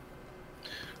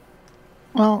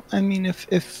 Well, I mean,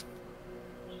 if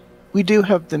we do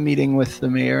have the meeting with the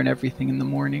mayor and everything in the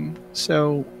morning,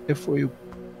 so if we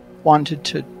wanted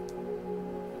to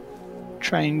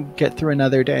try and get through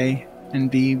another day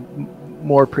and be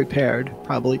more prepared,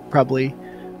 probably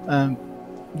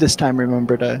this time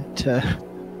remember to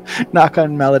knock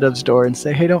on Melodov's door and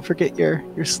say, hey, don't forget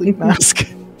your sleep mask.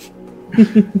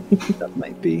 That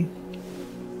might be...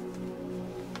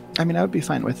 I mean, I would be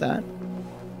fine with that.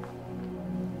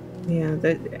 Yeah,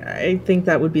 I think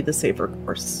that would be the safer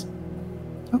course.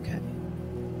 Okay.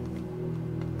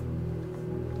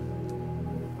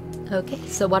 Okay,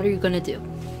 so what are you going to do?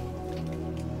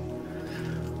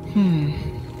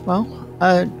 Well,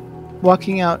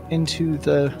 walking out into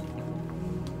the...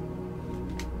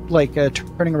 Like,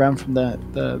 turning around from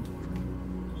the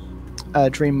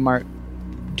Dream Mart,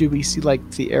 do we see,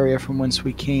 like, the area from whence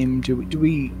we came? Do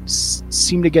we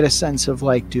seem to get a sense of,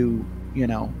 like,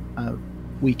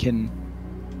 we can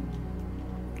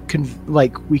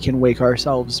wake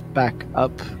ourselves back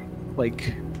up,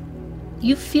 like...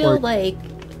 You feel like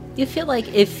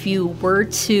if you were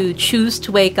to choose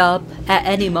to wake up at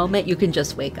any moment, you can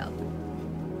just wake up.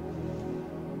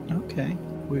 Okay.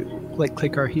 We, like,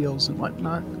 click our heels and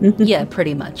whatnot? Yeah,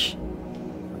 pretty much.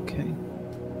 Okay.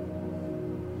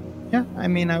 Yeah, I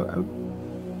mean, I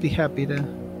would be happy to,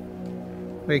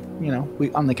 like,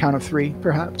 we on the count of 3,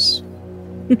 perhaps.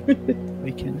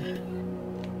 We can.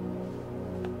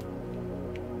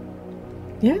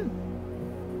 Yeah.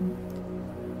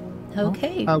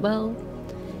 Okay, well,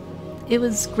 it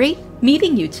was great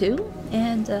meeting you two,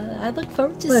 and I look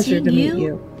forward to seeing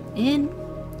you in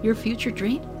your future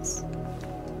dreams.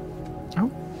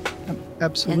 Oh,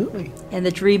 absolutely. And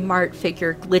the Dream Mart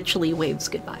figure glitchily waves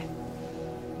goodbye.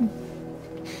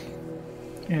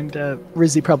 And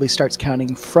Rizzy probably starts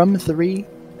counting from 3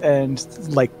 and,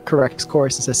 like, corrects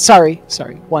course and says, sorry,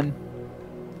 1,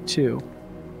 2,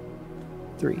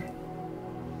 3.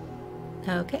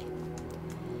 Okay.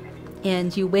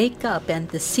 And you wake up and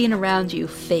the scene around you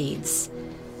fades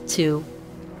to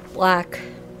black,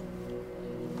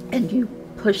 and you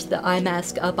push the eye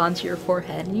mask up onto your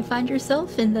forehead and you find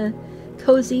yourself in the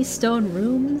cozy stone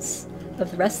rooms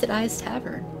of the Rested Eyes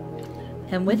Tavern.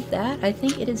 And with that, I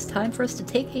think it is time for us to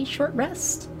take a short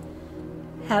rest,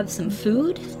 have some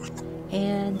food,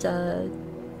 and do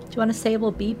you want to say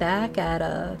we'll be back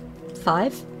at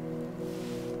 5?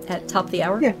 At top of the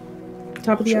hour? Yeah,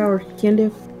 top of the hour. Can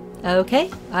do. Okay,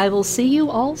 I will see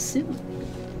you all soon.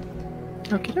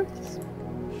 Okay.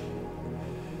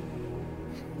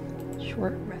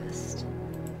 Short rest.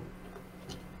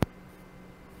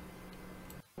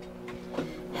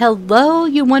 Hello,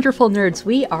 you wonderful nerds.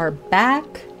 We are back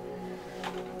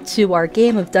to our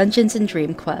game of Dungeons and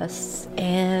Dream Quests,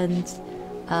 and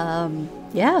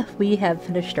Yeah, we have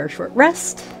finished our short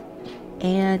rest,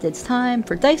 and it's time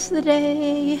for Dice of the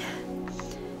Day.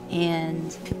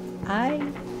 And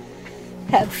I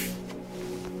have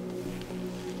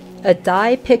a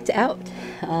die picked out.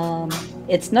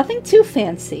 It's nothing too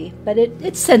fancy, but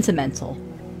it's sentimental.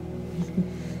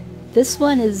 This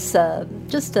one is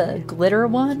just a glitter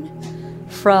one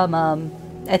from,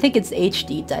 I think it's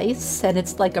HD Dice, and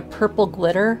it's like a purple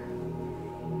glitter.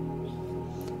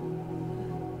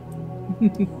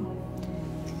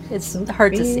 It's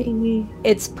hard to see.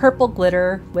 It's purple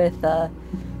glitter with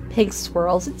pink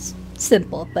swirls. It's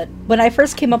simple, but when I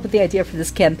first came up with the idea for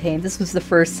this campaign, this was the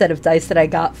first set of dice that I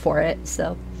got for it,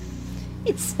 so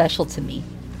it's special to me,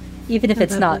 even if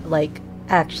it's not, like,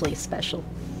 actually special.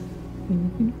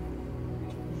 Mm-hmm.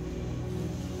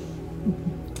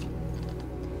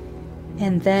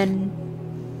 And then,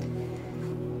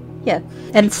 yeah,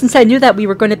 and since I knew that we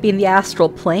were going to be in the astral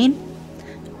plane,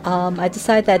 I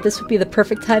decided that this would be the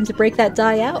perfect time to break that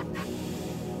die out.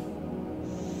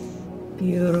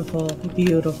 Beautiful,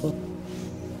 beautiful.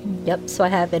 Yep, so I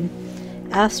have an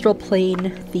astral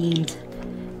plane themed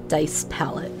dice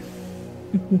palette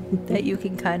that you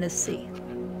can kind of see.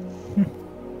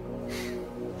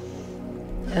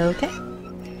 Okay.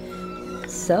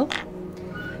 So,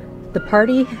 the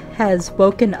party has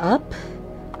woken up.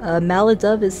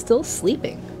 Maladove is still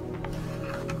sleeping.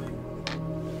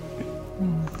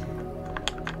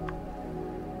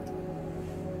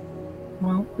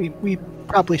 Well, we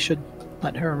probably should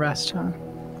let her rest, huh?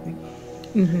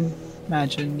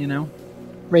 Imagine,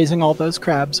 raising all those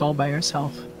crabs all by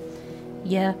herself.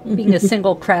 Yeah, being a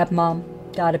single crab mom,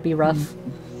 gotta be rough.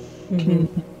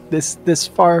 This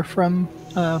far from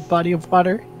a body of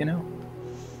water,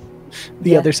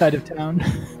 the other side of town.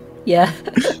 Yeah.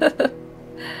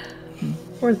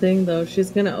 Poor thing, though.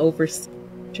 She's gonna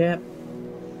overstep.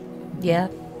 Yeah.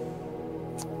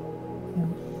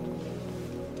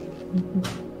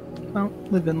 Well,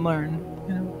 live and learn.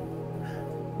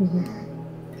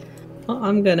 Well,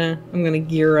 I'm gonna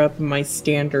gear up my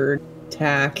standard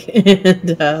attack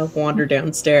and wander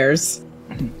downstairs.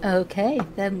 Okay,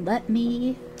 then let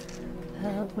me...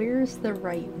 where's the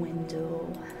right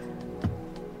window?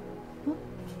 Oh,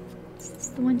 is this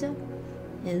the window?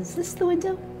 Is this the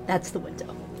window? That's the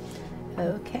window.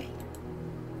 Okay.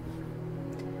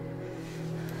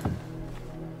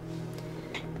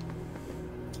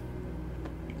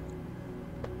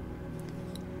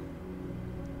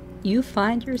 You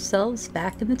find yourselves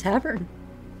back in the tavern.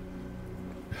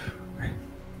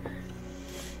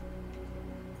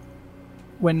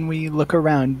 When we look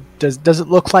around, does it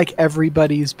look like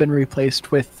everybody's been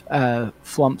replaced with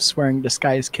flumps wearing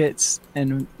disguise kits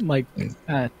and like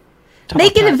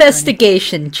Make an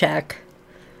investigation check.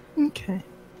 Okay.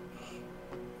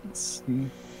 Let's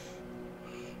see.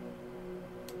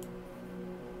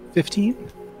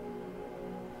 15?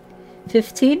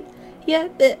 15? Yeah,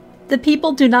 the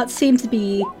people do not seem to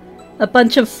be a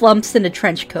bunch of flumps in a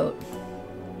trench coat.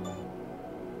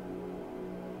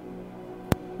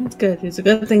 That's good. It's a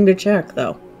good thing to check,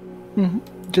 though.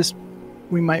 Just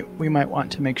we might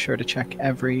want to make sure to check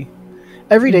every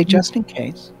day just in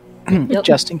case. Yep.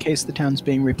 Just in case the town's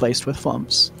being replaced with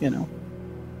flumps, Why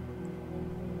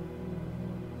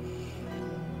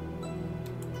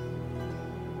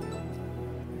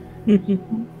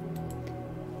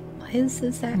is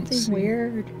this acting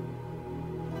weird?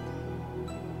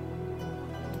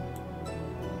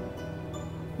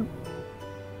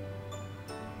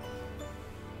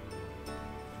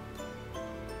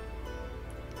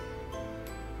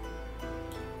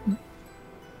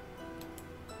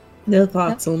 No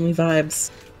thoughts, only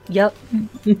vibes. Yep.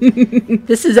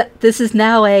 This is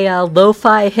now a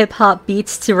lo-fi hip hop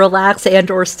beats to relax and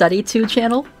or study to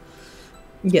channel.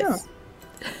 Yes.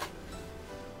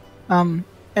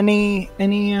 Any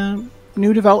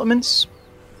new developments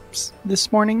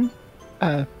this morning?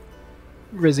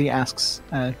 Rizzy asks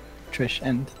Trish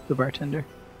and the bartender.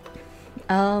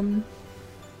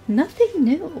 Nothing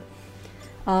new.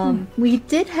 We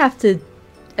did have to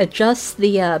adjust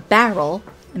the barrel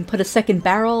and put a second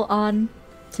barrel on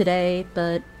today,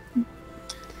 but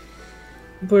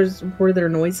Were there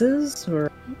noises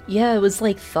or? yeah, it was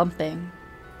like thumping.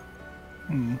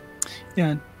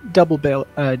 Yeah, double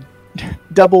barreling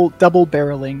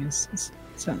is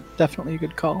definitely a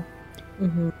good call.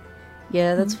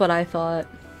 Yeah, that's what I thought.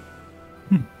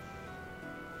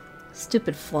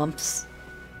 Stupid flumps.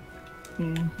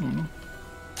 Well,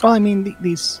 I mean,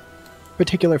 these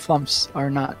particular flumps are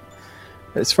not,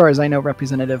 as far as I know,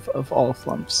 representative of all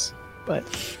flumps,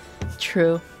 but...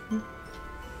 True.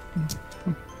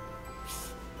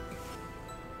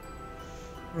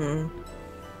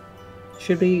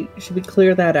 Should we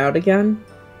clear that out again?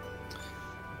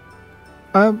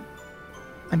 I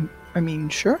mean,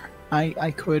 sure.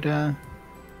 I could. Let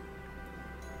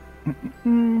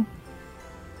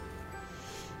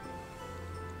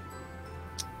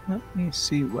me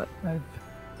see what I've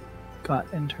got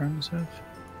in terms of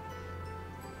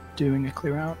doing a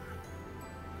clear out.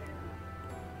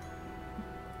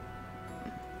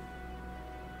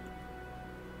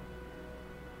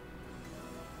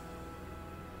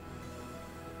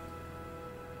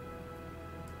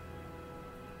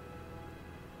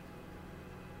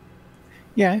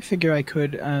 Yeah, I figure I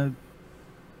could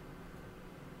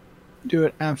do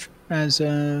it as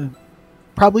a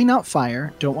probably not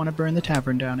fire. Don't want to burn the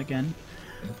tavern down again.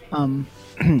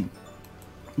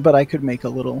 But I could make a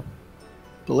little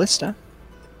ballista,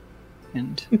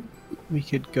 and we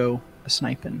could go a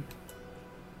sniping.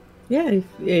 Yeah,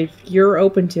 if you're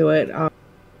open to it,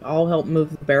 I'll help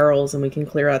move the barrels, and we can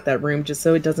clear out that room just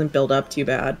so it doesn't build up too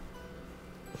bad.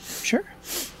 Sure.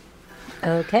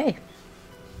 Okay.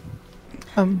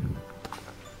 How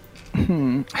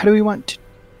do we want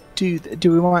to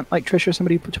do we want like Trish or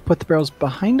somebody to put the barrels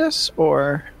behind us,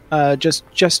 or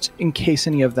just in case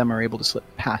any of them are able to slip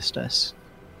past us?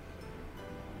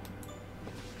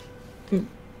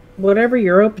 Whatever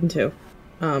you're open to.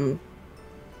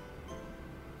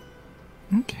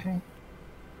 Okay.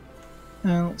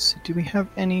 Let's see. Do we have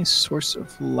any source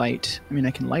of light? I mean,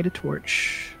 I can light a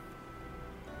torch.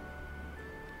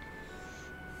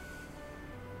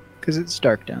 Because it's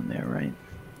dark down there, right?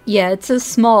 Yeah, it's a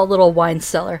small little wine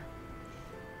cellar.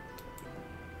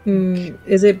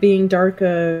 Is it being dark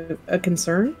a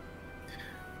concern?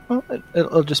 Well,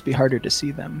 it'll just be harder to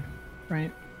see them,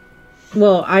 right?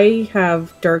 Well, I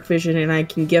have dark vision and I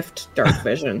can gift dark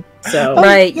vision. So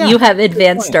Right, yeah. you have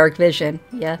advanced dark vision.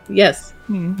 Yeah. yes.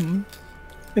 Mm-hmm.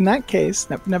 In that case,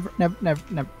 never No,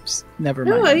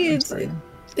 mind.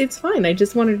 it's fine. I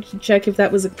just wanted to check if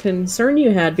that was a concern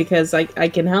you had because I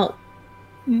can help.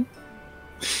 I mean,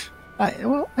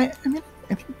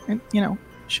 I think, you know,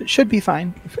 should be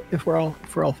fine if we're all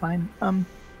fine.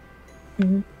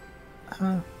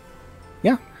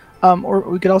 Yeah. Or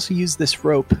we could also use this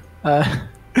rope.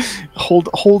 Hold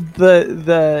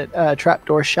the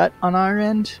trapdoor shut on our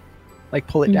end, like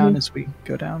pull it down as we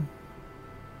go down.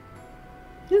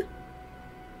 Yeah.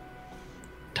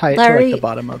 Tie it to like the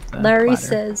bottom of the Larry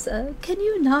platter. says, "Can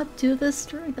you not do this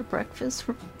during the breakfast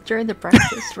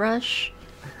rush?"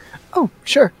 Oh,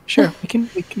 sure. We can.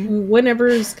 Whenever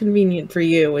is convenient for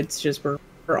you. It's just we're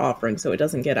offering so it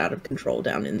doesn't get out of control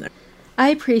down in there. I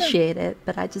appreciate it,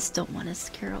 but I just don't want to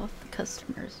scare off the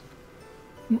customers.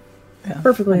 Yeah.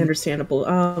 Perfectly understandable.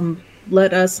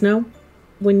 Let us know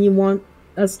when you want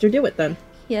us to do it then.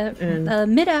 Yeah,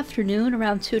 mid-afternoon,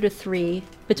 around 2 to 3,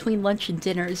 between lunch and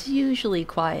dinner is usually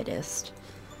quietest.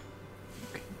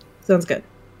 Sounds good.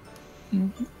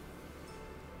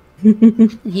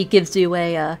 He gives you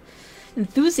a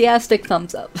enthusiastic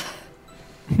thumbs up.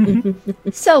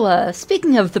 So,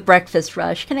 speaking of the breakfast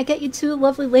rush, can I get you two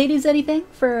lovely ladies anything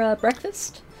for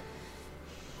breakfast?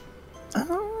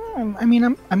 I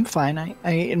mean, I'm fine.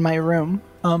 I in my room.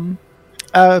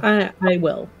 I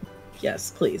will.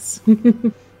 Yes, please.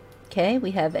 Okay,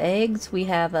 we have eggs, we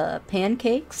have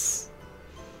pancakes,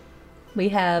 we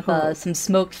have some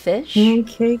smoked fish.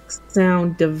 Pancakes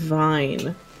sound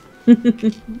divine.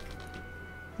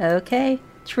 Okay,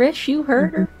 Trish, you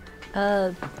heard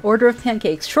her. Order of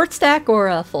pancakes, short stack or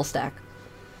a full stack?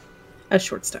 A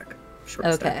short stack.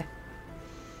 Okay.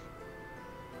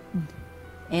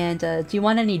 And do you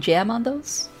want any jam on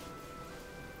those?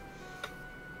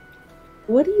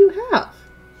 What do you have?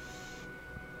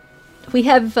 We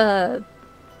have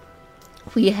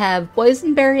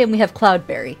boysenberry and we have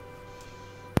cloudberry.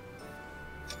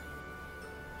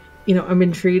 You know, I'm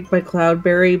intrigued by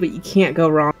cloudberry, but you can't go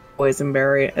wrong with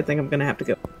boysenberry. I think I'm gonna have to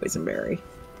go with boysenberry.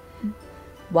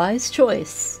 Wise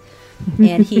choice.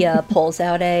 And he pulls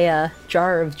out a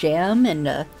jar of jam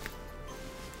and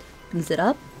brings it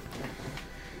up.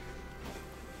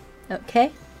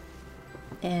 Okay.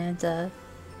 And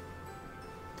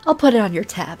I'll put it on your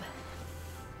tab.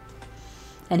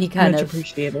 And he kind Much of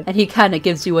appreciated. And he kind of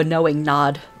gives you a knowing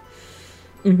nod.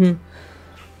 Mm-hmm.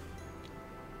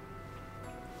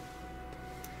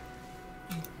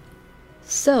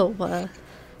 So,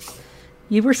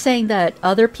 you were saying that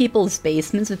other people's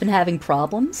basements have been having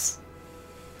problems?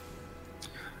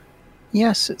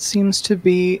 Yes, it seems to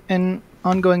be an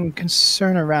ongoing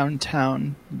concern around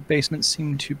town. Basements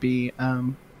seem to be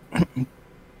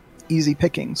easy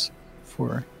pickings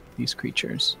for these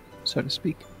creatures, so to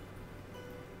speak.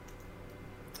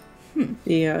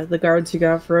 The guards who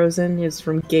got frozen is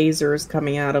from gazers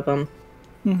coming out of them.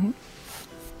 Mm-hmm.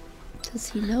 Does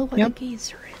he know what a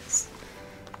gazer is?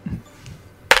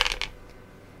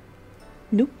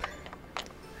 Nope.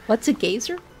 What's a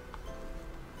gazer?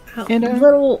 And a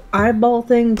little eyeball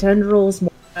thing, tendrils,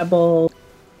 more eyeball.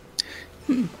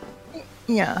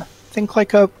 Yeah, think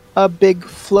like a big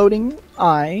floating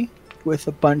eye with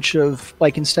a bunch of,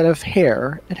 like, instead of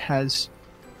hair, it has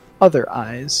other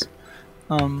eyes.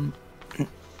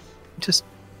 Just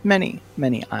many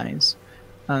eyes.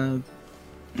 Lot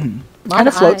Kind of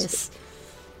of floats. eyes.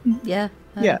 Yeah.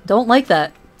 Yeah. Don't like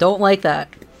that. Don't like that.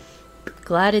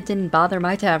 Glad it didn't bother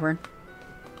my tavern.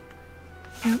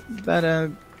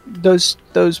 But those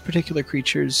particular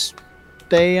creatures,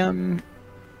 they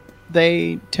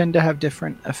tend to have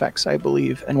different effects, I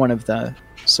believe, and one of the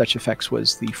such effects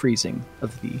was the freezing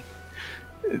of the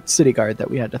city guard that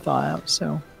we had to thaw out.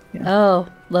 So yeah. Oh,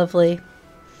 lovely.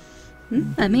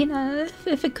 I mean,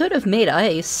 if it could have made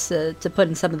ice to put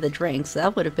in some of the drinks,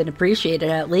 that would have been appreciated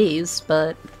at least,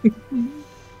 but...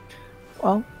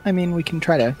 Well, I mean, we can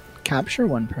try to capture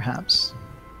one, perhaps.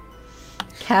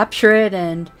 Capture it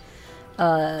and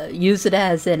use it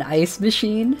as an ice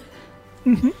machine?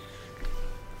 Mm-hmm.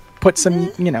 Put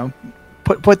some,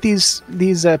 put these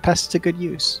pests to good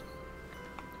use.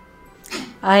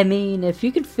 I mean, if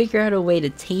you could figure out a way to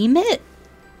tame it,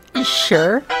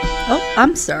 sure. Oh,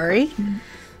 I'm sorry.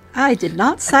 I did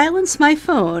not silence my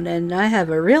phone, and I have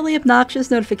a really obnoxious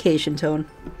notification tone.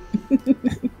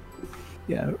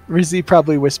 Yeah, Rizzy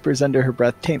probably whispers under her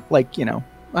breath, tame, like,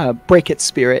 break its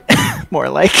spirit, more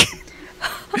like,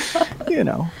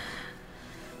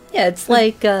 Yeah, it's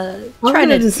like trying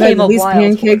to decide tame a these wild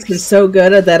pancakes horse. are so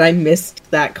good that I missed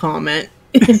that comment.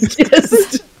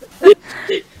 Just...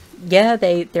 Yeah,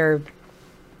 they're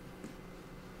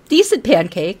decent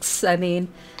pancakes. I mean,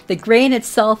 the grain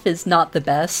itself is not the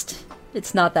best.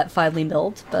 It's not that finely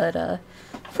milled, but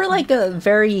for like a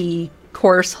very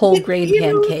coarse whole grain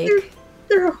pancake.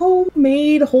 They're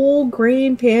homemade whole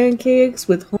grain pancakes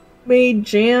with homemade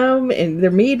jam, and they're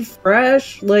made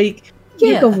fresh. Like,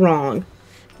 you can't go wrong.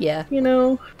 Yeah.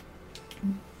 No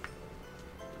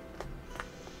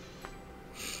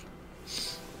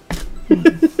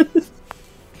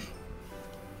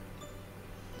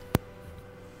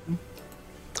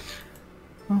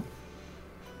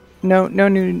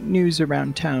new news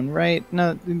around town, right?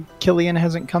 No, Killian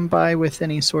hasn't come by with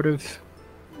any sort of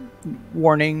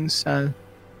warnings.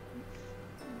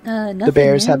 Nothing, the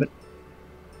bears man. haven't.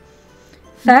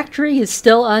 Factory is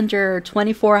still under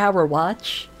 24-hour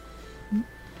watch.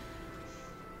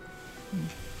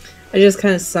 I just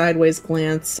kind of sideways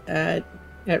glance at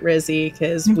Rizzy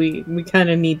because we kind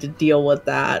of need to deal with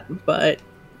that, but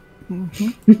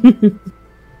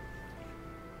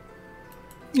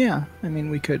Yeah, I mean,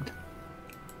 we could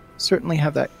certainly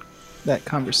have that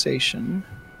conversation.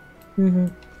 Mm-hmm.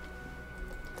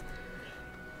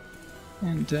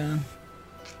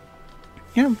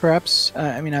 And perhaps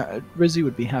Rizzy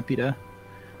would be happy to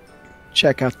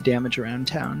check out the damage around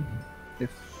town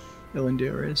if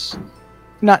Ilandur is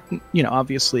not,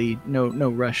 obviously no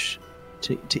rush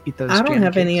to eat those. I don't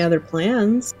have any pancakes. other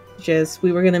plans. Just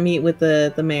we were gonna meet with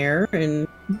the mayor and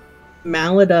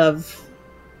Maladov.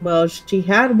 Well, she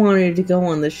had wanted to go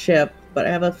on the ship, but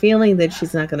I have a feeling that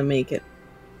she's not gonna make it.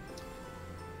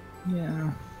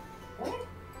 Yeah.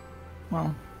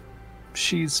 Well,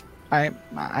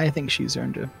 I think she's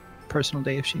earned a personal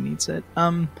day if she needs it.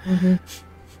 The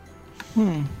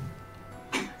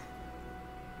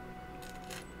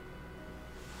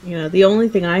only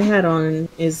thing I had on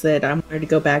is that I wanted to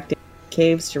go back to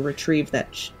caves to retrieve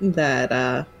that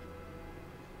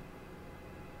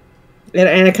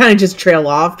and I kind of just trail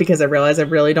off because I realize I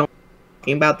really don't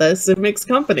talking about this in mixed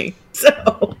company.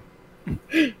 So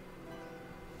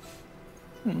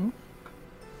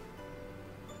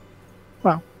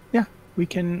Well, yeah, we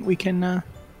can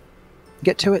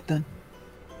get to it then.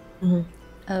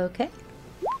 Okay.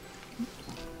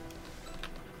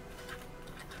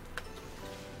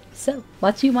 So,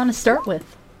 what do you want to start with?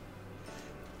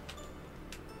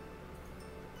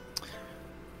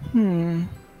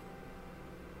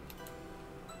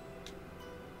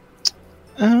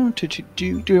 Oh, do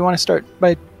we want to start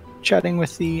by chatting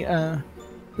with the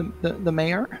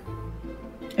mayor?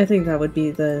 I think that would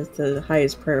be the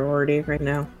highest priority right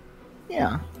now.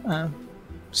 Yeah.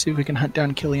 See if we can hunt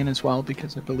down Killian as well,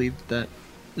 because I believe that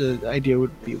the idea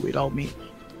would be we'd all meet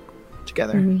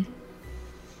together.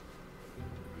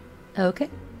 Okay.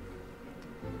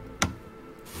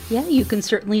 Yeah, you can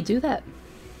certainly do that.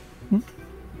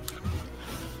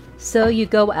 So you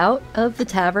go out of the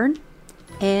tavern,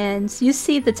 and you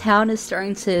see the town is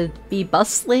starting to be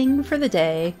bustling for the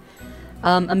day.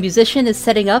 A musician is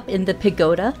setting up in the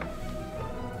pagoda.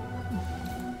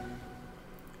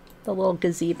 The little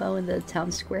gazebo in the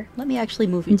town square. Let me actually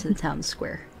move you to the town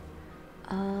square.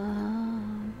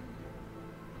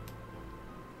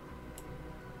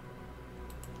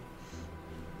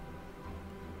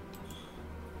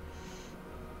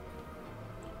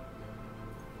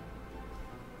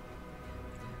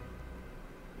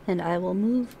 And I will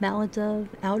move Maladov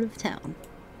out of town.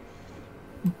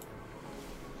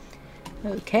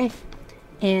 Okay.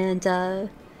 And,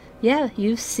 yeah,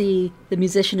 you see the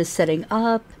musician is setting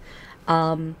up.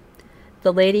 The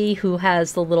lady who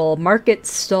has the little market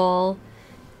stall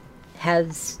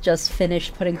has just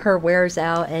finished putting her wares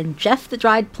out, and Jeff the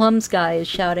dried plums guy is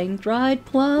shouting, "Dried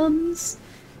plums!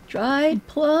 Dried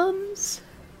plums!"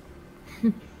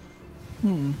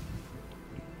 Oh,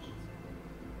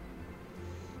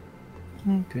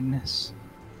 goodness.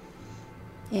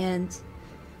 And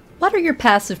what are your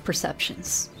passive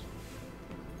perceptions?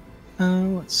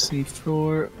 Let's see,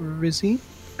 for Rizzy,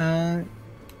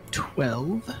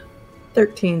 12.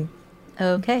 13.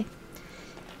 Okay.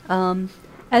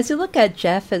 As you look at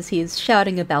Jeff as he's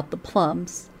shouting about the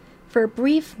plums, for a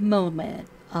brief moment,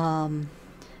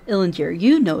 Illinger,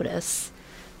 you notice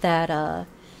that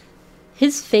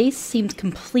his face seemed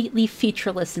completely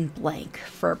featureless and blank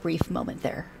for a brief moment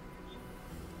there.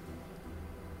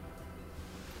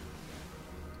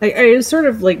 I sort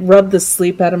of like rubbed the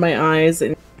sleep out of my eyes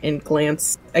and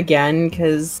glance again,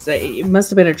 because it must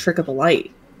have been a trick of the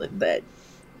light. That.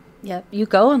 Yep, you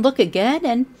go and look again,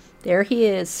 and there he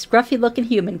is, scruffy-looking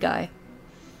human guy.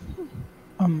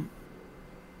 Are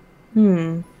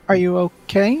you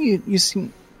okay? You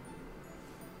seemed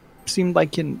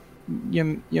like you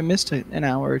missed an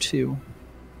hour or two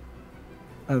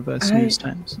of snooze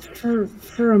times.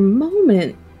 For a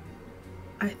moment,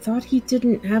 I thought he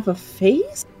didn't have a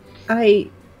face. It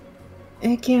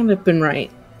can't have been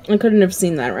right. I couldn't have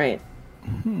seen that right.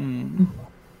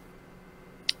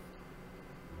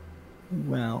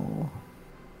 Well,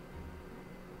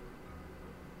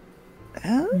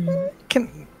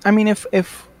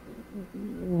 if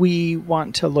we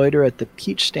want to loiter at the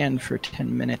peach stand for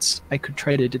 10 minutes, I could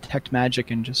try to detect magic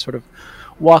and just sort of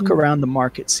walk around the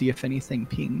market, see if anything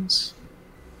pings.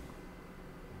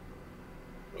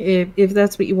 If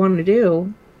that's what you want to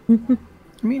do. I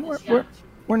mean,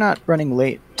 we're not running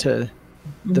late to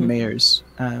the mayor's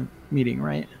meeting,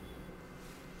 right?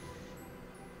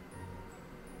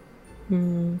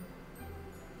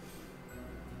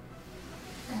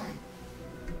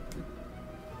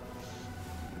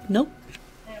 Nope.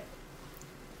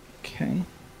 Okay.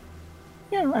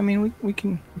 Yeah, I mean, we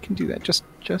can do that just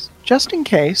in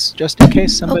case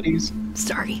somebody's. Oh,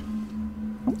 sorry.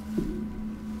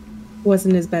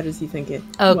 Wasn't as bad as you think it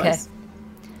Okay.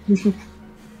 was.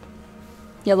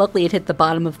 Yeah, luckily it hit the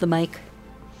bottom of the mic.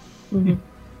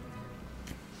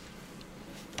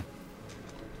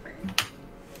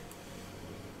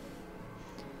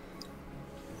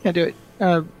 Yeah, do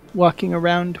it. Walking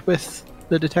around with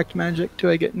the detect magic. Do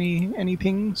I get any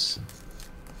pings?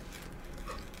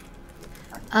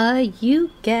 You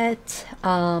get,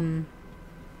 some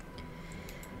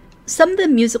of the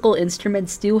musical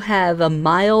instruments do have a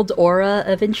mild aura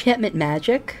of enchantment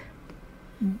magic.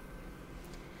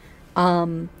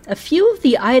 A few of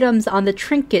the items on the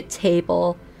trinket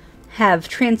table have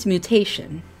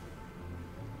transmutation.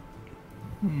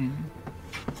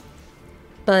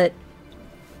 But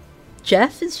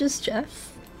Jeff is just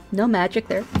Jeff. No magic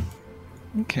there.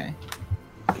 Okay.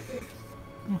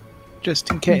 Just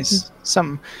in case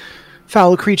some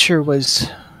foul creature was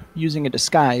using a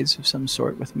disguise of some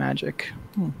sort with magic.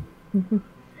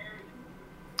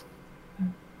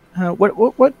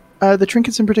 What the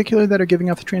trinkets in particular that are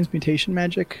giving off the transmutation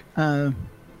magic?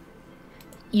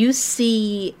 You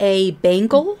see a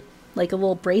bangle, like a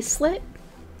little bracelet,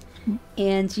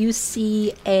 and you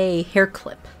see a hair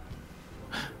clip.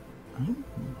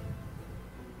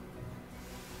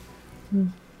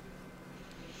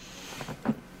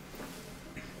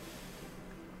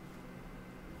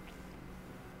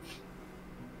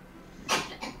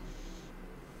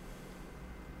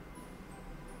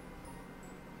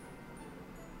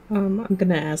 I'm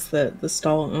gonna ask the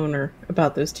stall owner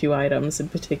about those two items in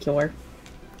particular.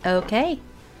 Okay.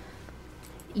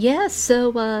 Yeah,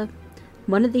 so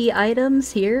one of the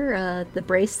items here, the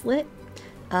bracelet,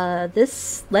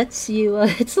 this lets you,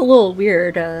 it's a little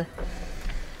weird,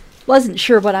 wasn't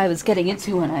sure what I was getting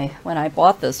into when I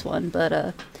bought this one,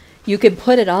 but you can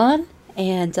put it on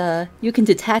and you can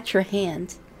detach your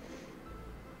hand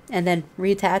and then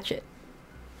reattach it.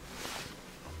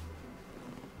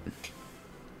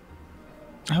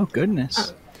 Oh,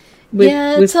 goodness.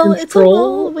 Yeah, with it's a little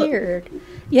control. weird.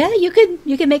 Yeah, you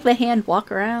can make the hand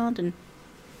walk around and.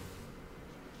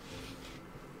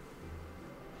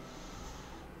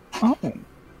 Oh,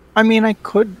 I mean, I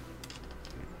could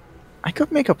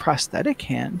make a prosthetic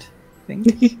hand, I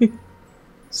think.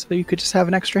 So you could just have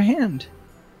an extra hand.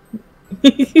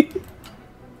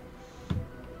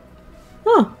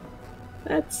 Huh.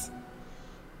 That's.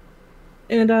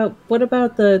 And what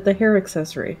about the hair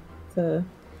accessory? The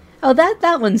Oh,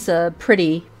 that one's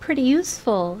pretty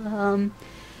useful.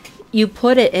 You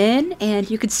put it in, and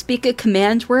you could speak a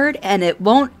command word, and it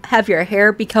won't have your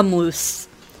hair become loose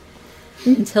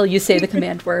until you say the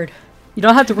command word. You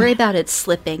don't have to worry about it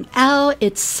slipping out.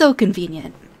 It's so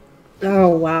convenient. Oh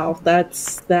wow,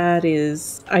 that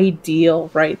is ideal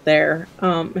right there.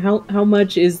 How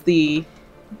much is the,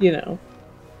 you know?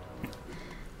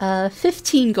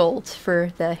 15 gold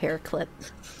for the hair clip.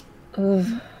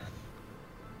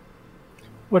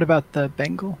 What about the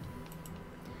bangle?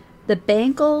 The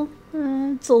bangle,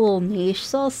 it's a little niche,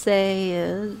 so I'll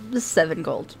say 7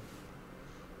 gold.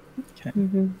 Okay.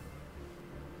 Mm-hmm.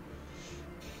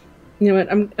 You know what?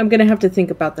 I'm gonna have to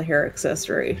think about the hair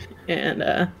accessory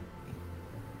and.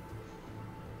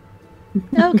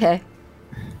 Okay.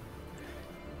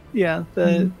 Yeah,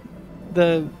 the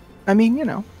I mean, you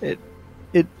know, it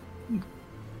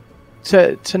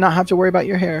to not have to worry about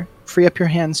your hair, free up your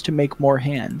hands to make more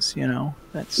hands, you know.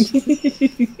 That's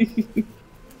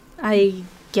I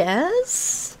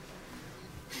guess.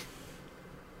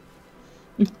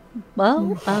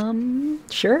 Well,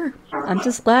 sure. I'm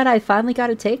just glad I finally got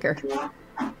to take her.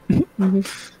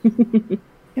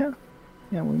 yeah,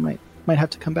 we might have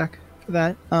to come back for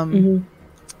that.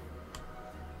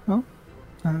 Well,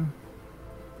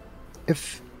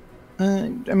 if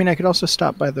I mean, I could also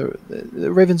stop by the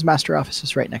Raven's Master office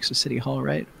is right next to City Hall,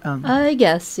 right? I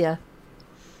guess, yeah.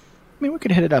 I mean, we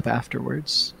could hit it up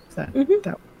afterwards if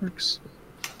that works.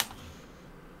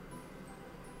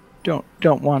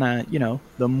 Don't want to, you know,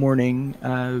 the morning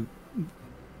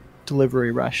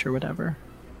delivery rush or whatever.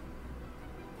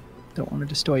 Don't want to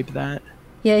disturb that.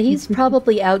 Yeah, he's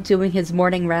probably out doing his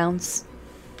morning rounds.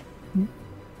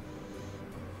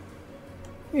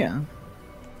 Yeah.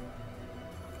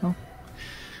 Well,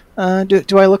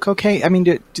 do I look okay? I mean,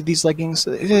 do these leggings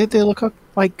they look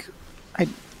like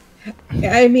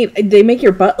I mean, they make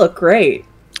your butt look great.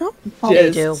 Oh,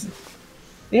 they do.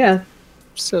 Yeah.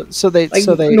 So they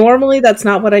normally that's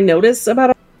not what I notice about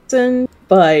a person,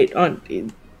 but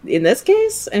in this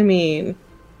case, I mean,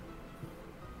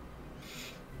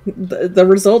 the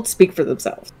results speak for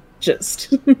themselves.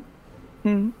 Just.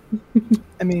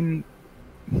 I mean,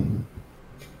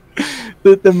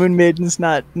 the Moon Maiden's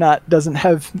not doesn't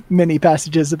have many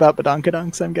passages about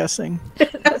badonkadonks, I'm guessing.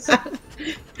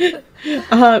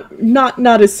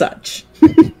 Not as such.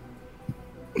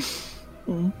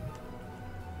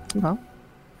 Well,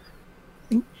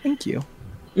 thank you.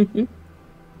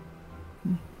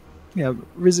 Yeah,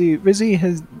 Rizzy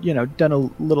has, you know, done a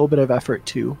little bit of effort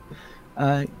to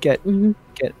get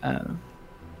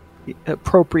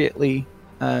appropriately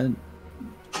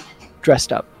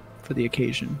dressed up for the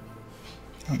occasion.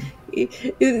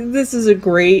 This is a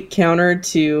great counter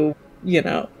to, you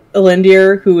know,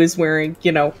 Elendir, who is wearing,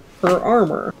 you know, her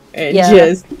armor. And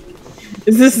just,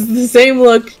 this is the same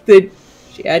look that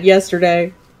she had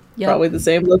yesterday. Yep. Probably the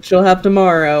same look she'll have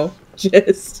tomorrow.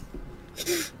 Just.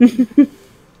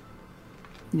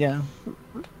 Yeah.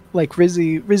 Like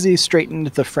Rizzy straightened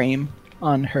the frame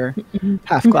on her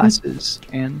half glasses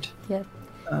and. Yep.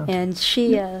 And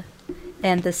she,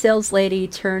 and the sales lady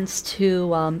turns to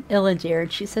Elendir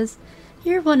and she says,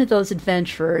 "You're one of those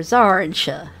adventurers, aren't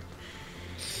you?"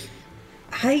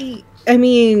 I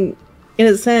mean, in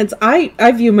a sense,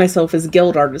 I view myself as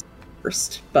guild artist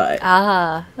first, but...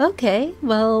 Ah, okay.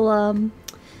 Well,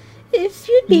 if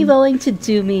you'd be willing to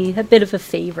do me a bit of a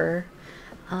favor,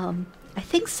 I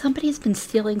think somebody's been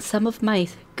stealing some of my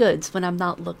goods when I'm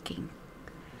not looking.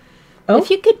 Oh? If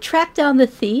you could track down the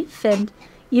thief, and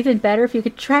even better, if you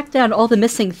could track down all the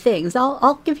missing things,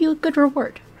 I'll give you a good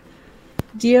reward.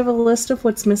 Do you have a list of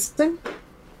what's missing?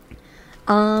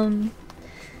 A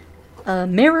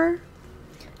mirror,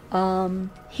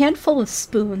 handful of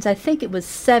spoons, I think it was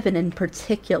 7 in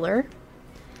particular,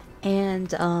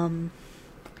 and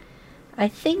I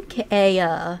think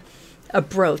a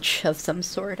brooch of some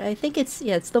sort. I think it's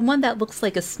the one that looks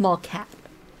like a small cat.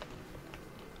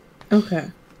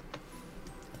 Okay.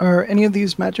 Are any of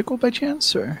these magical by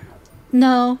chance, or?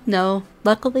 No.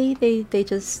 Luckily, they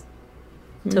just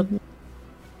took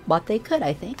what they could,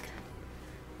 I think.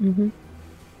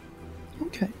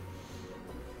 Okay.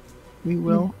 We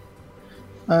will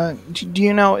Do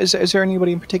you know, is there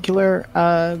anybody in particular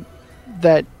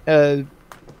that,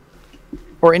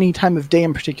 or any time of day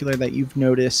in particular that you've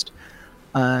noticed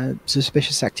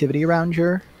suspicious activity around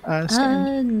your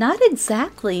stand? Not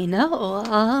exactly,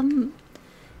 no.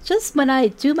 Just when I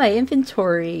do my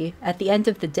inventory at the end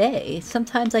of the day,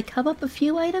 sometimes I come up a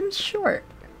few items short.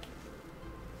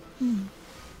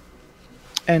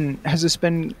 And has this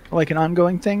been like an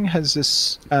ongoing thing? Has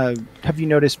this, have you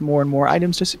noticed more and more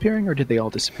items disappearing, or did they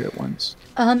all disappear at once?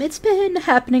 It's been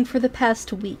happening for the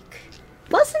past week.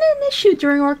 Wasn't an issue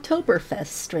during Oktoberfest,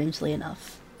 strangely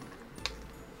enough.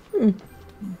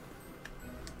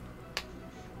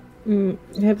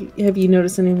 Have you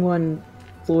noticed anyone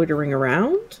loitering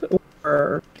around,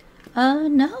 or?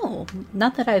 No,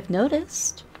 not that I've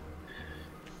noticed.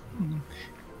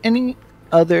 Any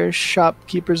other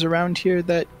shopkeepers around here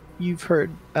that you've heard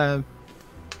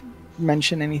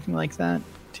mention anything like that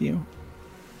to you?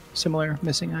 Similar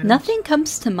missing items? Nothing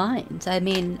comes to mind. I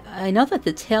mean, I know that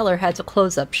the tailor had to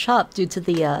close up shop due to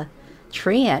the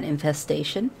tree ant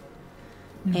infestation.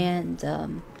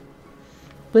 And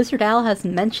Wizard Owl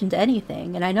hasn't mentioned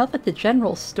anything. And I know that the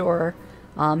general store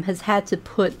has had to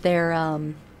put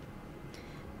their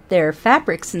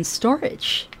fabrics in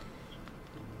storage.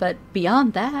 But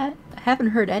beyond that, I haven't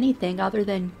heard anything other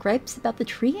than gripes about the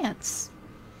tree ants.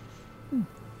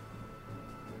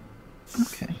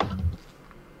 Okay.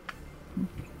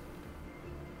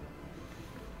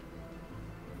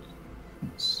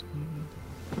 Let's see.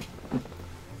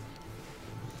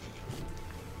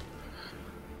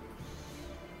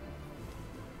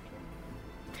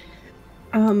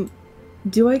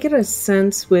 Do I get a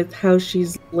sense with how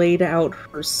she's laid out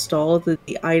her stall that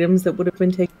the items that would have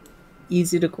been taken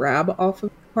easy to grab off of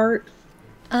the cart?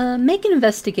 Make an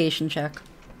investigation check.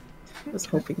 I was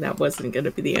hoping that wasn't going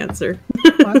to be the answer.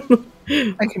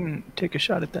 I can take a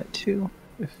shot at that too.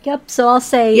 Yep, so I'll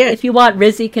say if you want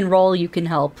Rizzy can roll, you can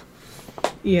help.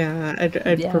 Yeah, I'd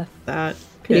prefer that.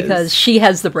 Because she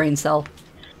has the brain cell.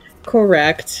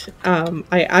 Correct.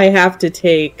 I have to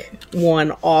take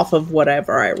one off of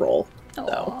whatever I roll.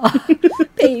 Oh,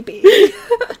 baby.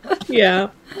 Yeah,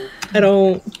 I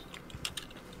don't...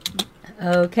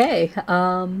 Okay,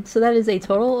 so that is a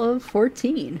total of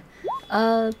 14.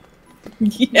 Yeah.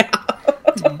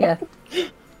 Yeah.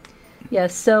 Yeah,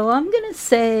 so I'm gonna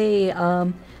say,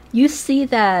 you see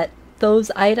that those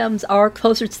items are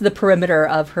closer to the perimeter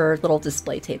of her little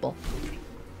display table.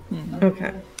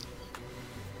 Okay.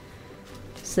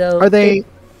 So are they...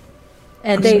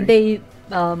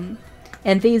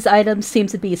 And these items seem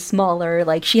to be smaller.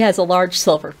 Like, she has a large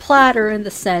silver platter in the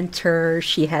center.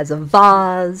 She has a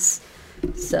vase.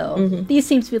 So these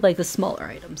seem to be like the smaller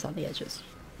items on the edges.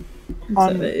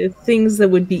 Things that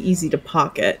would be easy to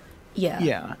pocket.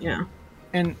 Yeah. Yeah.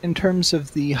 And in terms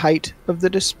of the height of the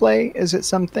display, is it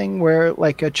something where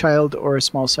like a child or a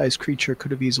small-sized creature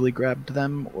could have easily grabbed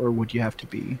them, or would you have to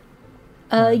be...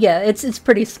 Yeah, it's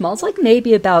pretty small. It's like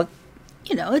maybe about,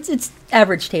 it's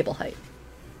average table height.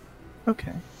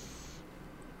 Okay.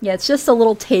 Yeah, it's just a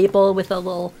little table with a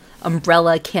little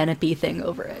umbrella canopy thing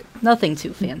over it. Nothing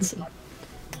too fancy.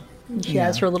 And she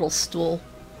has her little stool.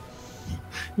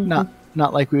 Not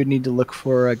like we would need to look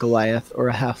for a Goliath or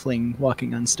a halfling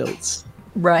walking on stilts.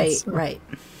 Right, right.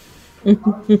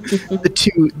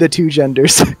 The two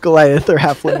genders, Goliath or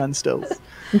halfling on stilts.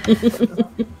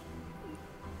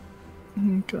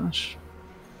 Oh, gosh.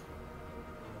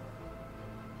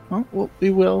 Well,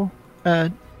 we will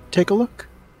take a look.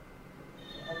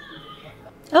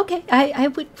 Okay, I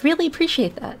would really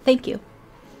appreciate that. Thank you.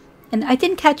 And I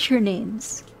didn't catch your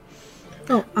names.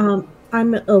 Oh,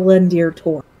 I'm Elendir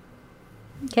Tor.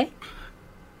 Okay.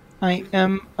 I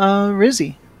am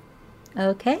Rizzy.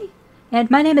 Okay. And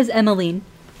my name is Emmeline.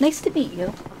 Nice to meet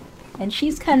you. And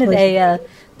she's kind of a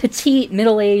petite,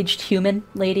 middle-aged human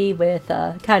lady with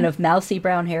kind of mousy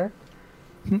brown hair.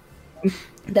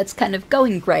 That's kind of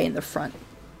going gray in the front.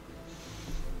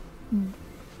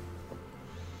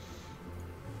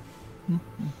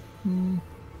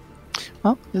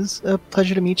 Well, it's a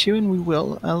pleasure to meet you, and we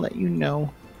will let you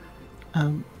know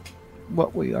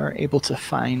what we are able to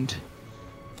find.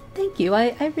 Thank you.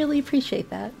 I really appreciate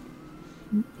that.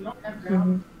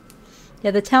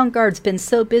 Yeah, the town guard's been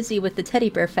so busy with the teddy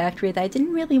bear factory that I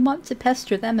didn't really want to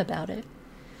pester them about it.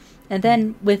 And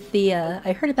then with the,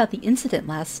 I heard about the incident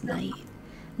last night,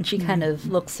 and she kind of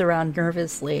looks around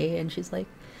nervously, and she's like,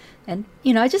 and,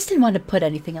 I just didn't want to put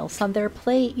anything else on their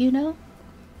plate,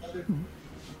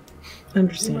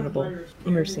 Understandable.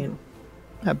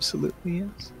 Absolutely,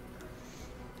 yes.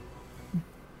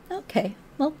 Okay,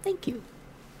 well, thank you.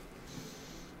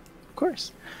 Of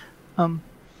course.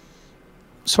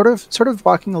 sort of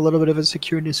walking a little bit of a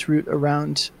circuitous route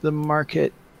around the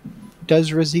market.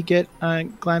 Does Rizzy get a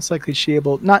glance? Like, is she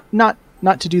able not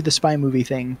to do the spy movie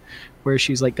thing, where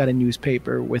she's like got a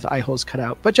newspaper with eye holes cut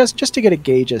out, but just to get a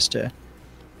gauge as to,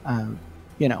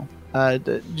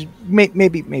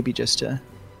 maybe just to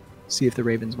see if the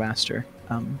Raven's master.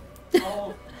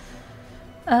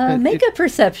 Make a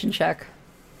perception check.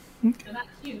 Okay.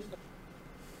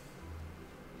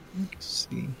 Let's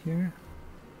see here.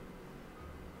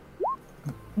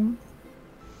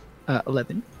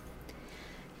 11.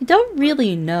 You don't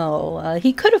really know.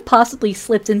 He could have possibly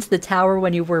slipped into the tower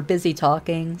when you were busy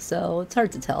talking, so it's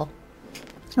hard to tell.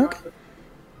 Okay.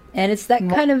 And it's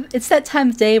that time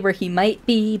of day where he might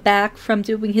be back from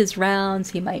doing his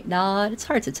rounds, he might not. It's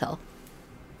hard to tell.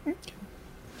 Okay.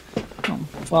 Oh,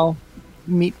 well,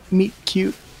 meet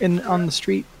cute on the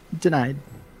street, denied.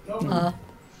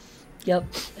 Yep.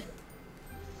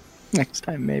 Next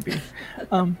time, maybe.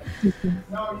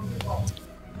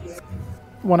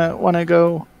 Wanna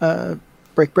go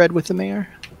break bread with the mayor?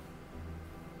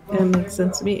 That makes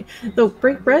sense to me. Though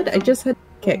break bread, I just had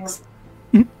kicks.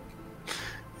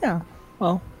 Yeah.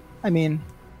 Well, I mean,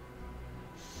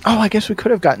 I guess we could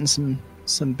have gotten some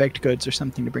baked goods or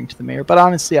something to bring to the mayor. But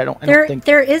honestly, I don't think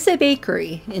there is a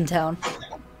bakery in town.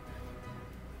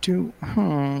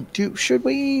 Should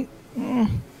we?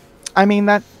 I mean,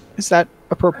 is that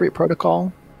appropriate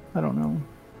protocol? I don't know.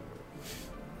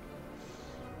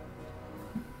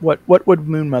 What would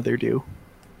Moon Mother do?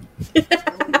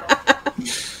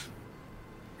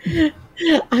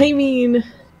 I mean,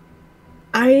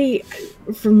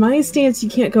 from my stance, you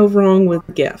can't go wrong with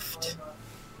a gift.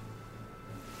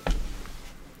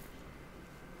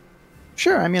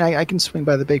 Sure. I mean, I can swing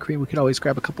by the bakery. We could always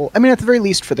grab a couple. I mean, at the very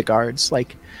least for the guards,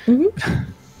 like, they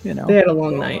had a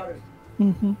long night.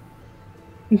 Mm-hmm.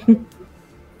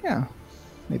 Yeah.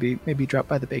 Maybe drop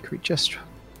by the bakery just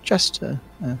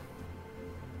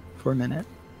for a minute.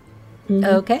 Mm-hmm.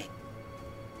 Okay.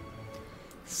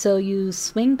 So you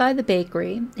swing by the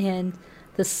bakery, and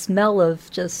the smell of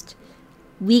just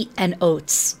wheat and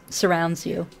oats surrounds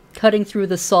you, cutting through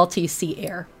the salty sea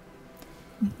air.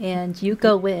 And you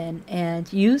go in,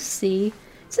 and you see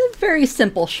it's a very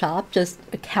simple shop, just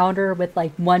a counter with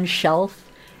like one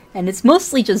shelf, and it's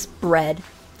mostly just bread.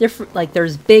 Different, like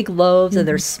there's big loaves and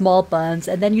there's small buns,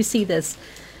 and then you see this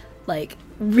like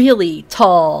really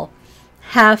tall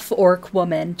half-orc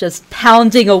woman just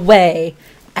pounding away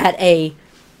at a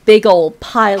big old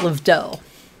pile of dough.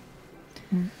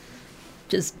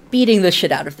 Just beating the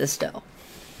shit out of this dough.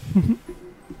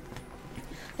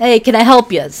 Hey, can I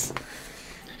help yous?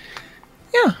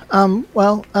 Yeah.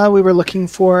 Well, we were looking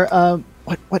for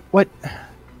what?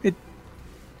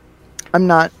 I'm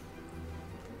not.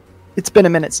 It's been a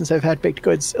minute since I've had baked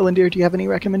goods. Ilandir, do you have any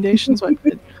recommendations?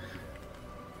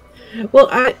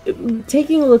 Well,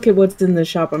 taking a look at what's in the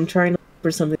shop, I'm trying to look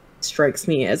for something that strikes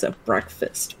me as a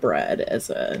breakfast bread,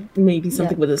 maybe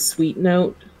something with a sweet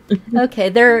note. Okay,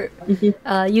 there.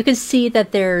 You can see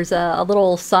that there's a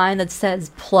little sign that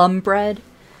says plum bread,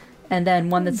 and then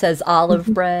one that says olive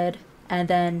bread, and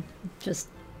then just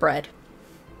bread.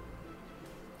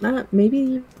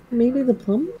 Maybe the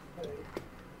plum.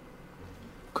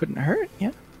 Couldn't hurt.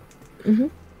 Yeah.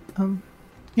 Mm-hmm.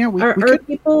 Yeah. Are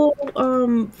people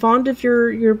fond of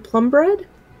your plum bread?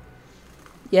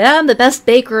 Yeah, I'm the best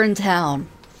baker in town.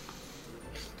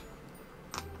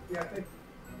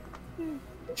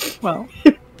 Well,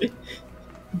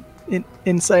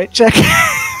 insight check.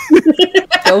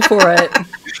 Go for it.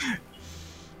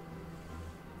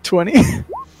 20.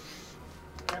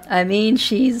 I mean,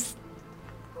 she's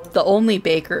the only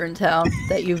baker in town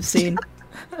that you've seen.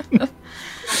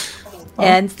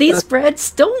 And these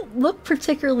breads don't look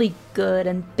particularly good,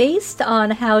 and based on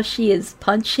how she is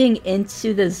punching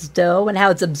into this dough and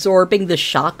how it's absorbing the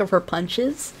shock of her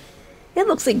punches, it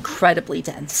looks incredibly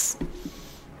dense.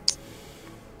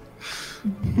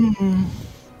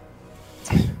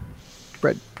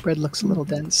 Bread looks a little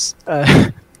dense,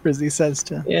 Rizzy says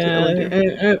to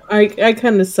I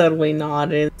kind of subtly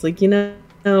nod. It's like,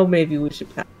 maybe we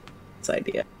should pass this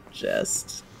idea.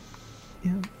 Just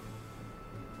yeah.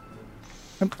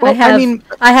 Well,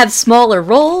 I have smaller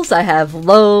rolls. I have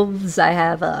loaves. I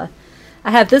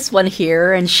have this one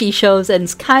here, and she shows, and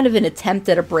it's kind of an attempt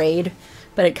at a braid,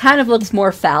 but it kind of looks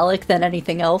more phallic than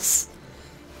anything else.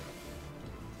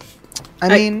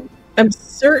 I'm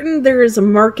certain there is a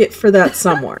market for that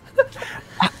somewhere.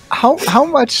 How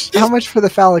much for the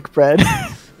phallic bread?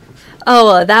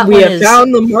 Oh, we have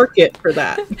found the market for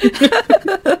that.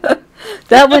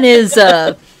 That one is.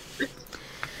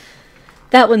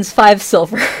 That one's 5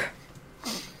 silver.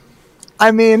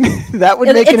 I mean, that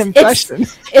would make an impression.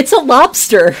 It's a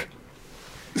lobster.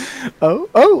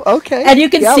 Oh, okay. And you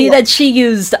can see that she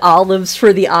used olives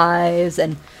for the eyes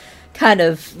and kind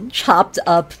of chopped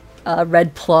up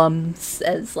red plums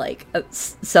as like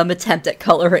some attempt at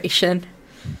coloration.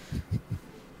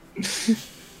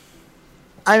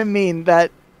 I mean,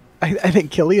 that I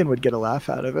think Killian would get a laugh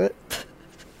out of it.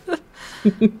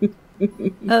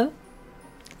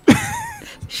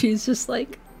 She's just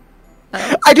like,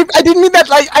 I didn't mean that.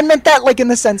 Like, I meant that like in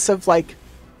the sense of like,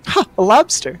 a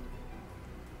lobster.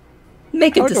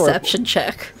 Make a deception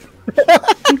check.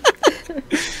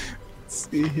 Let's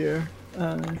see here.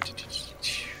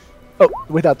 Oh,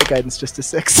 without the guidance, just a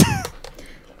 6.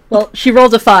 Well, she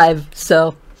rolled a 5,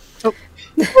 so.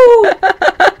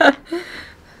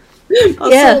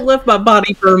 I'll lift my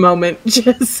body for a moment.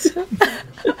 Just.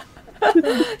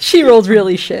 She rolled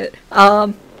really shit.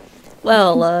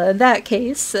 Well, in that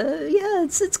case, yeah,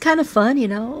 it's kind of fun, you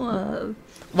know.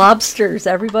 Lobsters,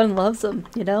 everyone loves them,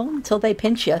 you know, until they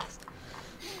pinch you.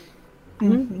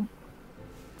 Mm-hmm.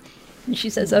 And she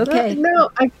says, okay. No,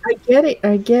 I get it.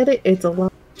 It's a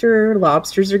lobster.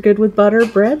 Lobsters are good with butter.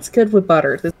 Bread's good with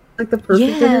butter. This is like the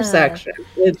perfect intersection.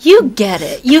 You get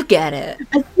it.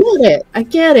 I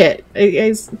get it.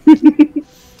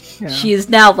 Yeah. She is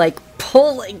now like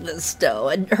pulling this dough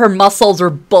and her muscles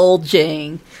are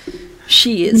bulging.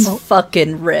 She is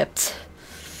fucking ripped.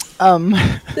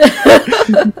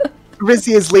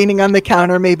 Rizzy is leaning on the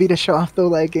counter maybe to show off the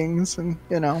leggings and,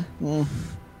 you know.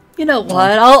 You know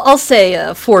what? I'll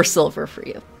say 4 silver for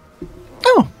you.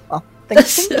 Oh, well,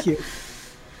 thank you.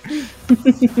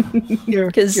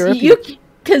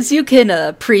 Because you can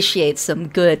appreciate some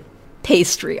good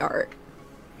pastry art.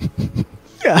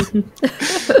 Yeah.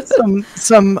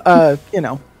 some you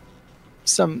know,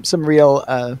 some real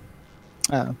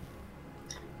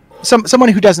someone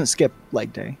who doesn't skip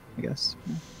leg day, I guess.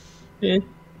 Yeah.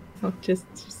 I'll just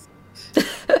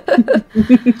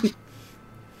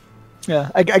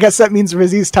Yeah, I guess that means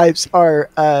Rizzy's types are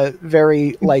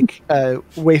very like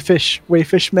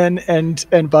wayfish men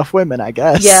and buff women, I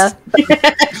guess. Yeah.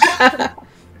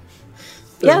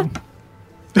 Yeah.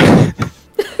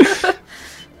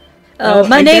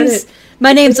 My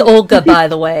name's Olga, by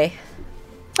the way.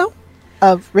 Oh,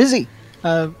 Rizzy,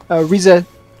 Riza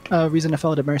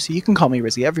Nefela de Mercy. You can call me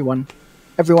Rizzy.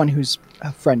 Everyone who's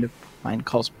a friend of mine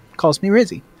calls me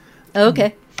Rizzy.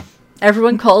 Okay.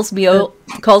 Everyone calls me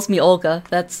Olga.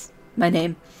 That's my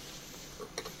name.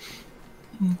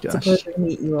 It's a pleasure to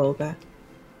meet you, Olga.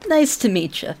 Nice to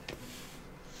meet you.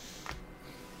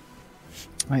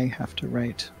 I have to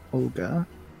write Olga,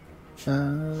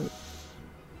 the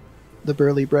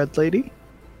burly bread lady.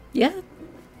 Yeah.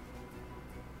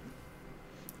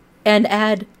 And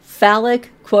add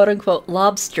phallic, quote-unquote,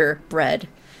 lobster bread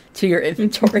to your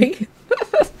inventory.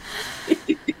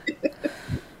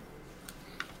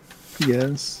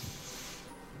 Yes.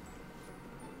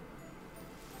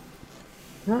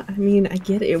 I mean, I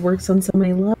get it. It works on so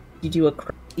many levels. You do a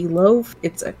crusty loaf.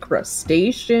 It's a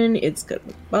crustacean. It's good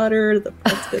with butter. The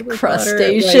bread's good with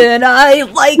crustacean. Butter. I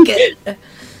like it.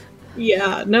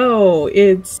 Yeah. No.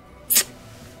 It's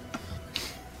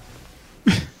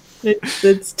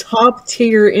top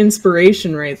tier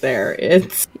inspiration right there.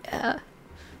 It's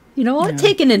You know what?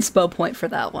 Take an inspo point for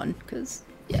that one, because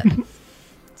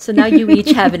So now you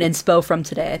each have an inspo from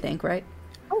today, I think, right?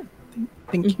 Oh,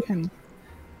 thank you.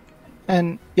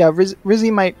 And yeah,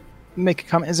 Rizzy might make a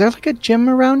comment. Is there like a gym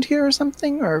around here or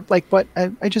something? Or like what?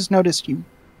 I just noticed you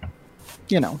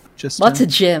know, just... What's a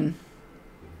gym?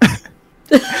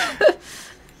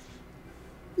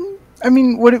 I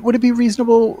mean, would it be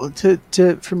reasonable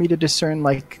for me to discern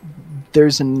like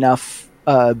there's enough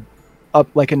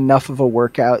enough of a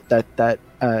workout that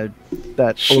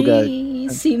Olga... She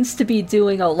seems to be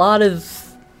doing a lot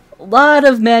of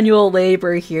manual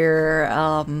labor here.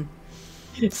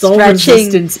 It's all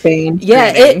resistance band.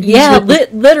 Yeah,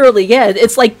 literally, yeah.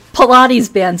 It's like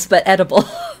Pilates bands, but edible.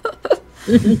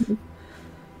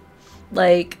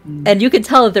 And you can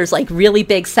tell that there's like really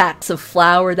big sacks of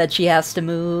flour that she has to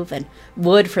move, and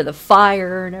wood for the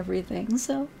fire and everything.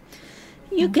 So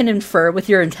you can infer with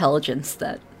your intelligence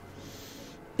that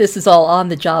this is all on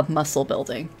the job muscle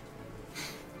building.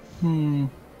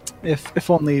 If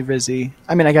only Rizzy.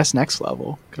 I mean, I guess next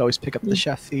level could always pick up the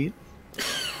chef feat.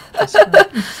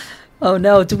 Oh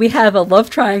no, do we have a love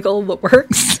triangle that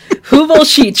works? Who will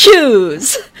she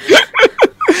choose?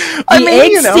 The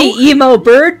angsty emo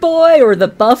bird boy or the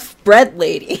buff bread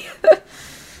lady?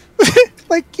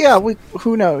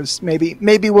 Who knows?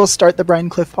 Maybe we'll start the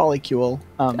Braincliff polycule.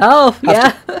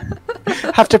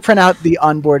 Have to print out the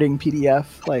onboarding PDF,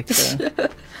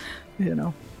 you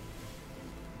know.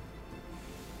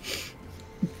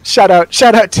 Shout out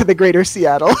to the Greater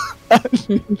Seattle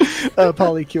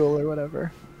polycule or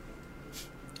whatever.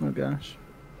 Oh gosh.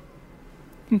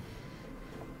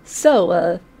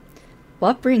 So,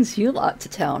 what brings you lot to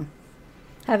town?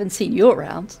 Haven't seen you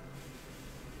around.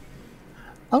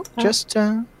 Oh, just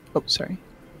sorry.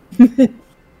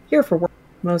 Here for work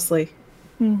mostly.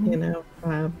 Mm-hmm. You know,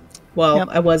 well,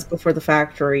 I was before the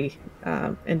factory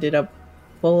ended up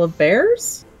full of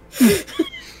bears.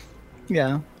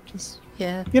 Yeah, just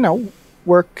Yeah. you know,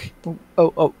 work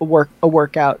a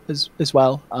workout as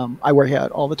well. I work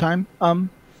out all the time.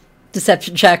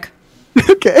 Deception check.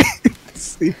 Okay. Let's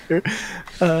see here.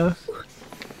 Oh,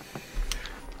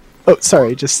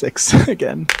 sorry, just 6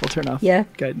 again. We'll turn off. Yeah.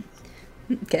 Good.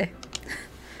 Okay.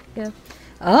 Yeah.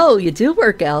 Oh, you do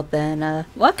work out then.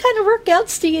 What kind of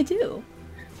workouts do you do?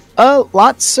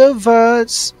 Lots of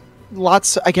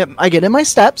I get in my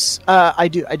steps. I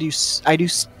do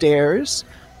stairs.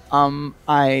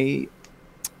 I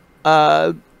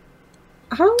I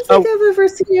don't think I've ever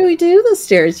seen you do the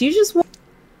stairs. You just walk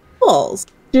walls.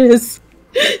 Just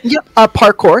Yep.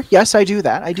 Parkour. Yes, I do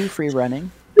that. I do free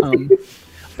running.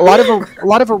 A lot of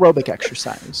aerobic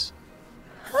exercise.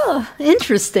 Oh,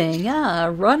 interesting. Yeah,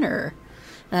 a runner.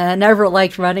 Never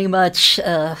liked running much,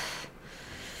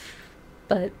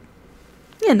 but,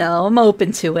 you know, I'm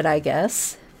open to it, I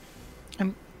guess.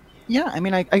 Yeah, I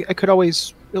mean, I could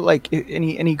always, like,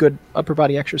 any good upper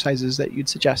body exercises that you'd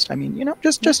suggest. I mean, you know,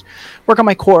 just work on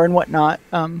my core and whatnot.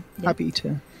 Happy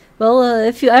to. Well,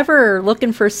 if you're ever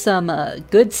looking for some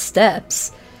good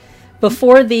steps,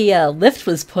 before the lift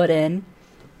was put in,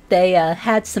 they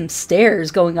had some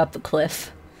stairs going up the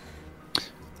cliff.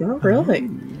 oh, really?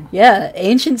 Yeah,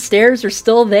 ancient stairs are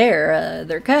still there.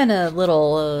 They're kind of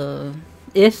little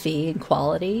iffy in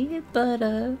quality, but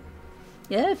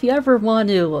yeah, if you ever want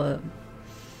to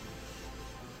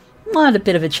want a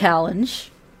bit of a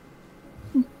challenge,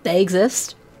 they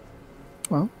exist.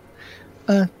 Well,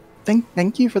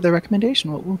 thank you for the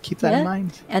recommendation. We'll keep that in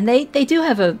mind. And they do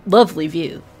have a lovely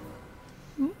view.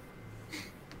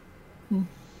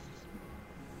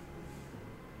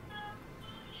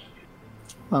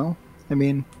 Well, I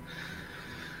mean,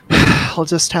 I'll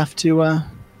just have to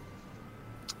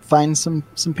find some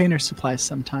painter supplies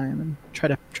sometime and try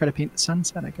to paint the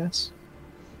sunset, I guess.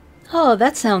 Oh,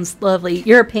 that sounds lovely.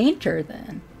 You're a painter,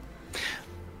 then.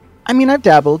 I mean, I've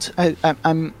dabbled.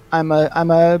 I'm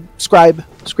a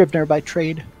scrivener by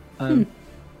trade.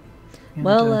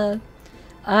 Well,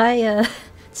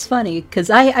 it's funny because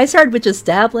I started with just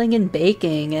dabbling in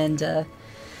baking, and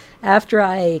after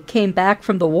I came back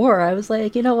from the war, I was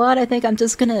like, you know what? I think I'm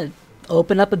just gonna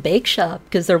open up a bake shop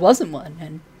because there wasn't one,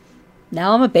 and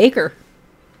now I'm a baker.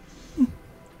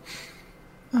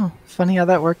 Oh, funny how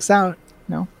that works out.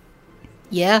 No.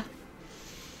 Yeah.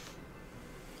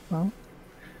 Well.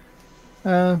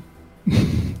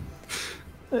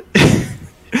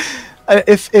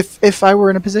 If I were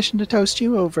in a position to toast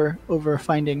you over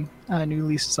finding new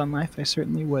leases on life, I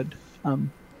certainly would.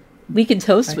 We can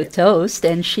toast with toast,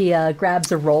 and she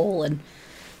grabs a roll and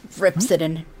rips it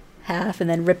in half, and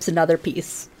then rips another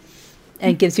piece,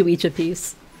 and gives you each a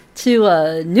piece. To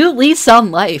a new lease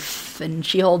on life, and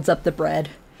she holds up the bread.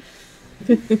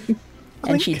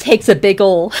 And she takes a big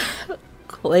ol'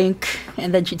 clink,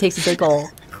 and then she takes a big ol'.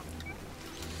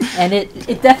 And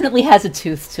it definitely has a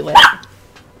tooth to it.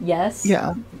 Yes?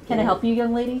 Yeah. Can I help you,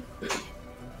 young lady?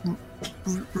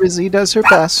 Rizzy does her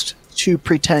best to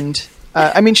pretend.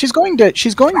 I mean, she's going to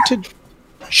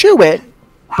chew it,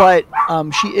 but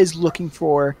she is looking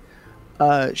for.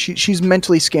 She's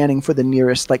mentally scanning for the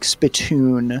nearest like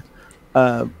spittoon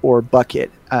or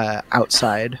bucket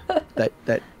outside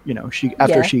that you know she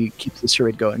she keeps the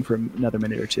charade going for another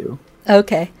minute or two.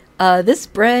 Okay. This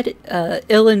bread,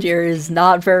 Illandir, is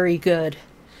not very good.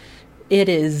 It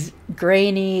is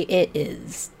grainy, it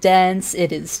is dense,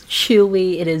 it is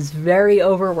chewy, it is very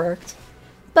overworked,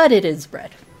 but it is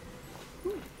bread.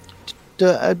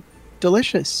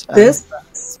 Delicious. This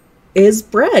is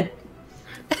bread.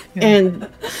 Yeah. And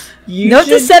no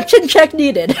deception check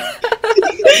needed.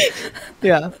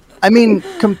 Yeah. I mean,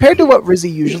 compared to what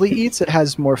Rizzy usually eats, it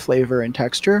has more flavor and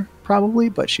texture, probably,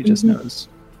 but she just knows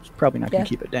she's probably not going to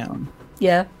keep it down.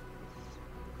 Yeah.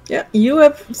 Yeah, you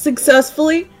have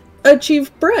successfully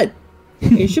achieved bread.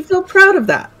 You should feel proud of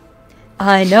that.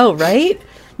 I know, right?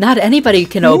 Not anybody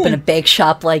can open a bake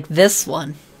shop like this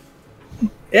one.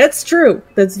 It's true.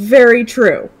 That's very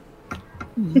true.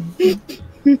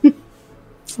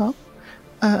 Well,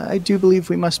 I do believe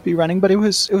we must be running, but it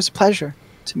was a pleasure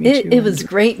to meet you. It was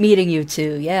great meeting you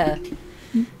too. Yeah,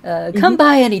 come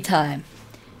by anytime.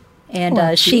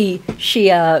 And she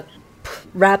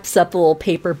wraps up a little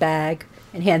paper bag,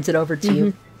 and hands it over to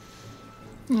you.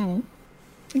 Oh,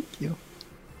 thank you.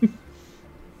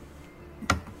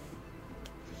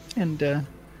 And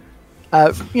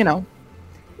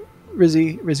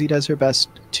Rizzy does her best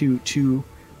to do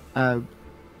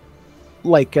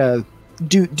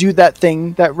that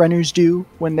thing that runners do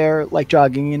when they're like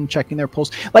jogging and checking their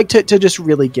pulse, like to just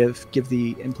really give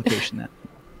the implication that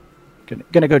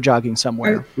gonna go jogging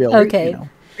somewhere. Really, okay.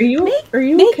 Are you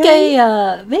Make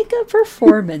okay? make a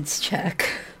performance check.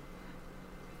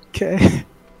 Okay.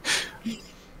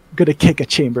 Gonna kick a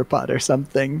chamber pot or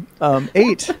something.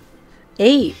 8.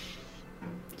 8.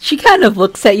 She kind of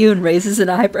looks at you and raises an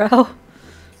eyebrow.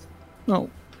 Oh,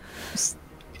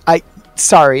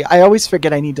 sorry. I always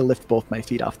forget I need to lift both my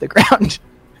feet off the ground.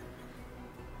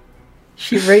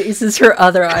 She raises her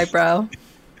other eyebrow.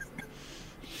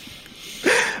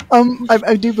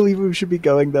 I do believe we should be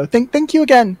going though. Thank you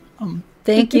again.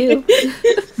 Thank you.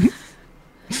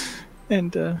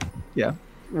 And yeah,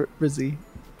 Rizzy.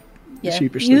 Yeah,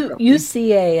 Sheepishly you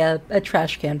see a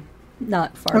trash can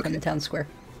not far from the town square.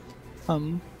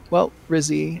 Well,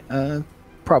 Rizzy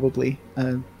probably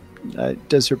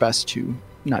does her best to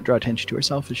not draw attention to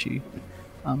herself as she,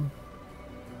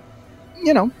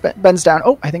 bends down.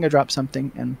 Oh, I think I dropped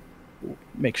something, and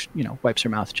wipes her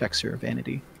mouth, checks her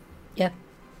vanity. Yeah.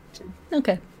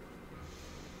 Okay.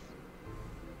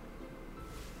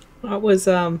 That was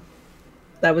an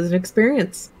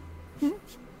experience.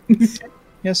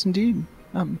 Yes, indeed.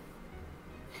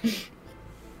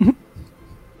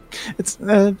 It's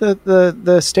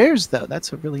the stairs though.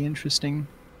 That's a really interesting.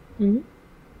 Mm-hmm.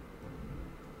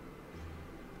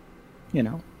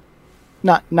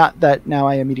 Not that now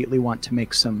I immediately want to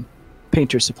make some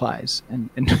painter supplies and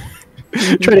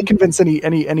try to convince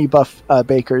any buff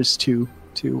bakers to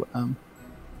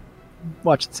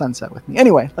watch the sunset with me.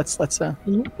 Anyway, let's. Are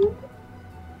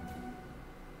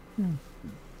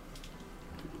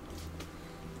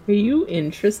you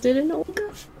interested in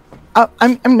Olga?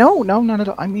 I'm no, not at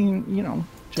all. I mean,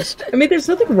 just. I mean, there's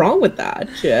nothing wrong with that.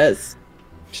 Just.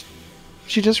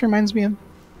 She just reminds me of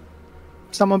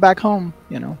someone back home.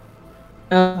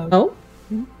 Oh.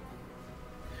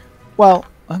 Well,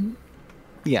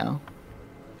 yeah.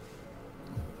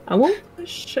 I won't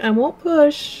push.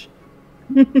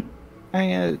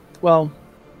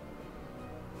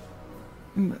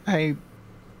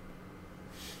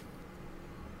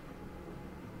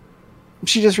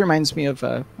 She just reminds me of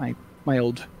my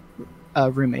old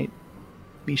roommate,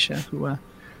 Misha, who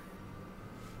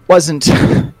wasn't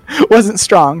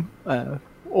strong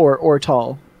or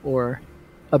tall or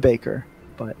a baker,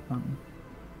 but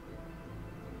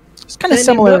it's kind of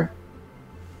similar.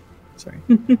 Sorry.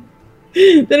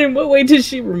 Then in what way did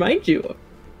she remind you of?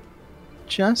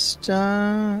 Just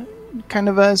kind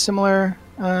of a similar.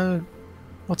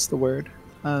 What's the word?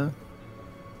 A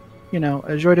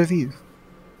joie de vivre.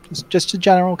 Just a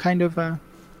general kind of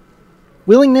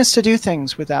willingness to do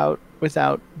things without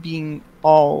being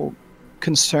all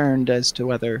concerned as to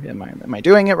whether am I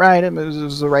doing it right?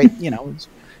 Is the right is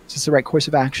this the right course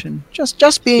of action?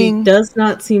 Just being. She does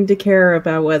not seem to care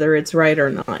about whether it's right or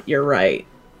not. You're right.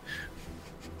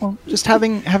 Well, just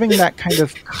having that kind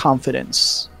of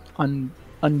confidence,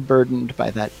 unburdened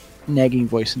by that nagging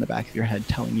voice in the back of your head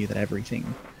telling you that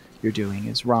everything you're doing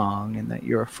is wrong and that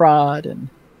you're a fraud and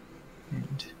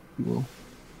you will.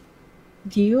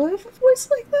 Do you have a voice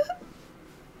like that?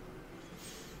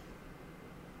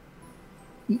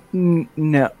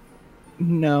 No.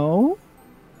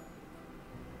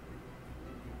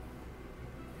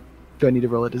 Do I need to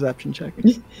roll a deception check?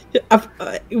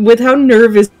 With how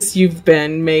nervous you've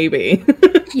been, maybe.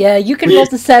 Yeah, you can roll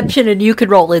deception and you can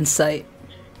roll insight.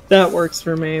 That works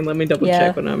for me. Let me double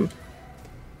check when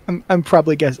I'm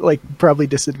probably probably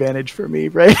disadvantaged for me,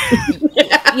 right?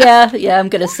 Yeah, I'm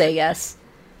gonna say yes.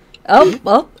 Oh,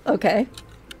 well, okay.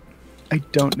 I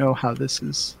don't know how this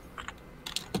is.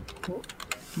 Oh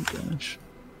gosh.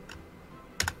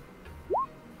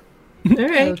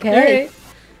 Alright. Okay. Alright.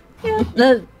 Yeah,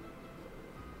 that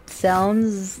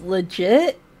sounds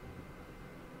legit.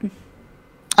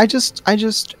 I just I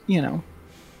know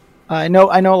a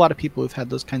lot of people who've had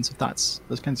those kinds of thoughts,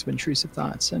 those kinds of intrusive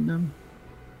thoughts, and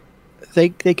they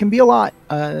can be a lot.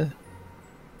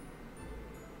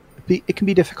 It can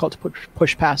be difficult to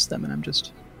push past them, and I'm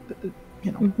just,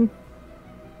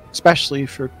 especially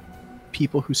for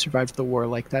people who survived the war,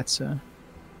 like it's a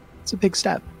big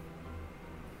step.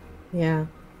 Yeah.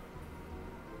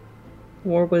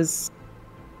 War was.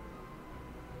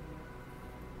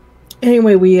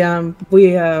 Anyway,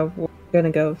 we're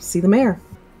gonna go see the mayor.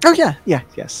 Oh yeah,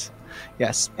 yes,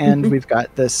 and we've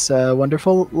got this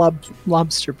wonderful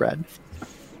lobster bread.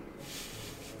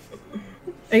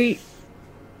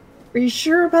 Are you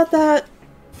sure about that?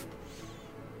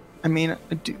 I mean,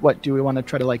 do we want to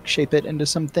try to like shape it into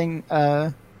something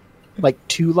like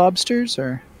 2 lobsters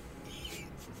or?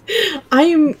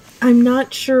 I'm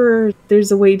not sure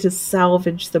there's a way to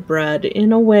salvage the bread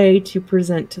in a way to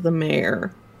present to the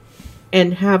mayor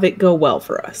and have it go well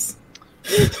for us.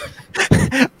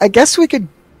 I guess we could.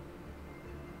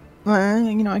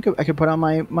 I could put on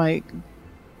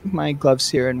my gloves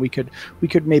here, and we could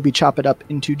maybe chop it up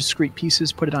into discrete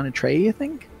pieces, put it on a tray. You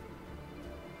think?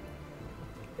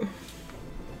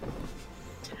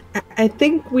 I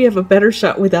think we have a better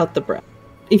shot without the bread.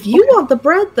 If you want the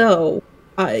bread, though,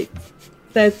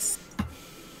 that's.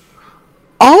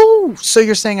 Oh, so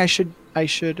you're saying I should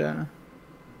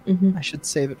Mm-hmm. I should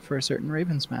save it for a certain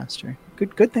Ravens master.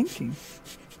 Good thinking.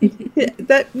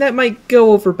 that might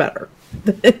go over better.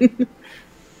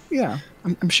 Yeah,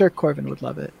 I'm sure Corvin would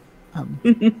love it.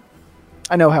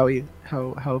 I know how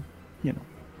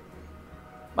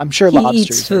I'm sure he lobsters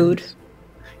eats food.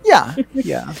 Yeah.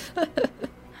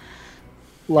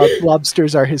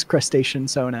 Lobsters are his crustacean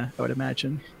sona, I would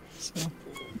imagine. So.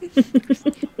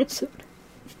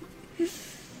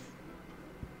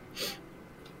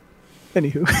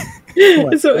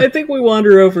 Anywho. So I think we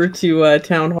wander over to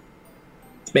Town Hall.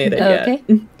 Made it Okay.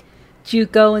 yet. Do you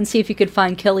go and see if you could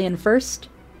find Killian first?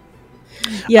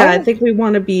 Yeah, I think we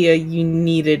want to be a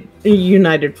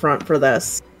united front for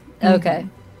this. Okay.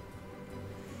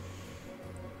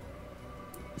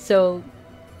 So,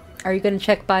 are you going to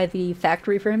check by the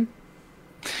factory for him?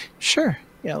 Sure.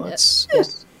 Yeah, let's...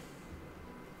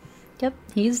 Yep,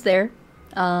 he's there.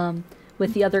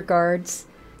 With the other guards,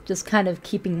 just kind of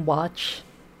keeping watch,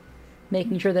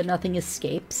 making sure that nothing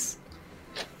escapes.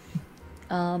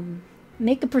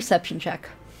 Make a perception check.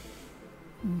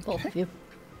 Both of you.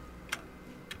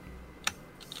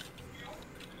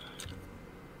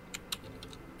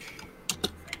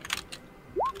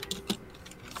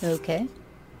 Okay.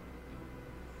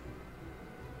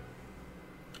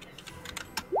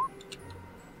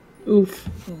 Oof.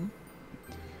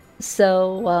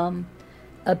 So,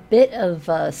 a bit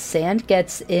of sand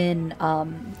gets in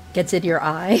your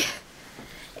eye,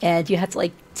 and you have to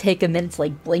like take a minute to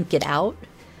like blink it out.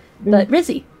 But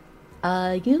Rizzy,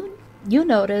 you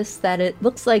notice that it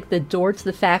looks like the door to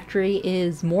the factory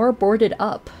is more boarded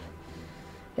up.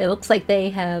 It looks like they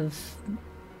have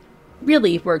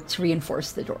really worked to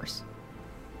reinforce the doors.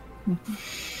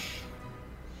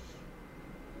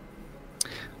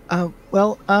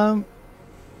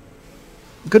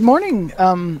 Good morning.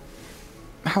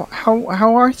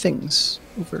 How are things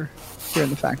over here in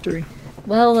the factory?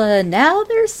 Well, now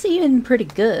they're seeming pretty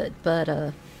good,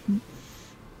 but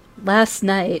last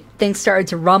night things started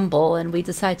to rumble, and we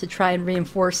decided to try and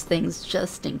reinforce things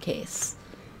just in case.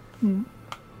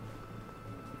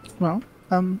 Well,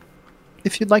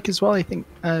 if you'd like as well, I think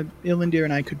Ilindir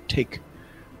and I could take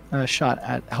a shot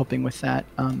at helping with that.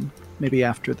 Maybe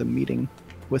after the meeting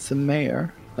with the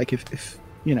mayor, like if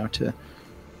to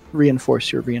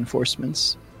reinforce your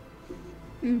reinforcements.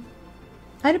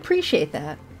 I'd appreciate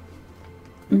that.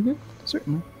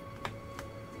 Certainly.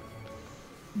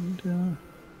 And,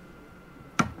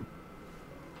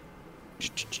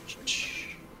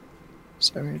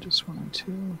 sorry, I just wanted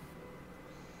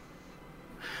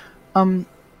to.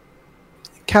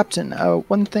 Captain,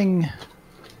 one thing.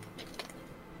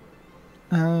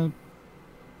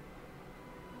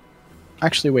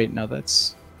 Actually, wait, no,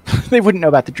 that's. They wouldn't know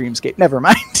about the Dreamscape. Never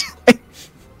mind.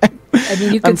 I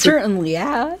mean, you could certainly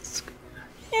ask.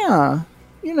 Yeah,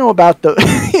 you know about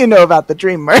the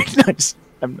dream, right? No,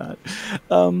 I'm not.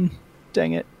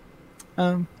 Dang it.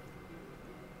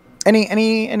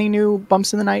 Any new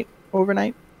bumps in the night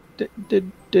overnight?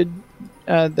 Did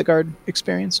the guard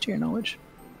experience, to your knowledge?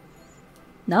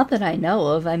 Not that I know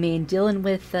of. I mean, dealing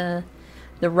with the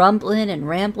rumbling and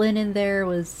rambling in there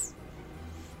was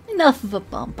enough of a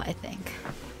bump, I think.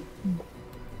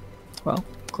 Well,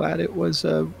 glad it was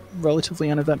a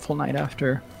relatively uneventful night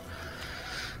after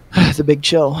the big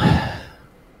chill.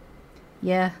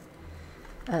 Yeah.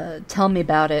 Tell me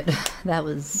about it. That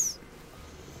was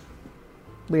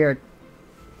weird.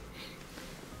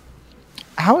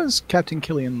 How is Captain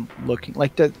Killian looking?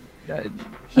 Like that?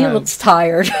 He looks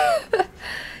tired.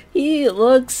 He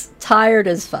looks tired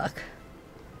as fuck.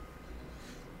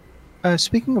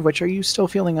 Speaking of which, are you still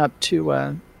feeling up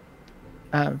to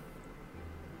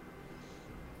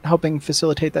helping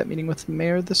facilitate that meeting with the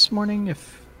mayor this morning?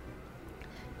 If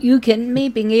you kidding me?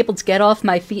 Being able to get off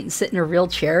my feet and sit in a real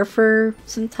chair for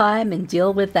some time and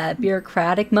deal with that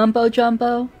bureaucratic mumbo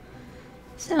jumbo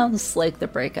sounds like the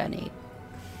break I need.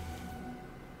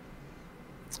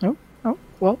 Oh,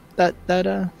 well, that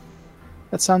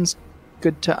That sounds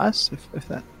good to us, if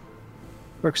that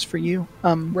works for you.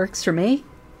 Works for me.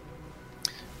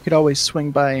 You could always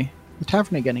swing by the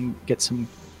tavern again and get some,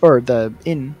 or the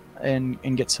inn,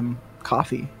 and get some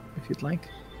coffee, if you'd like.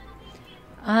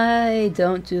 I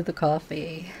don't do the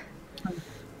coffee.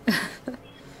 I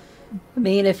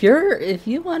mean, if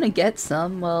you want to get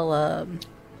some, well,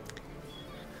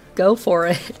 go for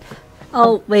it.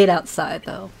 I'll wait outside,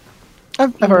 though.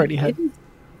 I've already had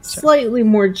slightly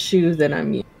more chew than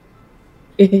I'm used.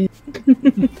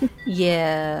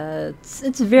 Yeah,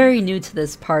 it's very new to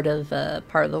this part of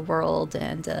the world,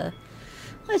 and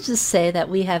let's just say that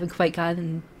we haven't quite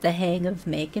gotten the hang of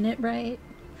making it right.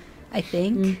 I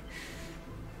think.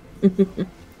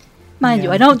 Mind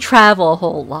you, I don't travel a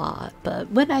whole lot,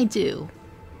 but when I do,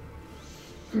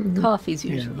 coffee's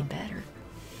usually better.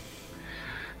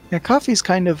 Yeah, coffee's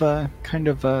kind of a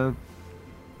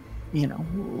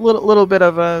little bit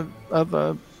of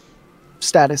a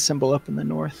status symbol up in the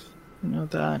north. You know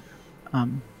that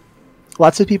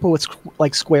lots of people with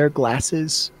like square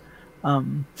glasses,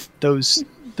 those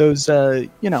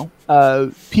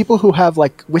people who have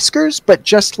like whiskers, but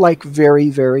just like very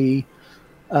very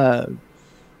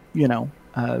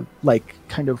like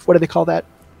kind of, what do they call that?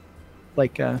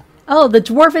 Like the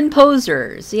dwarven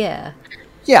posers, yeah.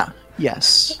 Yeah.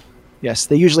 Yes.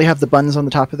 They usually have the buns on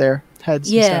the top of their heads.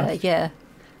 Yeah, and stuff. yeah.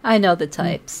 I know the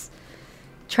types.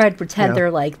 Try to pretend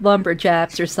they're like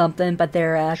lumberjacks or something, but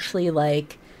they're actually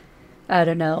like, I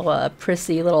don't know,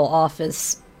 prissy little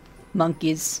office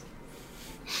monkeys.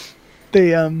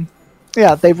 They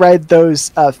they ride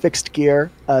those fixed gear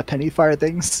penny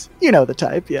farthings. You know the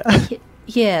type, yeah.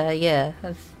 Yeah.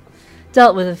 I've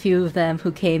dealt with a few of them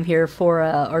who came here for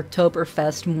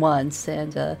Oktoberfest once,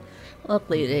 and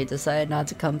luckily they decided not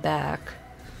to come back.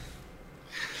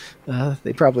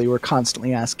 They probably were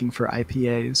constantly asking for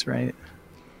IPAs, right?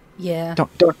 Yeah.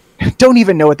 Don't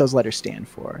even know what those letters stand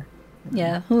for.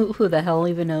 Yeah, who the hell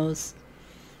even knows?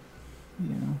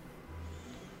 Yeah.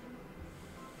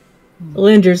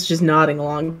 Linder's just nodding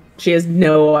along. She has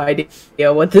no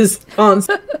idea what this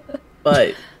concept is,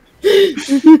 but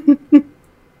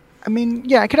I mean,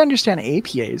 yeah, I could understand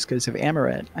APAs because of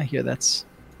Amaret. I hear that's,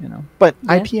 but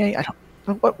yeah. IPA, I don't.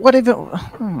 What if it?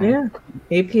 Yeah,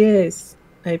 APAs,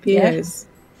 Yeah.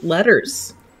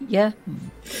 Letters. Yeah,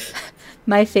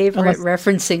 my favorite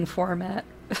referencing format.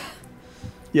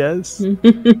 Yes.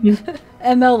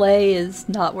 MLA is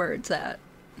not where it's at.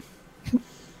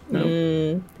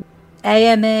 No.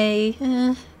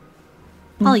 AMA,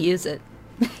 I'll use it.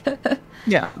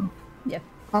 Yeah. Yeah.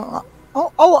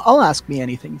 I'll ask me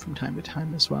anything from time to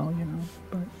time as well,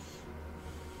 But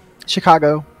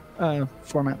Chicago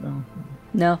format though.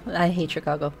 No, I hate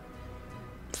Chicago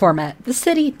format. The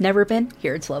city, never been.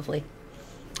 Here, it's lovely.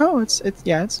 Oh, it's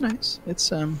nice.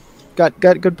 It's got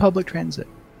good public transit.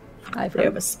 They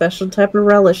have a special type of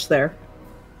relish there.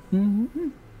 Mm-hmm.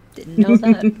 Didn't know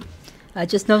that. I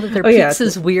just know that their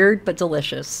pizza's weird but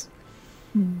delicious.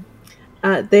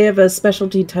 They have a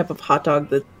specialty type of hot dog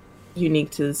that's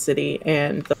unique to the city,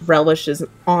 and the relish is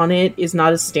on it is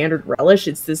not a standard relish.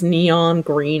 It's this neon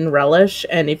green relish,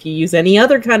 and if you use any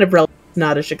other kind of relish, it's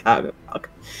not a Chicago dog.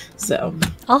 So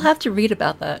I'll have to read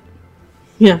about that.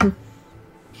 Yeah.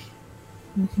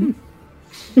 Mm-hmm.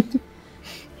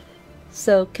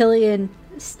 So Killian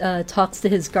talks to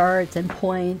his guards and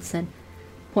points to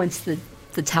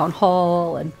the town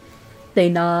hall, and they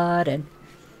nod, and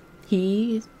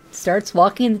he starts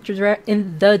walking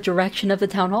in the direction of the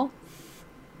town hall.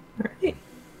 All right.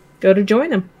 Go to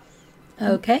join him.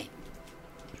 Okay.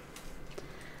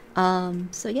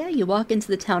 So yeah, you walk into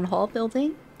the town hall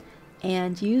building,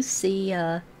 and you see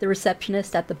the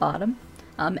receptionist at the bottom,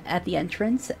 at the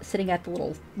entrance, sitting at the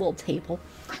little table.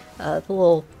 The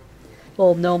little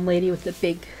gnome lady with the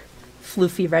big,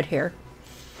 floofy red hair.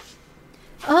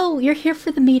 Oh, you're here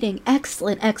for the meeting.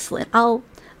 Excellent. I'll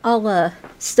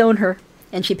stone her.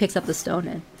 And she picks up the stone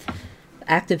and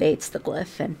activates the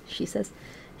glyph, and she says,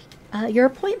 your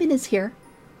appointment is here.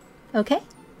 Okay.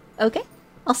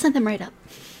 I'll send them right up.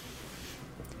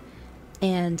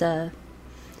 And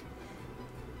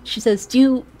she says,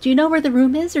 do you know where the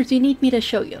room is, or do you need me to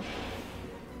show you?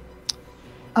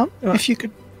 If you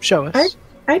could show us.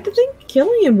 I think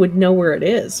Killian would know where it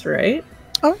is, right?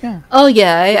 Oh yeah. Oh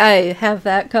yeah, I have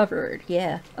that covered.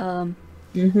 Yeah.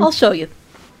 I'll show you.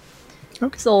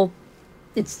 Okay. So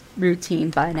it's routine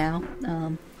by now.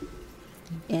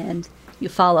 And you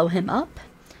follow him up,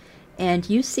 and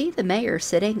you see the mayor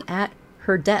sitting at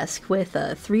her desk with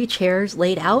 3 chairs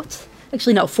laid out.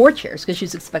 Actually, no, 4 chairs, because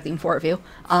she's expecting 4 of you.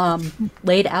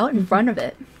 Laid out in front of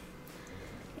it.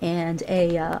 And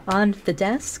on the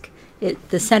desk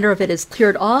The center of it is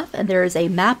cleared off, and there is a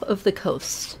map of the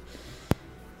coast.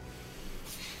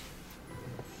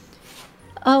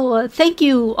 Oh, thank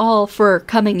you all for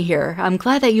coming here. I'm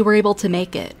glad that you were able to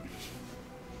make it.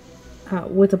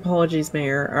 With apologies,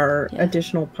 Mayor, our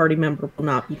additional party member will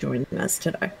not be joining us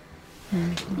today.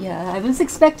 Yeah, I was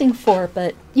expecting 4,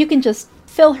 but you can just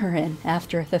fill her in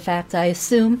after the fact, I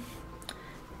assume.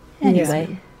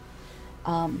 Anyway,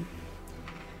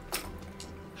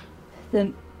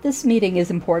 this meeting is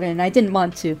important, and I didn't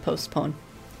want to postpone.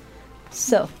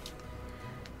 So,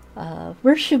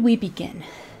 where should we begin?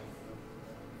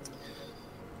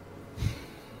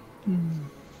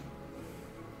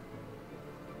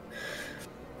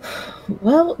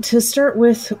 Well, to start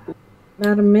with,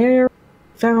 Madam Mayor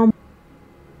found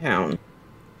town.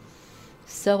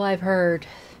 So I've heard.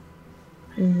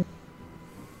 Mm-hmm.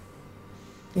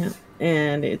 Yeah,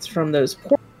 and it's from those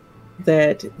portals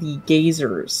that the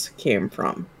gazers came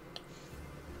from.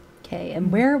 Okay,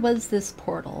 and where was this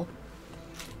portal?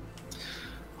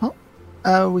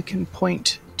 Well, we can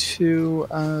point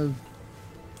to,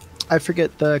 I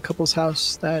forget the couple's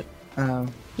house that...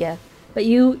 Yeah, but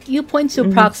you point to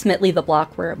approximately the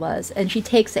block where it was, and she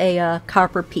takes a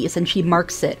copper piece and she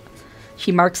marks it.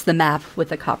 She marks the map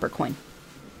with a copper coin.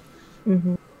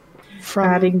 Mm-hmm.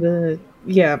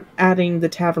 Adding the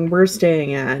tavern we're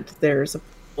staying at, there's a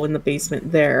pool in the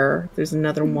basement there. There's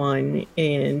another one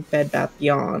in Bed Bath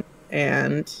Beyond,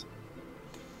 and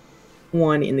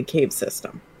one in the cave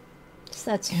system.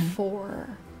 So that's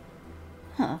 4.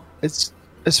 Huh. It's,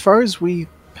 as far as we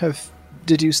have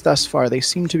deduced thus far, they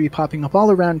seem to be popping up all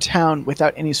around town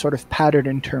without any sort of pattern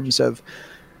in terms of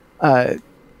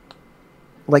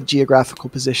like geographical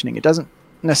positioning. It doesn't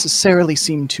necessarily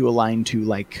seem to align to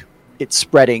like it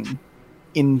spreading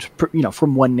in,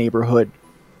 from one neighborhood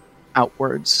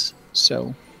outwards.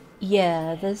 So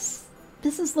yeah, this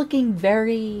is looking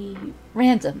very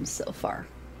random so far.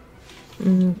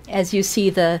 Mm-hmm. As you see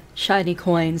the shiny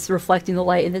coins reflecting the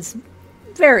light in this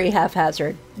very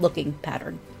haphazard looking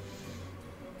pattern.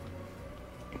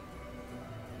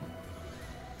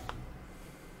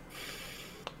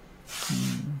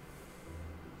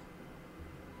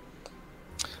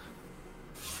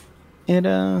 It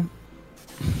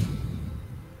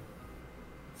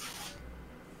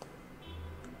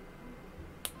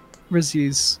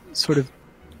Rizzy's sort of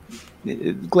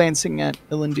glancing at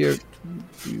Ilindir.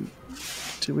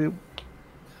 Do we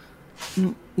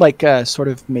like sort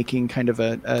of making kind of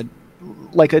a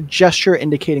like a gesture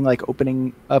indicating like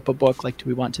opening up a book? Like, do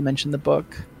we want to mention the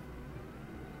book?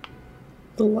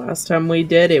 The last time we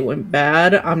did, it went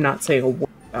bad. I'm not saying a word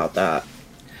about that.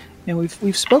 And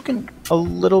we've spoken a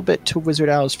little bit to Wizard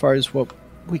Owl as far as what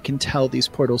we can tell. These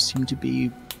portals seem to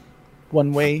be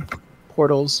one-way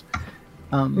portals.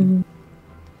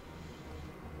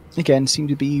 Again, seem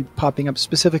to be popping up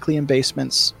specifically in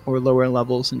basements or lower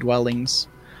levels and dwellings.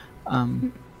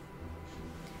 You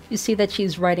see that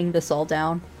she's writing this all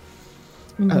down.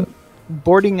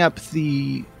 Boarding up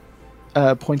the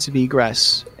points of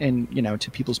egress and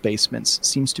to people's basements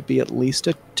seems to be at least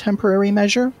a temporary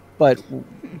measure, but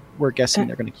we're guessing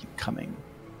they're going to keep coming.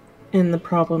 And the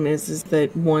problem is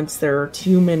that once there are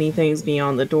too many things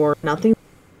beyond the door, nothing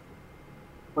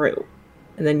through.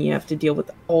 And then you have to deal with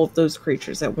all of those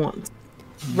creatures at once.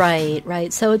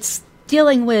 Right. So it's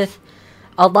dealing with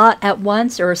a lot at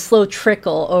once or a slow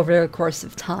trickle over the course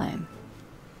of time.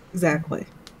 Exactly.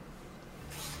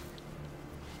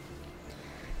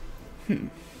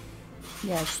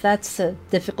 Yes, that's a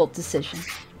difficult decision.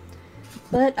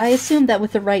 But I assume that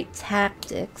with the right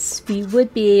tactics, we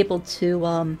would be able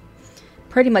to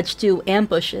pretty much do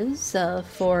ambushes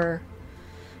for,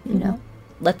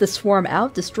 let the swarm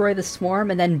out, destroy the swarm,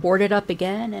 and then board it up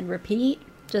again and repeat.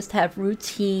 Just have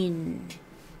routine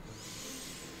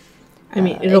I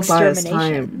mean, it'll buy us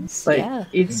time, but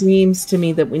it seems to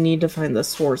me that we need to find the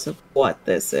source of what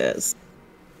this is.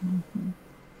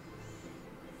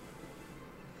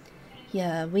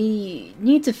 Yeah, we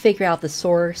need to figure out the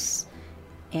source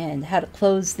and how to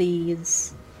close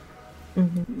these.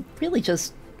 Really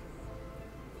just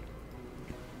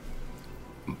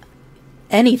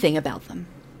anything about them.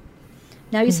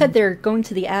 Now, you said they're going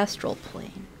to the Astral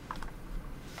Plane.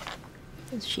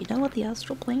 Does she know what the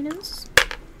Astral Plane is?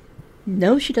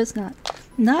 No, she does not.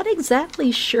 Not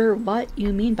exactly sure what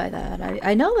you mean by that.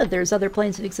 I know that there's other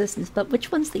planes of existence, but which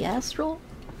one's the Astral?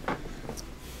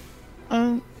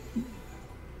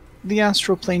 The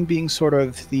Astral Plane being sort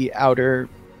of the outer...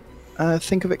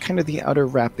 think of it kind of the outer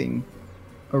wrapping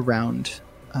around,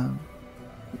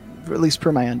 at least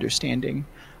per my understanding.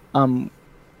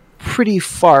 pretty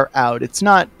far out. It's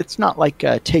not like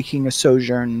taking a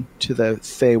sojourn to the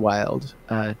Feywild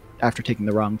after taking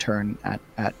the wrong turn at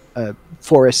a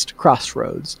forest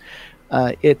crossroads.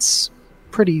 It's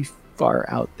pretty far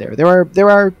out there. There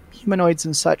are humanoids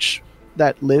and such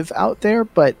that live out there,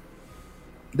 but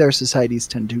their societies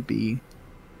tend to be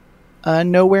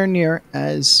nowhere near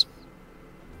as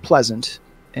pleasant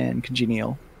and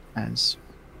congenial as,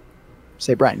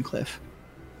 say, Brighton-Cliff.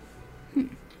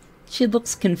 She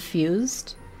looks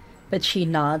confused, but she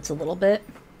nods a little bit.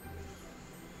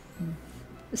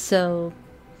 So,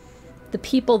 the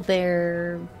people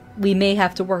there we may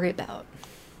have to worry about.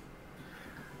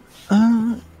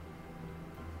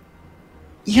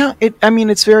 Yeah,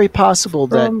 it's very possible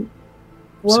that... From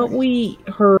what we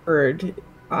heard,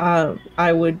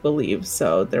 I would believe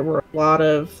so. There were a lot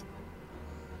of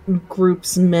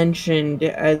groups mentioned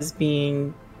as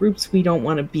being groups we don't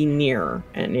want to be near.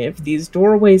 And if these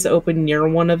doorways open near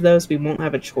one of those, we won't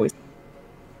have a choice.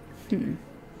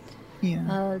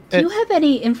 Yeah. Do you have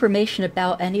any information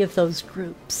about any of those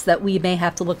groups that we may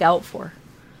have to look out for?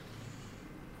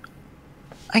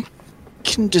 I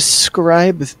can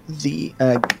describe the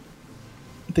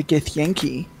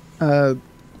Githyanki.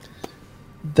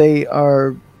 They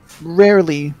are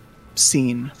rarely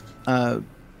seen in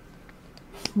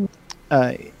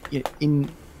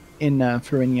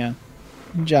Farinia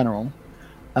in general,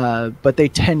 but they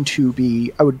tend to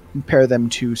be. I would compare them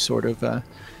to sort of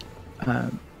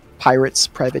pirates,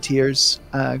 privateers,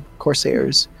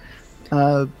 corsairs.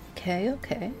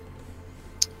 Okay.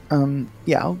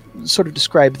 Yeah, I'll sort of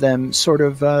describe them sort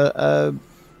of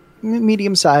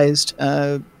medium-sized,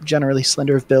 generally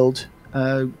slender of build,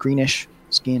 greenish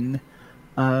skin,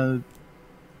 elven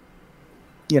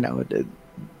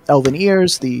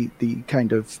ears, the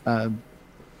kind of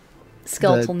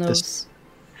skeletal nose.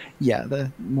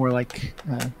 The more like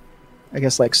I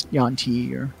guess like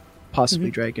Yanti or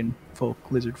possibly dragon folk,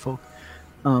 lizard folk,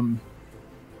 and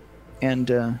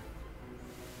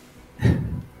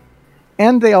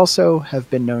they also have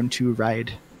been known to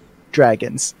ride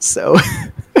dragons. So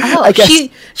I guess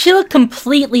she looked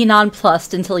completely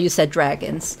nonplussed until you said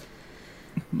dragons.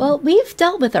 Well, we've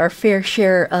dealt with our fair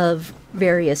share of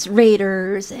various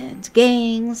raiders and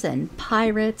gangs and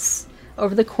pirates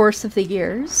over the course of the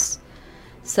years,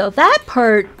 so that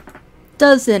part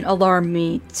doesn't alarm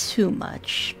me too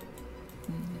much.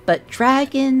 But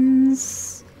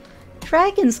dragons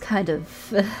kind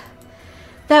of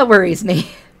that worries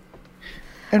me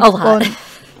a lot.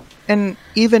 And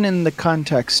even in the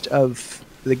context of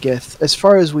the Gith, as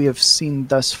far as we have seen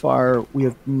thus far, we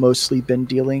have mostly been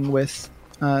dealing with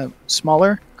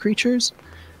smaller creatures.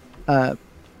 From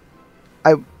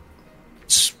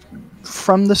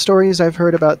the stories I've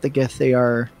heard about the Gith, they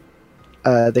are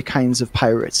the kinds of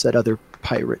pirates that other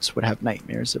pirates would have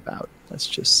nightmares about. Let's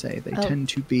just say they tend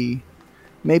to be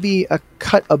maybe a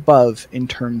cut above in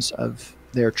terms of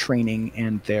their training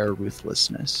and their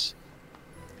ruthlessness.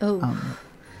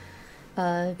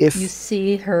 If you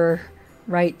see her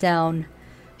write down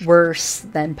worse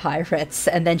than pirates,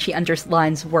 and then she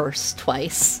underlines worse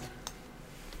twice.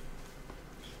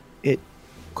 It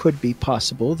could be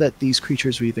possible that these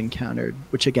creatures we've encountered,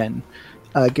 which again,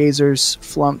 gazers,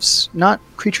 flumps, not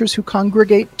creatures who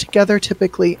congregate together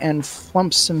typically, and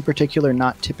flumps in particular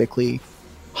not typically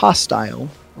hostile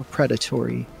or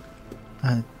predatory.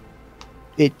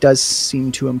 It does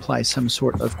seem to imply some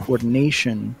sort of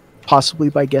coordination, possibly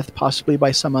by Gith, possibly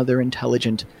by some other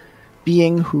intelligent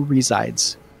being who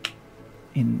resides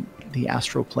in the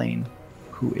astral plane,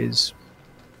 who is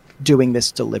doing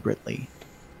this deliberately.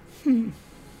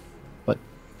 But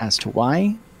as to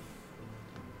why,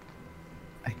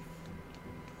 I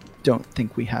don't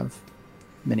think we have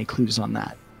many clues on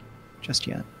that just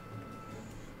yet.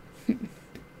 Yeah,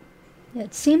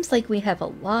 it seems like we have a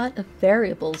lot of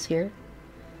variables here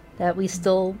that we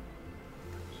still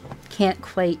can't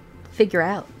quite figure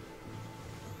out.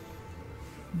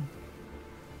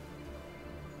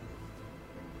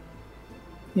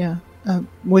 Yeah.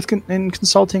 In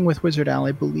consulting with Wizard Al,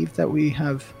 I believe that we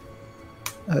have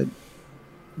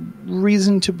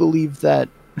reason to believe that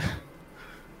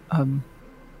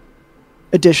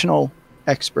additional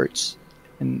experts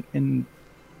in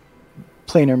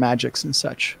planar magics and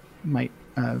such might,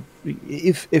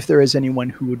 if there is anyone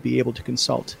who would be able to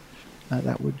consult,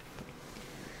 that would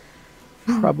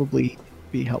probably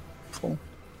be helpful.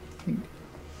 I think.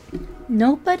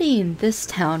 Nobody in this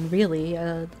town, really.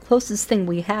 The closest thing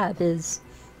we have is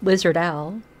Wizard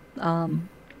Al.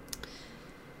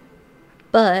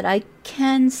 But I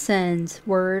can send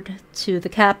word to the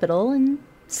capital and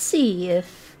see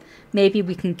if maybe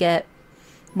we can get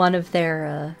one of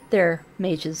their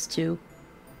mages to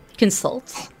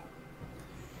consult.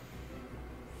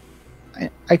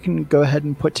 I can go ahead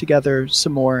and put together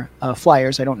some more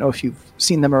flyers. I don't know if you've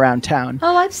seen them around town.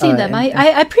 Oh, I've seen them.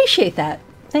 I appreciate that.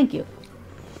 Thank you.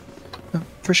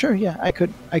 For sure, yeah. I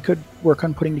could work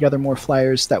on putting together more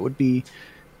flyers that would be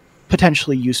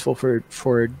potentially useful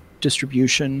for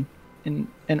distribution in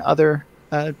other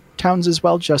towns as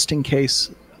well, just in case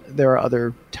there are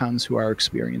other towns who are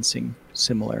experiencing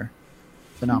similar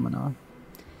phenomena.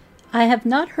 I have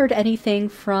not heard anything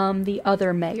from the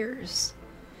other mayors.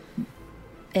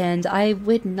 And I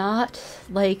would not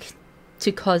like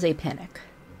to cause a panic.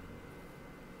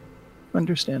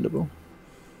 Understandable.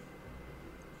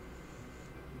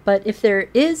 But if there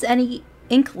is any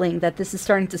inkling that this is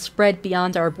starting to spread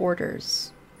beyond our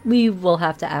borders, we will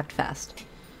have to act fast.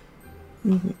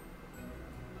 Mm-hmm.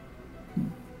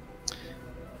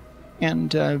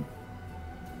 And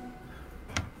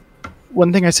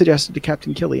one thing I suggested to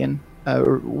Captain Killian,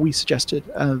 or we suggested,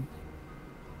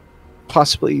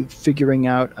 possibly figuring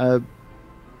out...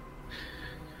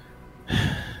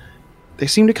 they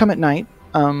seem to come at night.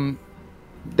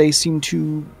 They seem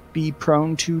to be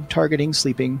prone to targeting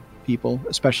sleeping people,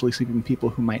 especially sleeping people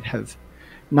who might have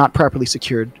not properly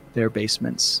secured their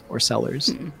basements or cellars.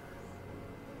 Mm-mm.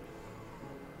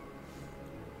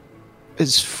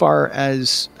 As far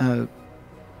as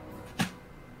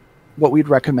what we'd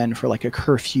recommend for like a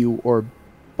curfew or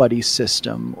buddy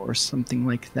system or something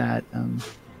like that,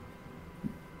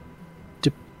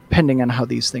 depending on how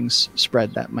these things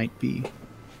spread, that might be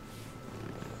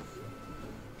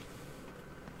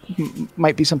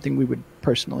something we would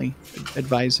personally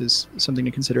advise as something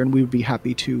to consider, and we would be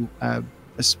happy to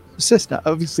assist.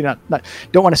 Obviously, not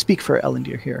don't want to speak for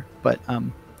Elendil here, but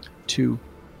to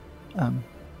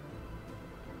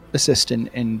assist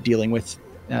in dealing with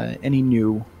any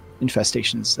new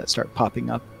infestations that start popping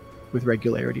up with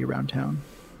regularity around town.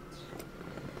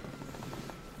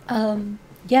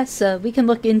 Yes, we can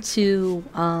look into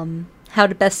how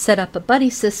to best set up a buddy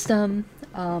system,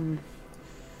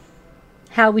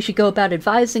 how we should go about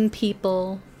advising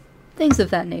people, things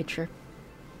of that nature.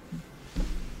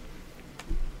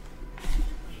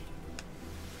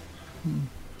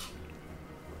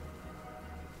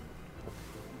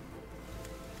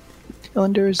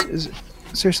 Elendil, is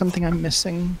there something I'm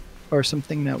missing, or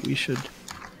something that we should...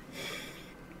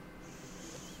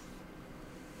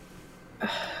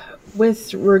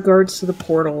 With regards to the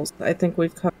portals, I think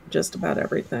we've covered just about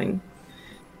everything.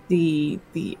 The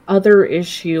other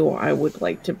issue I would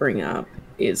like to bring up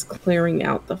is clearing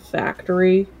out the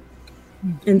factory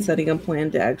and setting a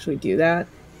plan to actually do that,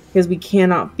 because we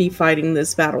cannot be fighting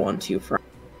this battle on two fronts.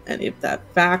 And if the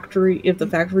factory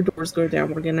doors go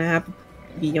down, we're gonna have to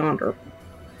be yonder.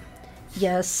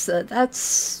 Yes,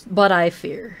 that's what I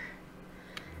fear.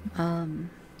 Then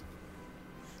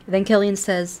Killian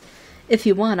says, if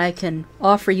you want, I can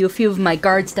offer you a few of my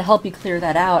guards to help you clear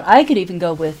that out. I could even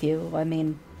go with you. I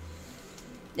mean,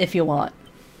 if you want.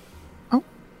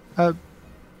 Oh,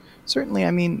 certainly.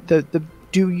 I mean,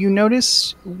 do you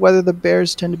notice whether the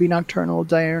bears tend to be nocturnal,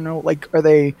 diurnal? Like, are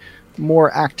they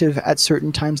more active at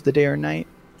certain times of the day or night?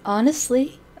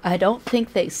 Honestly, I don't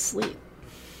think they sleep.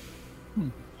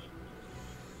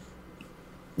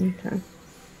 Okay.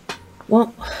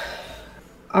 Well,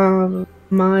 let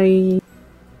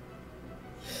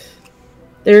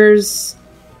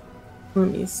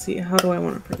me see, how do I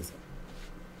want to put this?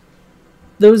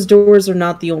 Those doors are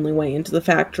not the only way into the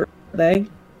factory, are they?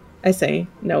 I say,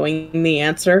 knowing the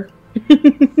answer.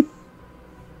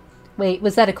 Wait,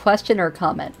 was that a question or a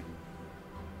comment?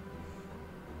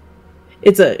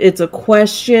 It's a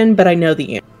question, but I know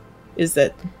the answer. Is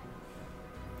that...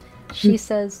 She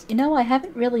says, I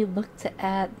haven't really looked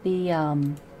at the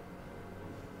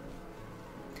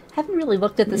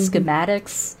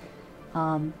schematics.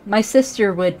 My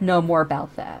sister would know more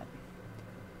about that.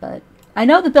 But I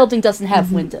know the building doesn't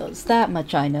have windows. That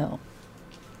much I know.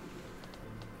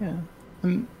 Yeah.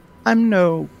 I'm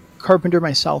no carpenter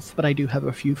myself, but I do have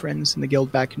a few friends in the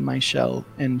guild back in my shell,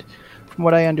 and from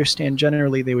what I understand,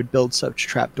 generally they would build such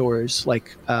trapdoors,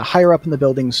 like higher up in the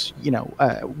buildings,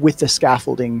 with the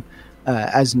scaffolding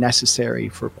as necessary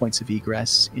for points of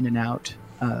egress in and out,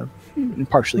 in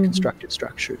partially constructed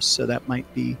structures. So that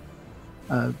might be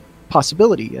a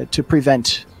possibility to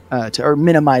prevent or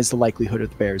minimize the likelihood of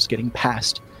the bears getting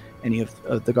past any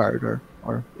of the guard or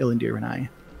Elendil and I.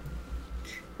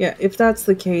 Yeah, if that's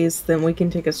the case, then we can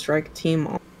take a strike team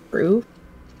on the roof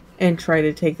and try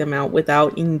to take them out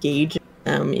without engaging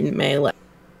them in melee.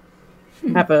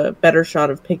 Have a better shot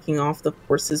of picking off the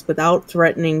forces without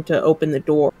threatening to open the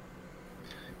door.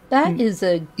 That is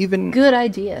a good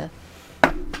idea.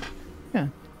 Yeah.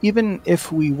 Even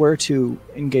if we were to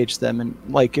engage them, and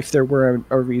like if there were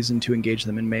a reason to engage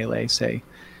them in melee, say,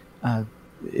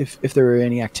 if there were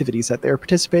any activities that they were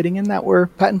participating in that were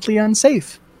patently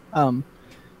unsafe,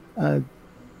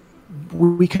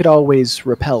 we could always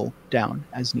rappel down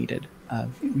as needed.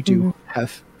 We do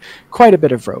have quite a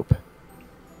bit of rope.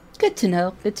 Good to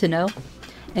know. Good to know.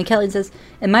 And Kelly says,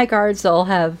 and my guards all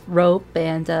have rope,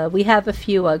 and we have a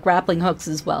few grappling hooks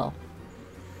as well.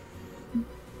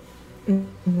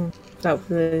 That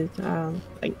would,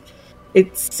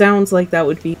 it sounds like that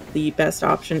would be the best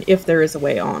option if there is a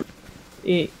way on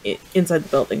inside the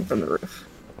building from the roof.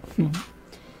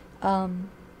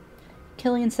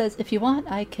 Killian says, if you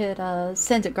want, I could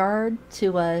send a guard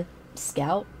to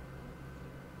scout.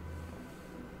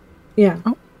 Yeah.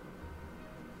 Oh.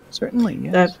 Certainly,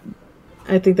 yes.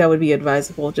 I think that would be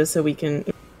advisable, just so we can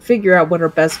figure out what our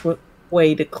best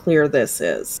way to clear this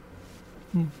is.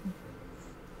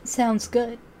 Sounds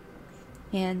good.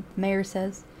 And Mayor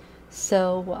says,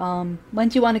 so, when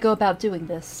do you want to go about doing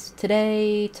this?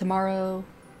 Today? Tomorrow?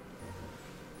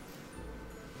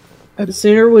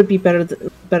 Sooner would be better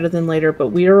than later, but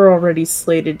we are already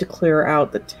slated to clear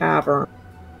out the tavern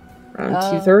around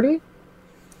 2:30.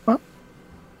 Well,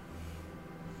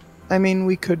 I mean,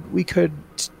 we could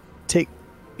take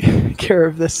care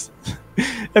of this.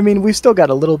 I mean, we've still got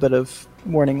a little bit of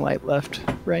morning light left,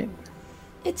 right?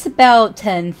 It's about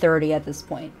 10:30 at this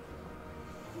point,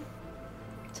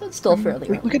 so it's still fairly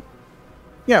early. We could.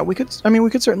 Yeah, we could. I mean, we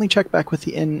could certainly check back with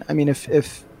the inn. I mean,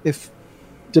 if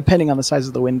depending on the size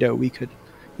of the window, we could,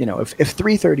 if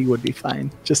 3:30 would be fine,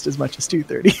 just as much as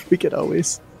 2:30, we could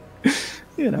always,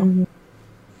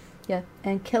 Yeah,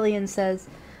 and Killian says,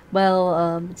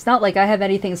 well, it's not like I have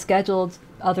anything scheduled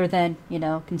other than,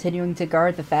 continuing to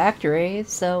guard the factory,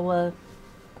 so,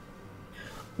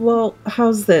 Well,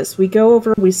 how's this? We go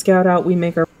over, we scout out, we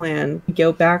make our plan, we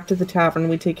go back to the tavern,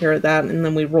 we take care of that, and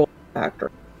then we roll the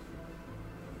factory.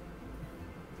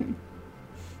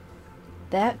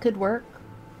 That could work.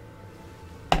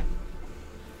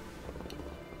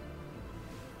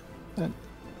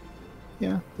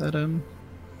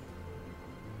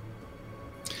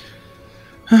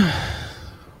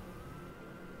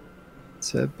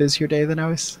 It's a busier day than I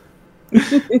was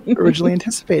originally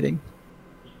anticipating.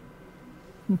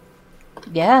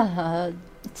 Yeah,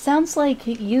 it sounds like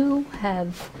you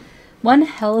have one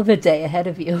hell of a day ahead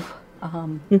of you.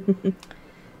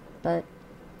 But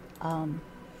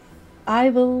I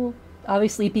will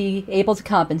obviously be able to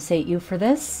compensate you for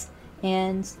this,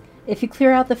 and if you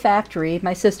clear out the factory,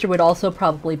 my sister would also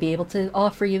probably be able to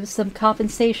offer you some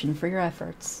compensation for your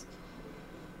efforts.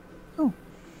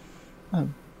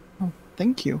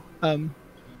 Thank you.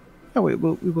 We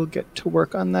will get to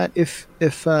work on that. If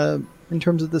in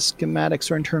terms of the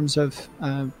schematics or in terms of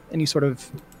any sort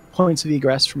of points of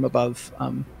egress from above,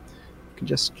 we can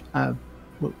just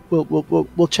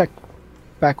we'll check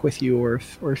back with you, or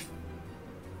if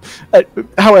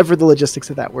however the logistics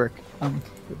of that work.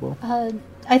 We'll.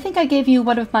 I think I gave you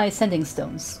one of my sending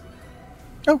stones.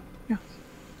 Oh, yeah.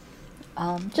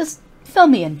 Just fill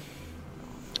me in.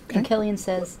 Okay. And Killian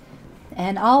says,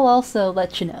 and I'll also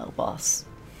let you know, boss.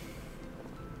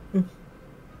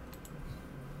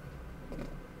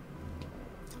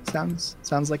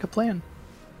 Sounds like a plan.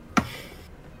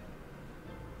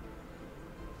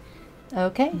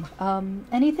 Okay.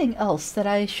 Anything else that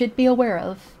I should be aware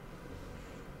of?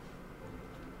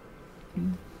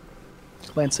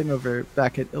 Glancing over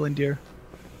back at Ilandir,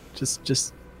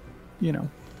 just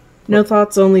No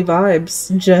thoughts, only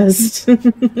vibes. Just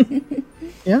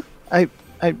yeah.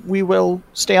 We will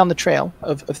stay on the trail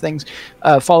of things,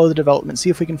 follow the development, see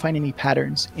if we can find any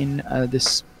patterns in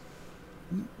this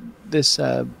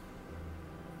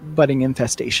budding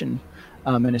infestation,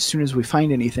 and as soon as we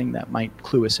find anything that might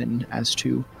clue us in as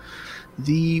to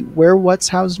the where, what's,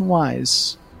 hows, and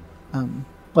whys, well,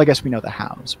 I guess we know the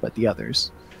hows, but the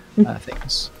others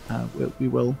things, we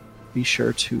will be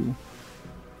sure to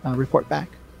report back.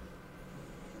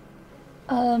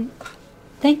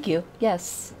 Thank you.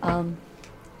 Yes.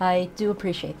 I do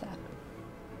appreciate that.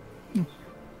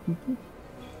 Mm-hmm.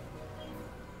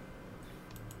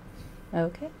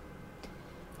 Okay.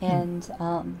 And,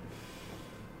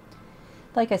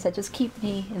 like I said, just keep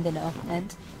me in the know.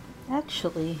 And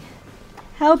actually,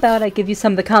 how about I give you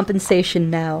some of the compensation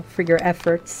now for your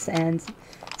efforts and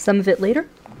some of it later?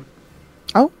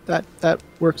 Oh, that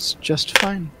works just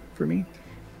fine for me.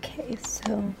 Okay,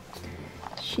 so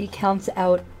she counts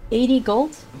out 80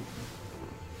 gold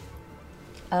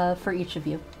for each of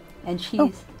you. And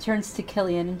she turns to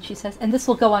Killian and she says, and this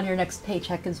will go on your next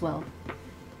paycheck as well.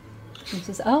 He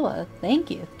says, "Oh,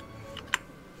 thank you."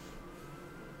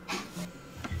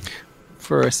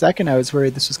 For a second, I was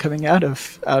worried this was coming out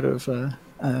of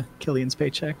Killian's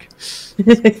paycheck.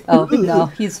 Oh no,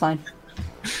 he's fine.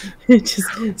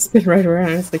 Just spin right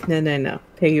around. It's like, no.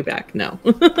 Pay you back. No.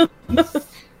 Oh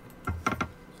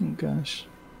gosh.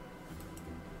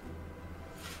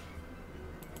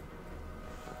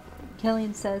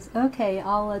 Killian says, "Okay,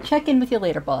 I'll check in with you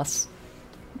later, boss."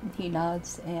 He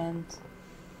nods and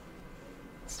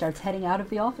starts heading out of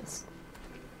the office.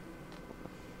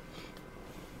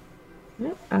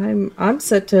 Yep, I'm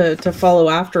set to follow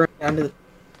after him down to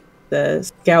the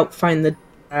scout, find the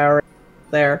tower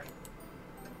there.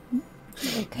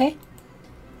 Okay,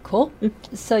 cool.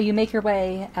 So you make your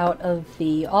way out of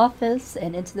the office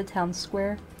and into the town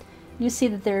square. You see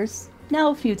that there's now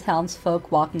a few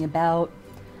townsfolk walking about.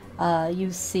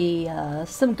 You see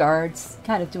some guards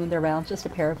kind of doing their rounds, just a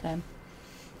pair of them.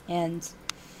 And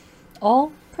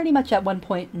all pretty much at one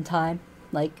point in time,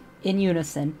 like in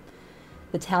unison,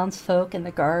 the townsfolk and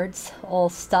the guards all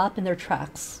stop in their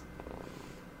tracks,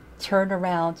 turn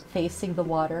around facing the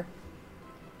water,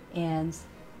 and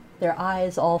their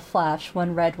eyes all flash,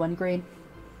 one red, one green,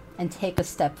 and take a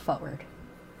step forward,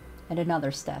 and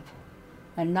another step,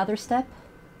 and another step.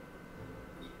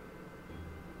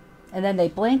 And then they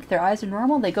blink, their eyes are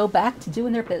normal, they go back to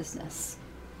doing their business.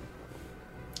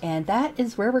 And that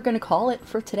is where we're going to call it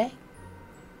for today.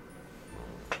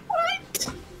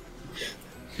 What?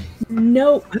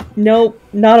 Nope,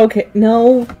 not okay.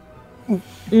 No.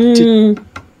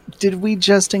 Did we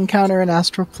just encounter an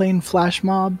astral plane flash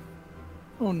mob?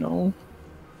 Oh no.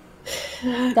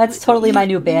 That's totally my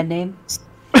new band name.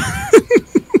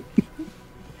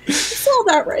 You saw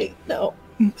that right? No.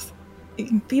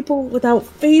 People without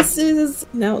faces.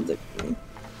 No.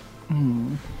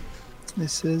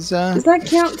 This is. Does that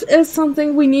count as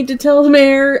something we need to tell the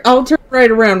mayor? I'll turn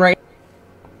right around, right?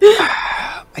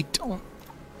 I don't.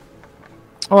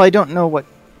 Well, I don't know what.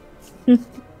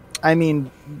 I mean,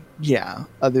 yeah.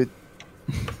 Other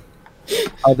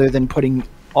than putting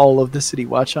all of the city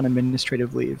watch on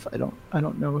administrative leave, I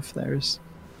don't know if there's.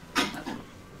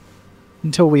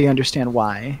 Until we understand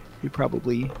why, we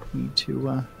probably need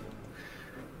to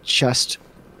just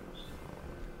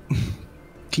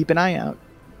keep an eye out.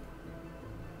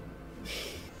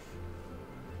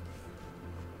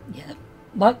 Yeah.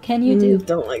 What can you do?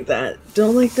 Don't like that.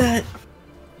 Don't like that.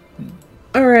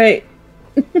 All right.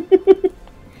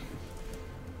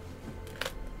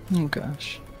 Oh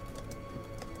gosh.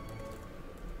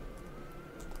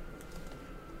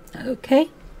 Okay.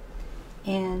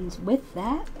 And with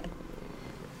that,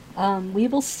 we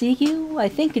will see you, I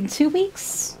think, in 2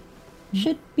 weeks.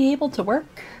 Should be able to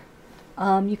work.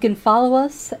 You can follow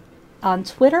us on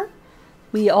Twitter.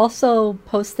 We also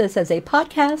post this as a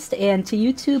podcast and to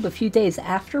YouTube a few days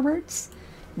afterwards.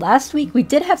 Last week we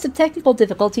did have some technical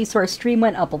difficulties, so our stream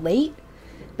went up late.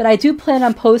 But I do plan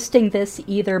on posting this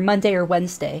either Monday or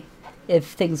Wednesday, if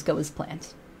things go as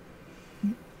planned.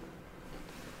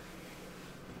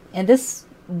 And this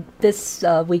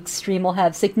week's stream will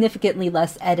have significantly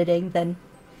less editing than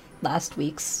last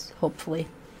week's, hopefully.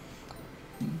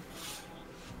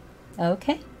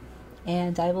 Okay.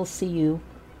 And I will see you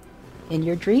in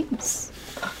your dreams.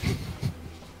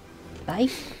 Bye.